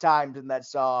lot of times in that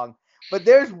song. But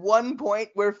there's one point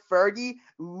where Fergie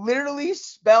literally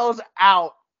spells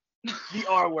out the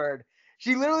R word.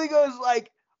 She literally goes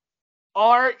like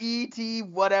R-E-T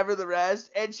whatever the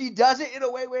rest, and she does it in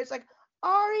a way where it's like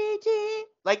R-E-T,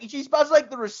 like she spells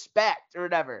like the respect or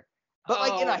whatever, but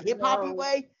like in a hip hoppy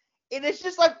way. And it's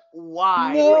just like,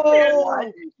 why?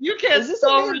 No, you can't. Is this a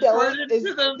Mandela? And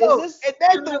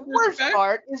then the worst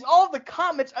part is all the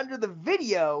comments under the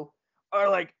video are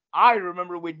like, I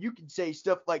remember when you could say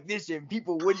stuff like this and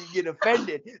people wouldn't get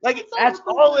offended. Like, that's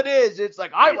all it is. It's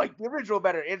like, I like the original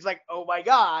better. It's like, oh my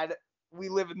God, we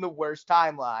live in the worst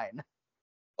timeline.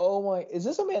 Oh my, is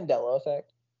this a Mandela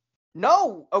effect?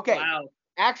 No. Okay. Wow.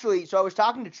 Actually, so I was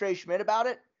talking to Trey Schmidt about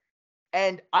it,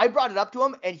 and I brought it up to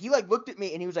him, and he like looked at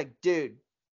me and he was like, dude,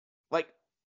 like,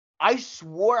 I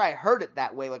swore I heard it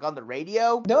that way, like on the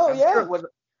radio. No, yeah. Sure it was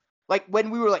like when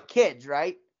we were like kids,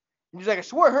 right? And he's like, I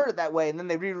swore I heard it that way, and then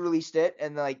they re-released it,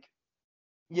 and like,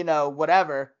 you know,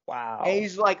 whatever. Wow. And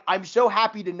he's like, I'm so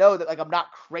happy to know that like I'm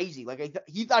not crazy. Like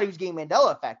he thought he was getting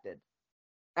Mandela affected.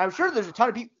 And I'm sure there's a ton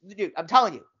of people, dude. I'm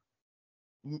telling you,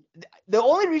 the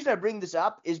only reason I bring this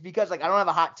up is because like I don't have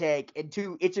a hot take, and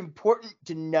two, it's important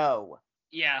to know.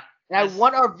 Yeah. And I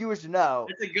want our viewers to know.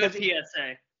 It's a good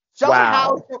PSA.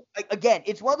 Somehow, like, again,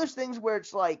 it's one of those things where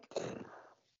it's like.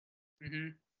 Mm-hmm.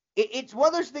 It's one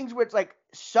of those things where it's like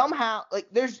somehow like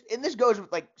there's, and this goes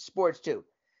with like sports too.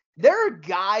 There are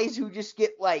guys who just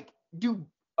get like do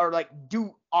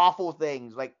awful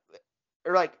things like,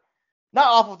 or like not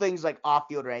awful things like off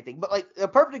field or anything, but like a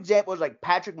perfect example is like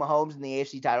Patrick Mahomes in the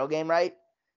AFC title game, right?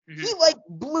 Mm-hmm. He like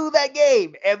blew that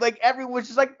game, and like everyone's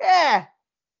just like,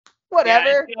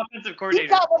 whatever. Yeah, offensive coordinator. He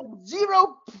got like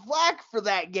 0 flack for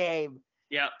that game.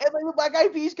 Yeah. And like Black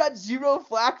Eyed Peas got 0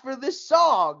 flack for this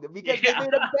song because they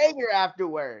made a banger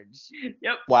afterwards.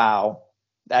 Yep. Wow.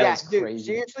 That is crazy. Dude,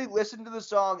 seriously, listen to the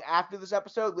song after this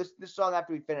episode. Listen to the song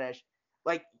after we finish.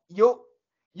 Like you'll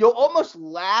almost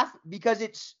laugh because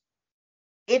it's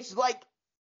like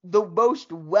the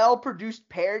most well-produced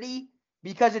parody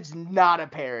because it's not a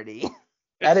parody.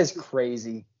 That is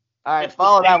crazy. All right,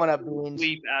 follow that one up, Beans.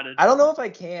 I don't know if I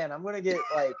can. I'm gonna get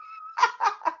like.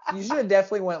 You should have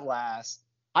definitely went last.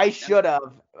 I should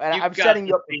have. And I'm setting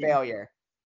you up for failure.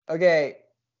 Okay,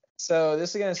 so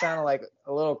this is gonna sound like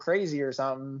a little crazy or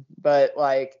something, but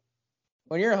like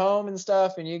when you're home and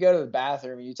stuff, and you go to the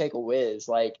bathroom and you take a whiz,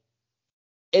 like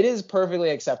it is perfectly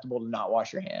acceptable to not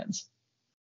wash your hands.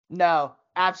 No,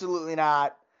 absolutely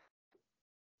not.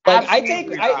 Like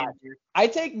I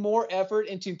take more effort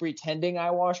into pretending I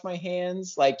wash my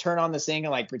hands, like turn on the sink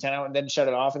and like pretend I then shut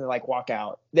it off and then like walk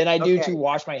out, than I do to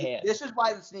wash my hands. This is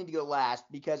why this needs to go last,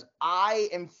 because I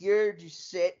am here to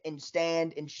sit and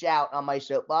stand and shout on my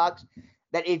soapbox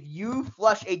that if you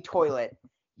flush a toilet,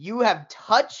 you have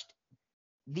touched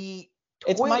the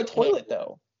toilet. It's my toilet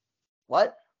though.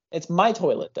 What? It's my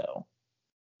toilet though.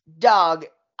 Dog,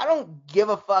 I don't give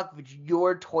a fuck if it's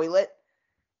your toilet.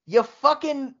 You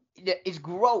fucking, it's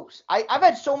gross. I've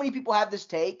had so many people have this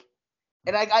take,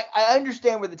 and I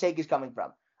understand where the take is coming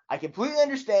from. I completely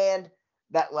understand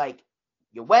that, like,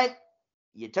 you went,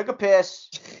 you took a piss,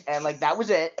 and, like, that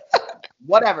was it.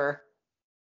 Whatever.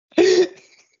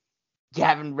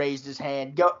 Gavin raised his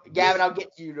hand. Go, Gavin, I'll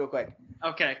get to you real quick.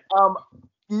 Okay.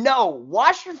 No,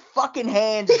 wash your fucking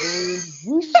hands,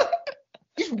 dude.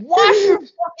 Just wash your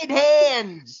fucking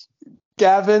hands.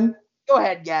 Gavin. Go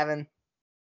ahead, Gavin.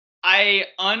 I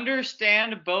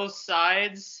understand both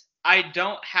sides. I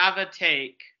don't have a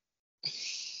take.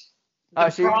 I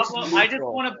just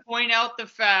want to point out the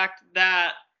fact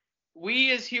that we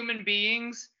as human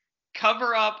beings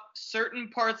cover up certain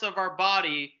parts of our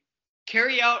body,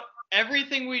 carry out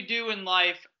everything we do in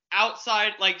life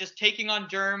outside, like just taking on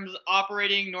germs,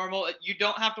 operating normal. You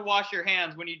don't have to wash your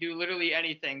hands when you do literally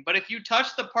anything. But if you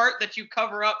touch the part that you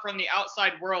cover up from the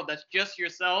outside world, that's just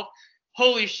yourself,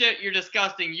 holy shit, you're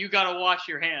disgusting. You got to wash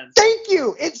your hands. Thank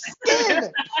you. It's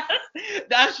skin.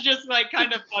 That's just like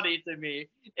kind of funny to me.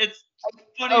 It's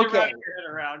funny to wrap your head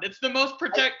around. It's the most you're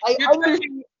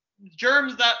touching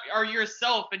germs that are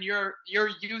yourself and you're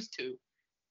used to.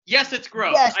 Yes, it's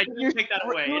gross. Yes, I do take that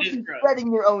away. It is gross.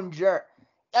 Spreading your own germ.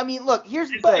 I mean, look, here's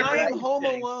the thing. thing. I'm home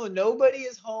alone. Nobody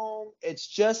is home. It's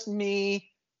just me.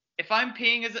 If I'm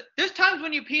peeing there's times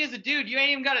when you pee as a dude, you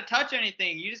ain't even got to touch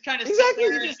anything. You just kind of sit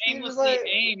there and aimlessly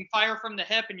aim, fire from the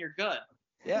hip, and you're good.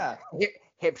 Yeah.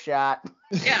 Hip shot.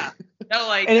 Yeah. No,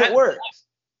 like. And it works.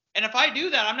 And if I do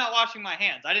that, I'm not washing my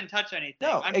hands. I didn't touch anything.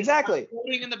 No, I'm exactly. Just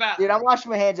holding in the bathroom. Dude, I'm washing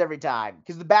my hands every time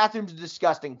because the bathroom's a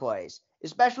disgusting place.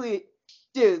 Especially,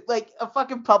 dude, like a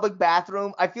fucking public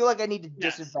bathroom. I feel like I need to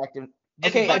disinfect it.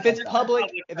 Okay, if it's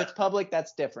public,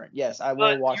 that's different. Yes, I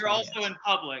will wash you're my also hands. in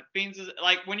public. Beans is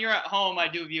like when you're at home, I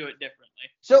do view it differently.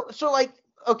 So like,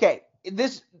 okay,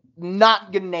 this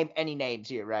not gonna name any names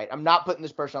here, right? I'm not putting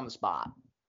this person on the spot.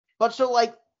 But so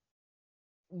like,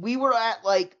 we were at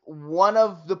like one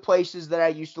of the places that I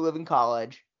used to live in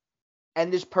college,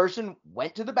 and this person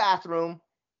went to the bathroom,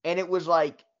 and it was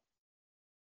like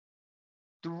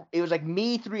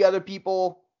me, three other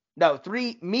people. No,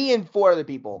 me and four other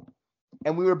people.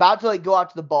 And we were about to like go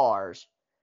out to the bars,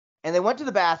 and they went to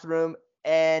the bathroom,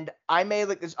 and I made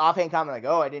like this offhand comment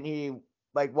like, "Oh, I didn't hear you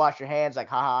like wash your hands," like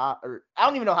haha, or I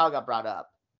don't even know how it got brought up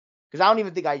because I don't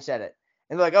even think I said it.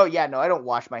 And they're like, "Oh yeah, no, I don't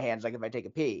wash my hands like if I take a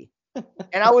pee."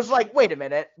 And I was like, "Wait a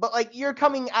minute, but like you're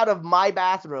coming out of my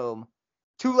bathroom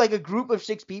to like a group of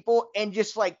 6 people and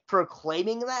just like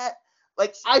proclaiming that,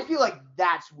 like I feel like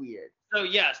that's weird." So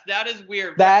yes, that is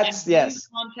weird. That's yes.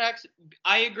 Context,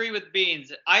 I agree with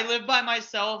Beans. I live by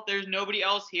myself. There's nobody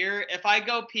else here. If I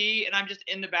go pee and I'm just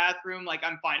in the bathroom, like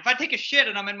I'm fine. If I take a shit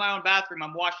and I'm in my own bathroom,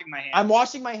 I'm washing my hands. I'm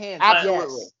washing my hands.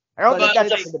 Absolutely. Yes. I don't think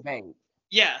that's up for debate.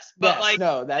 Yes, but like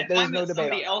no, that there's I'm no in debate.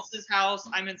 Somebody else's house.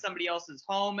 I'm in somebody else's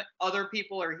home. Other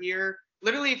people are here.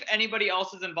 Literally, if anybody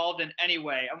else is involved in any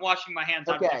way, I'm washing my hands.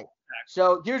 Okay.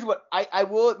 So here's what I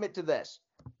will admit to this.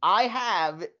 I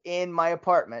have in my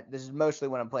apartment, this is mostly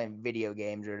when I'm playing video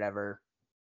games or whatever,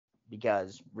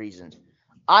 because reasons.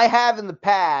 I have in the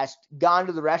past gone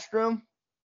to the restroom,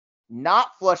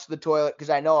 not flushed the toilet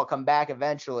because I know I'll come back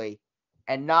eventually,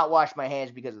 and not wash my hands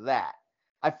because of that.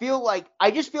 I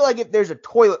just feel like if there's a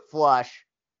toilet flush,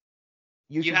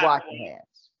 you should wash your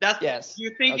hands.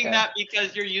 You're thinking that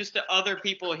because you're used to other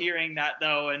people hearing that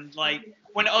though, and like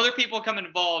when other people come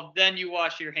involved, then you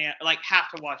wash your hand, like have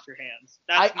to wash your hands.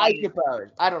 I suppose.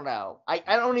 I don't know. I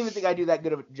don't even think I do that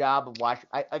good of a job of washing.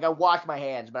 I wash my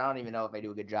hands, but I don't even know if I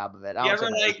do a good job of it. You ever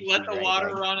like let the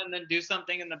water run and then do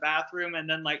something in the bathroom and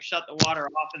then like shut the water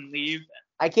off and leave?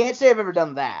 I can't say I've ever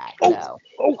done that. No.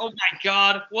 Oh my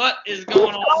God, what is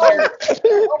going on here?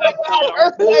 Oh my God,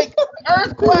 earthquake!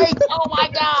 Oh my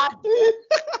God!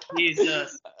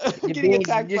 Jesus. Getting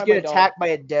attacked by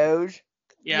a doge.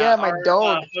 Yeah, my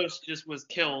dog. Host just was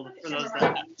killed. For those that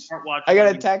aren't watching. I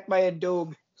got attacked by a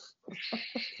dog.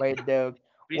 By a dog.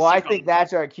 Well, I think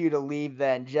that's our cue to leave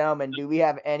then, gentlemen. Do we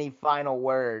have any final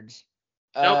words?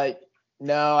 Nope.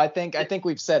 No, I think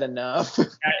we've said enough.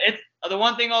 It's the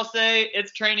one thing I'll say.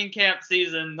 It's training camp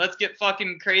season. Let's get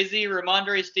fucking crazy.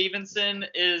 Ramondre Stevenson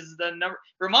is the number.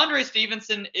 Ramondre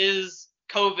Stevenson is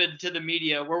COVID to the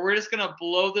media, where we're just gonna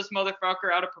blow this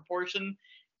motherfucker out of proportion,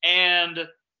 and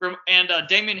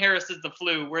Damian Harris is the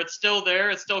flu, where it's still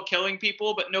there, it's still killing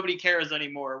people, but nobody cares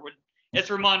anymore. It's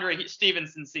Ramondre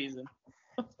Stevenson season.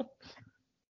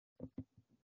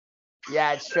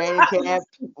 Yeah, it's training camp.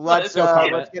 Let's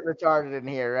get retarded in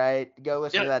here, right? Go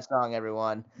listen to that song,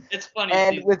 everyone. It's funny.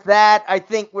 And with that, I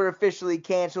think we're officially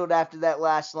canceled after that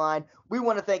last line. We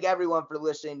want to thank everyone for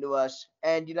listening to us.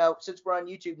 And, since we're on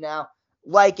YouTube now,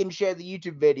 like and share the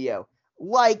YouTube video.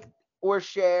 Like or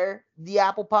share the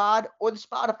Apple Pod or the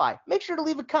Spotify. Make sure to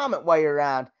leave a comment while you're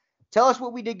around. Tell us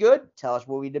what we did good. Tell us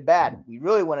what we did bad. We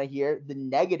really want to hear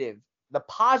the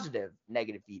positive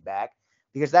negative feedback,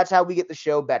 because that's how we get the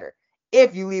show better.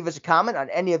 If you leave us a comment on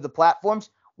any of the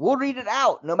platforms, we'll read it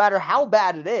out, no matter how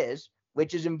bad it is,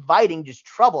 which is inviting just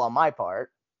trouble on my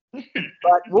part.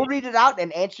 But we'll read it out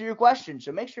and answer your question.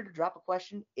 So make sure to drop a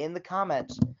question in the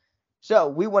comments. So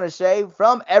we want to say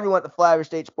from everyone at the Flyover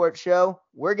State Sports Show,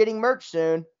 we're getting merch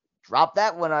soon. Drop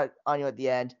that one on you at the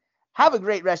end. Have a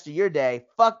great rest of your day.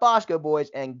 Fuck Bosco, boys,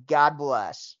 and God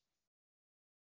bless.